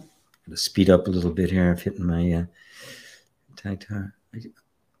Alam? I'm going to speed up a little bit here. I've hit my guitar.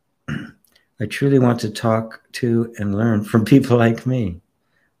 I truly want to talk to and learn from people like me.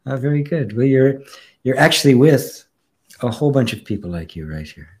 Oh, very good. Well, you're actually with a whole bunch of people like you right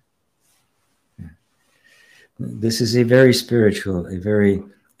here. Yeah. This is a very spiritual, a very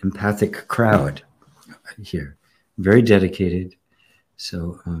empathic crowd here. Very dedicated.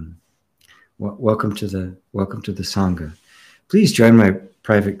 So welcome to the Sangha. Please join my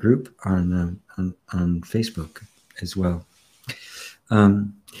private group on Facebook as well.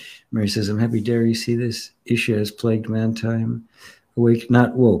 Mary says, I'm happy, dare you see this issue has plagued man-time. Awake,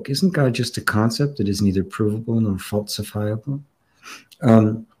 not woke. Isn't God just a concept that is neither provable nor falsifiable?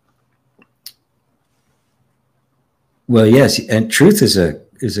 Well, yes, and truth is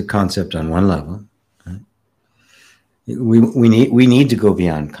a concept on one level. Right? We need to go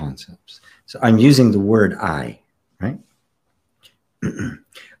beyond concepts. So I'm using the word I, right?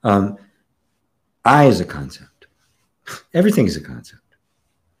 I is a concept. Everything is a concept.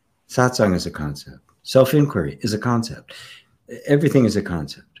 Satsang is a concept. Self-inquiry is a concept. Everything is a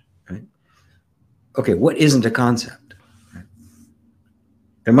concept, right? Okay, what isn't a concept? Right?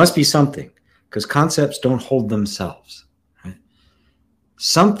 There must be something, because concepts don't hold themselves. Right?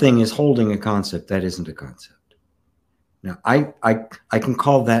 Something is holding a concept that isn't a concept. Now, I can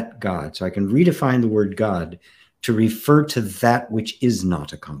call that God, so I can redefine the word God to refer to that which is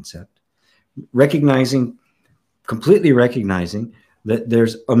not a concept, completely recognizing that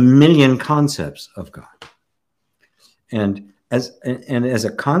there's a million concepts of God. And as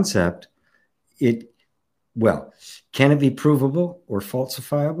a concept, can it be provable or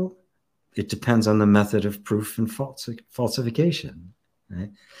falsifiable? It depends on the method of proof and falsification. Right?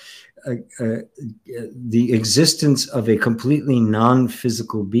 The existence of a completely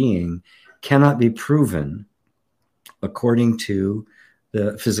non-physical being cannot be proven according to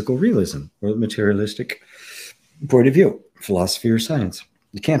the physical realism or the materialistic point of view, philosophy or science.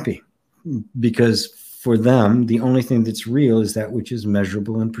 It can't be, because for them, the only thing that's real is that which is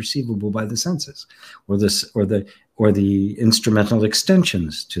measurable and perceivable by the senses, or the instrumental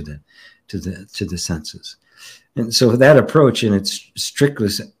extensions to the senses. And so that approach, in its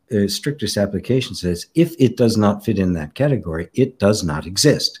strictest application, says if it does not fit in that category, it does not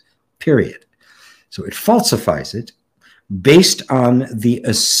exist. Period. So it falsifies it based on the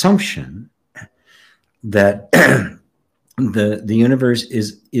assumption that the universe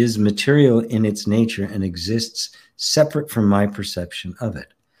is material in its nature and exists separate from my perception of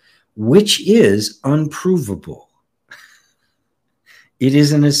it, which is unprovable. It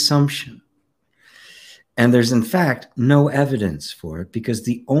is an assumption. And there's, in fact, no evidence for it, because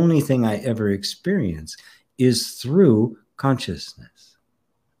the only thing I ever experience is through consciousness.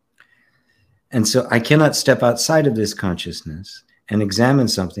 And so I cannot step outside of this consciousness and examine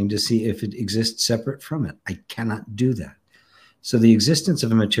something to see if it exists separate from it. I cannot do that. So the existence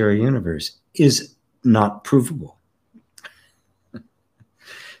of a material universe is not provable.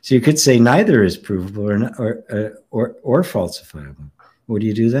 So you could say neither is provable or falsifiable. What do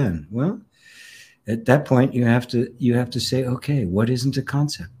you do then? Well, at that point, you have to say, okay, what isn't a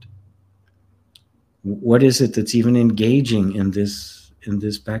concept? What is it that's even engaging in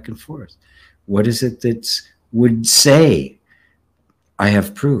this back and forth? What is it that would say, I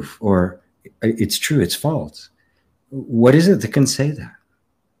have proof, or it's true, it's false? What is it that can say that?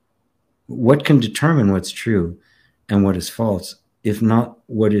 What can determine what's true and what is false, if not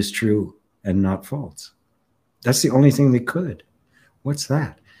what is true and not false? That's the only thing that could. What's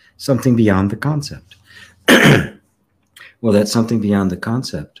that? Something beyond the concept. Well, that's something beyond the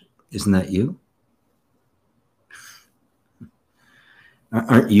concept. Isn't that you?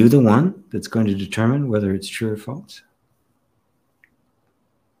 Aren't you the one that's going to determine whether it's true or false?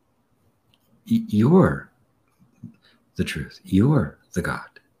 You're the truth. You're the God.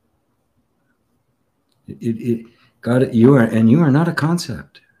 God, you are, and you are not a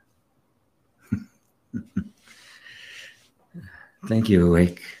concept. Thank you,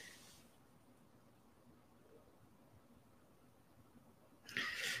 Awake.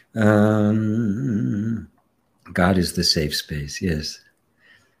 God is the safe space, yes.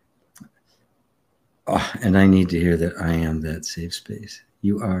 Oh, and I need to hear that I am that safe space.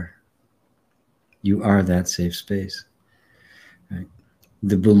 You are. You are that safe space. Right?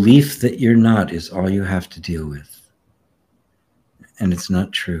 The belief that you're not is all you have to deal with. And it's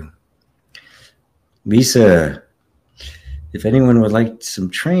not true. Lisa, if anyone would like some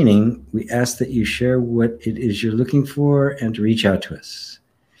training, we ask that you share what it is you're looking for and to reach out to us.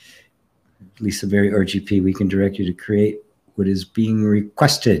 Lisa Berry, RGP, we can direct you to create what is being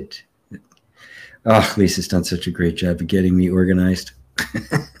requested. Oh, Lisa's done such a great job of getting me organized.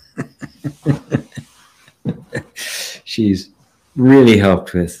 She's really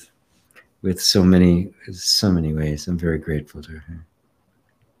helped with so many ways. I'm very grateful to her.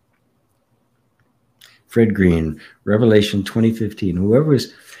 Fred Green, Revelation 20:15. Whoever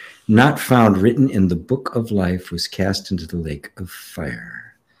is not found written in the book of life was cast into the lake of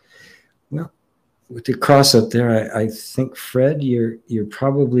fire. Well, with the cross up there, I think, Fred, you're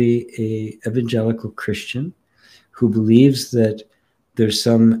probably a evangelical Christian who believes that there's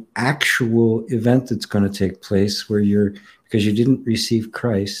some actual event that's going to take place where because you didn't receive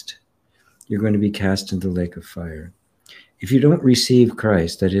Christ, you're going to be cast into the lake of fire. If you don't receive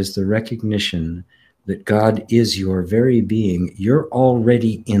Christ, that is the recognition that God is your very being, you're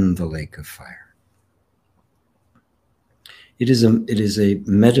already in the lake of fire. It is a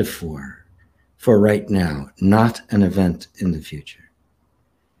metaphor for right now, not an event in the future.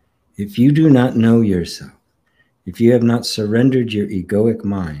 If you do not know yourself, if you have not surrendered your egoic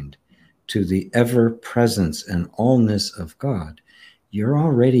mind to the ever presence and allness of God, you're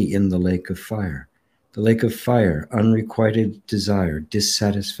already in the lake of fire. The lake of fire, unrequited desire,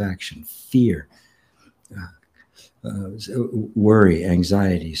 dissatisfaction, fear, worry,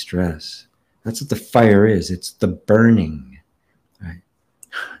 anxiety, stress. That's what the fire is. It's the burning, right?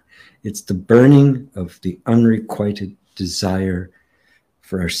 It's the burning of the unrequited desire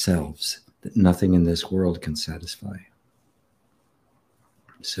for ourselves that nothing in this world can satisfy.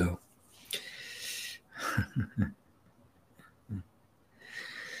 So,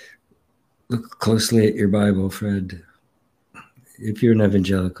 look closely at your Bible, Fred. If you're an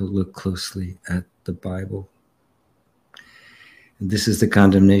evangelical, look closely at the Bible. And this is the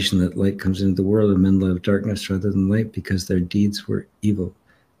condemnation that light comes into the world, and men love darkness rather than light because their deeds were evil.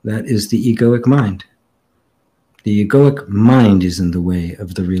 That is the egoic mind. The egoic mind is in the way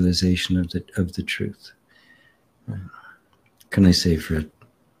of the realization of the truth. Can I say, Fred?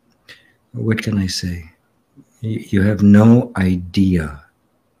 What can I say? You have no idea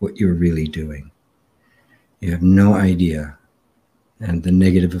what you're really doing. You have no idea, and the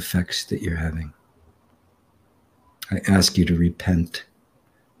negative effects that you're having. I ask you to repent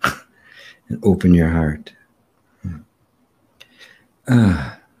and open your heart.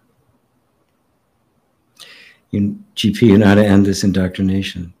 GP, you know how to end this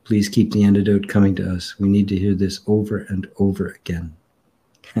indoctrination. Please keep the antidote coming to us. We need to hear this over and over again.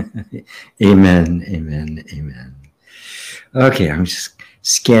 Amen, amen, amen. Okay, I'm just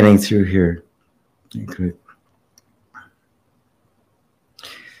scanning through here. Okay.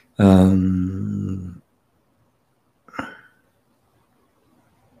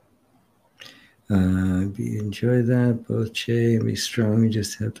 Enjoy that, both Che and be strong. You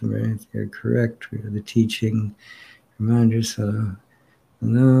just have to right. You're correct. We are the teaching. Remind yourself.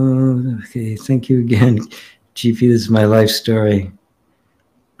 Hello. Okay, thank you again. GP, this is my life story.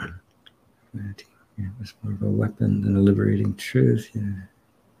 Yeah, it was more of a weapon than a liberating truth. Yeah.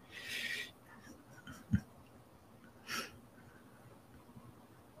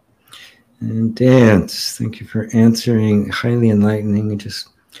 And Dance, thank you for answering. Highly enlightening. I just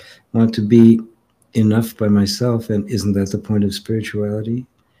want to be enough by myself. And isn't that the point of spirituality?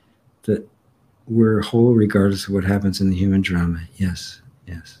 That we're whole regardless of what happens in the human drama. Yes,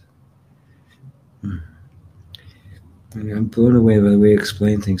 yes. I'm blown away by the way you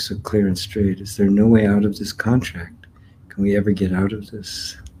explain things so clear and straight. Is there no way out of this contract? Can we ever get out of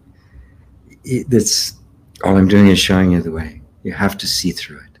this? That's all I'm doing is showing you the way. You have to see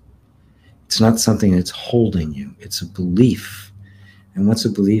through it. It's not something that's holding you. It's a belief. And once a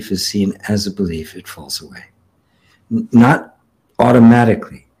belief is seen as a belief, it falls away. Not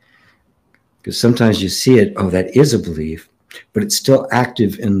automatically. Because sometimes you see it, oh, that is a belief, but it's still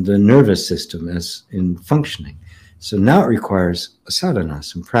active in the nervous system as in functioning. So now it requires a sadhana,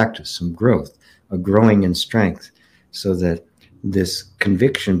 some practice, some growth, a growing in strength, so that this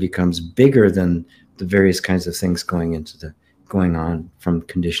conviction becomes bigger than the various kinds of things going on from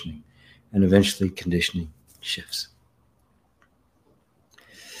conditioning. And eventually conditioning shifts.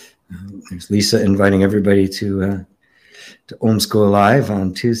 There's Lisa inviting everybody to Om School Live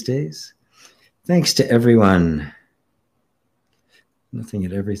on Tuesdays. Thanks to everyone. Nothing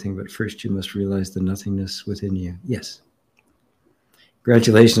at everything, but first you must realize the nothingness within you. Yes.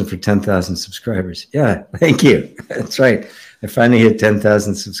 Congratulations for 10,000 subscribers. Yeah, thank you. That's right. I finally hit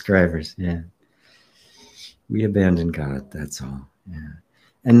 10,000 subscribers. Yeah. We abandoned God, that's all. Yeah.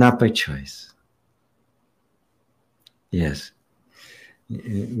 And not by choice. Yes.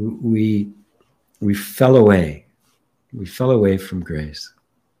 We fell away. We fell away from grace.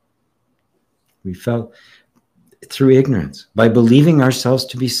 We fell through ignorance, by believing ourselves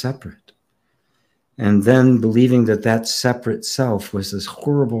to be separate. And then believing that that separate self was this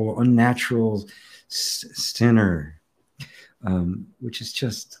horrible, unnatural sinner, which is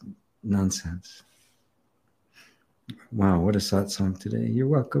just nonsense. Wow, what a satsang today. You're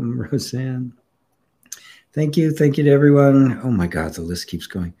welcome, Roseanne. Thank you to everyone. Oh my God, the list keeps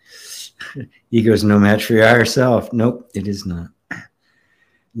going. Ego is no match for your higher self. Nope, it is not.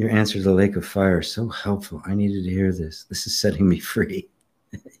 Your answer to the lake of fire, so helpful. I needed to hear this. This is setting me free.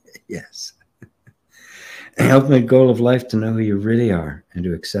 Yes. The ultimate goal of life, to know who you really are and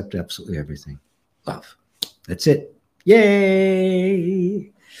to accept absolutely everything. Love. That's it.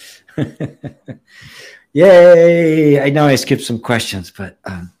 Yay. Yay. I know I skipped some questions, but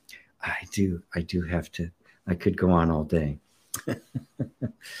I do have to. I could go on all day.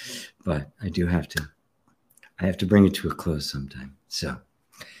 But I do have to. I have to bring it to a close sometime. So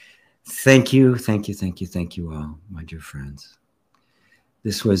thank you all, my dear friends.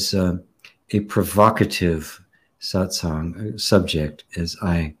 This was a provocative satsang subject, as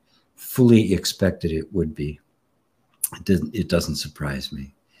I fully expected it would be. It doesn't surprise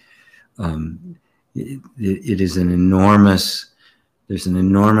me. It is an enormous. There's an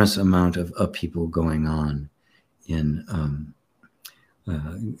enormous amount of upheaval going on in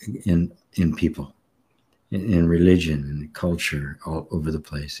people, in religion and culture, all over the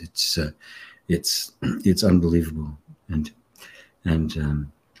place. It's unbelievable, and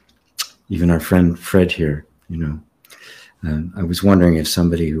even our friend Fred here, you know, I was wondering if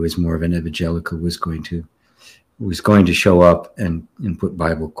somebody who is more of an evangelical was going to show up and put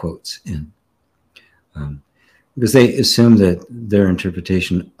Bible quotes in, because they assume that their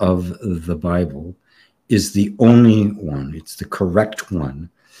interpretation of the Bible is the only one, it's the correct one,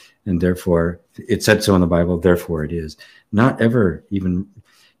 and therefore it said so in the Bible, therefore it is. Not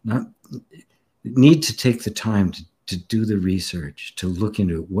need to take the time to do the research, to look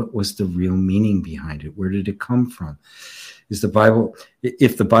into what was the real meaning behind it. Where did it come from? Is the Bible,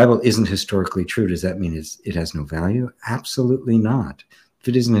 if the Bible isn't historically true, does that mean it has no value? Absolutely not. If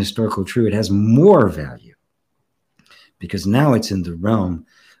it isn't historically true, it has more value, because now it's in the realm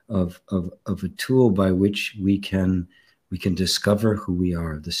of a tool by which we can discover who we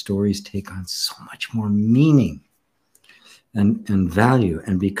are. The stories take on so much more meaning and value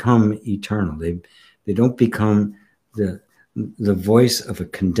and become eternal. They don't become the voice of a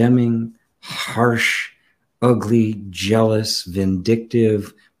condemning, harsh, ugly, jealous,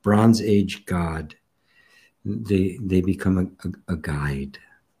 vindictive, Bronze Age God. They become a guide,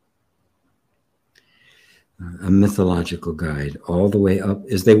 a mythological guide, all the way up,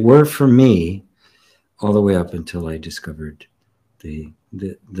 as they were for me, all the way up until I discovered the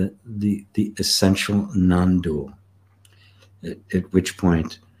essential non-dual, at which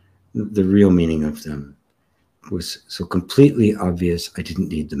point the real meaning of them was so completely obvious I didn't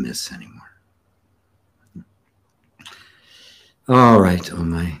need the myths anymore. All right, oh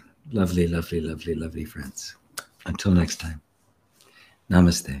my lovely, lovely, lovely, lovely friends. Until next time,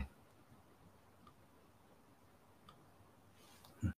 namaste.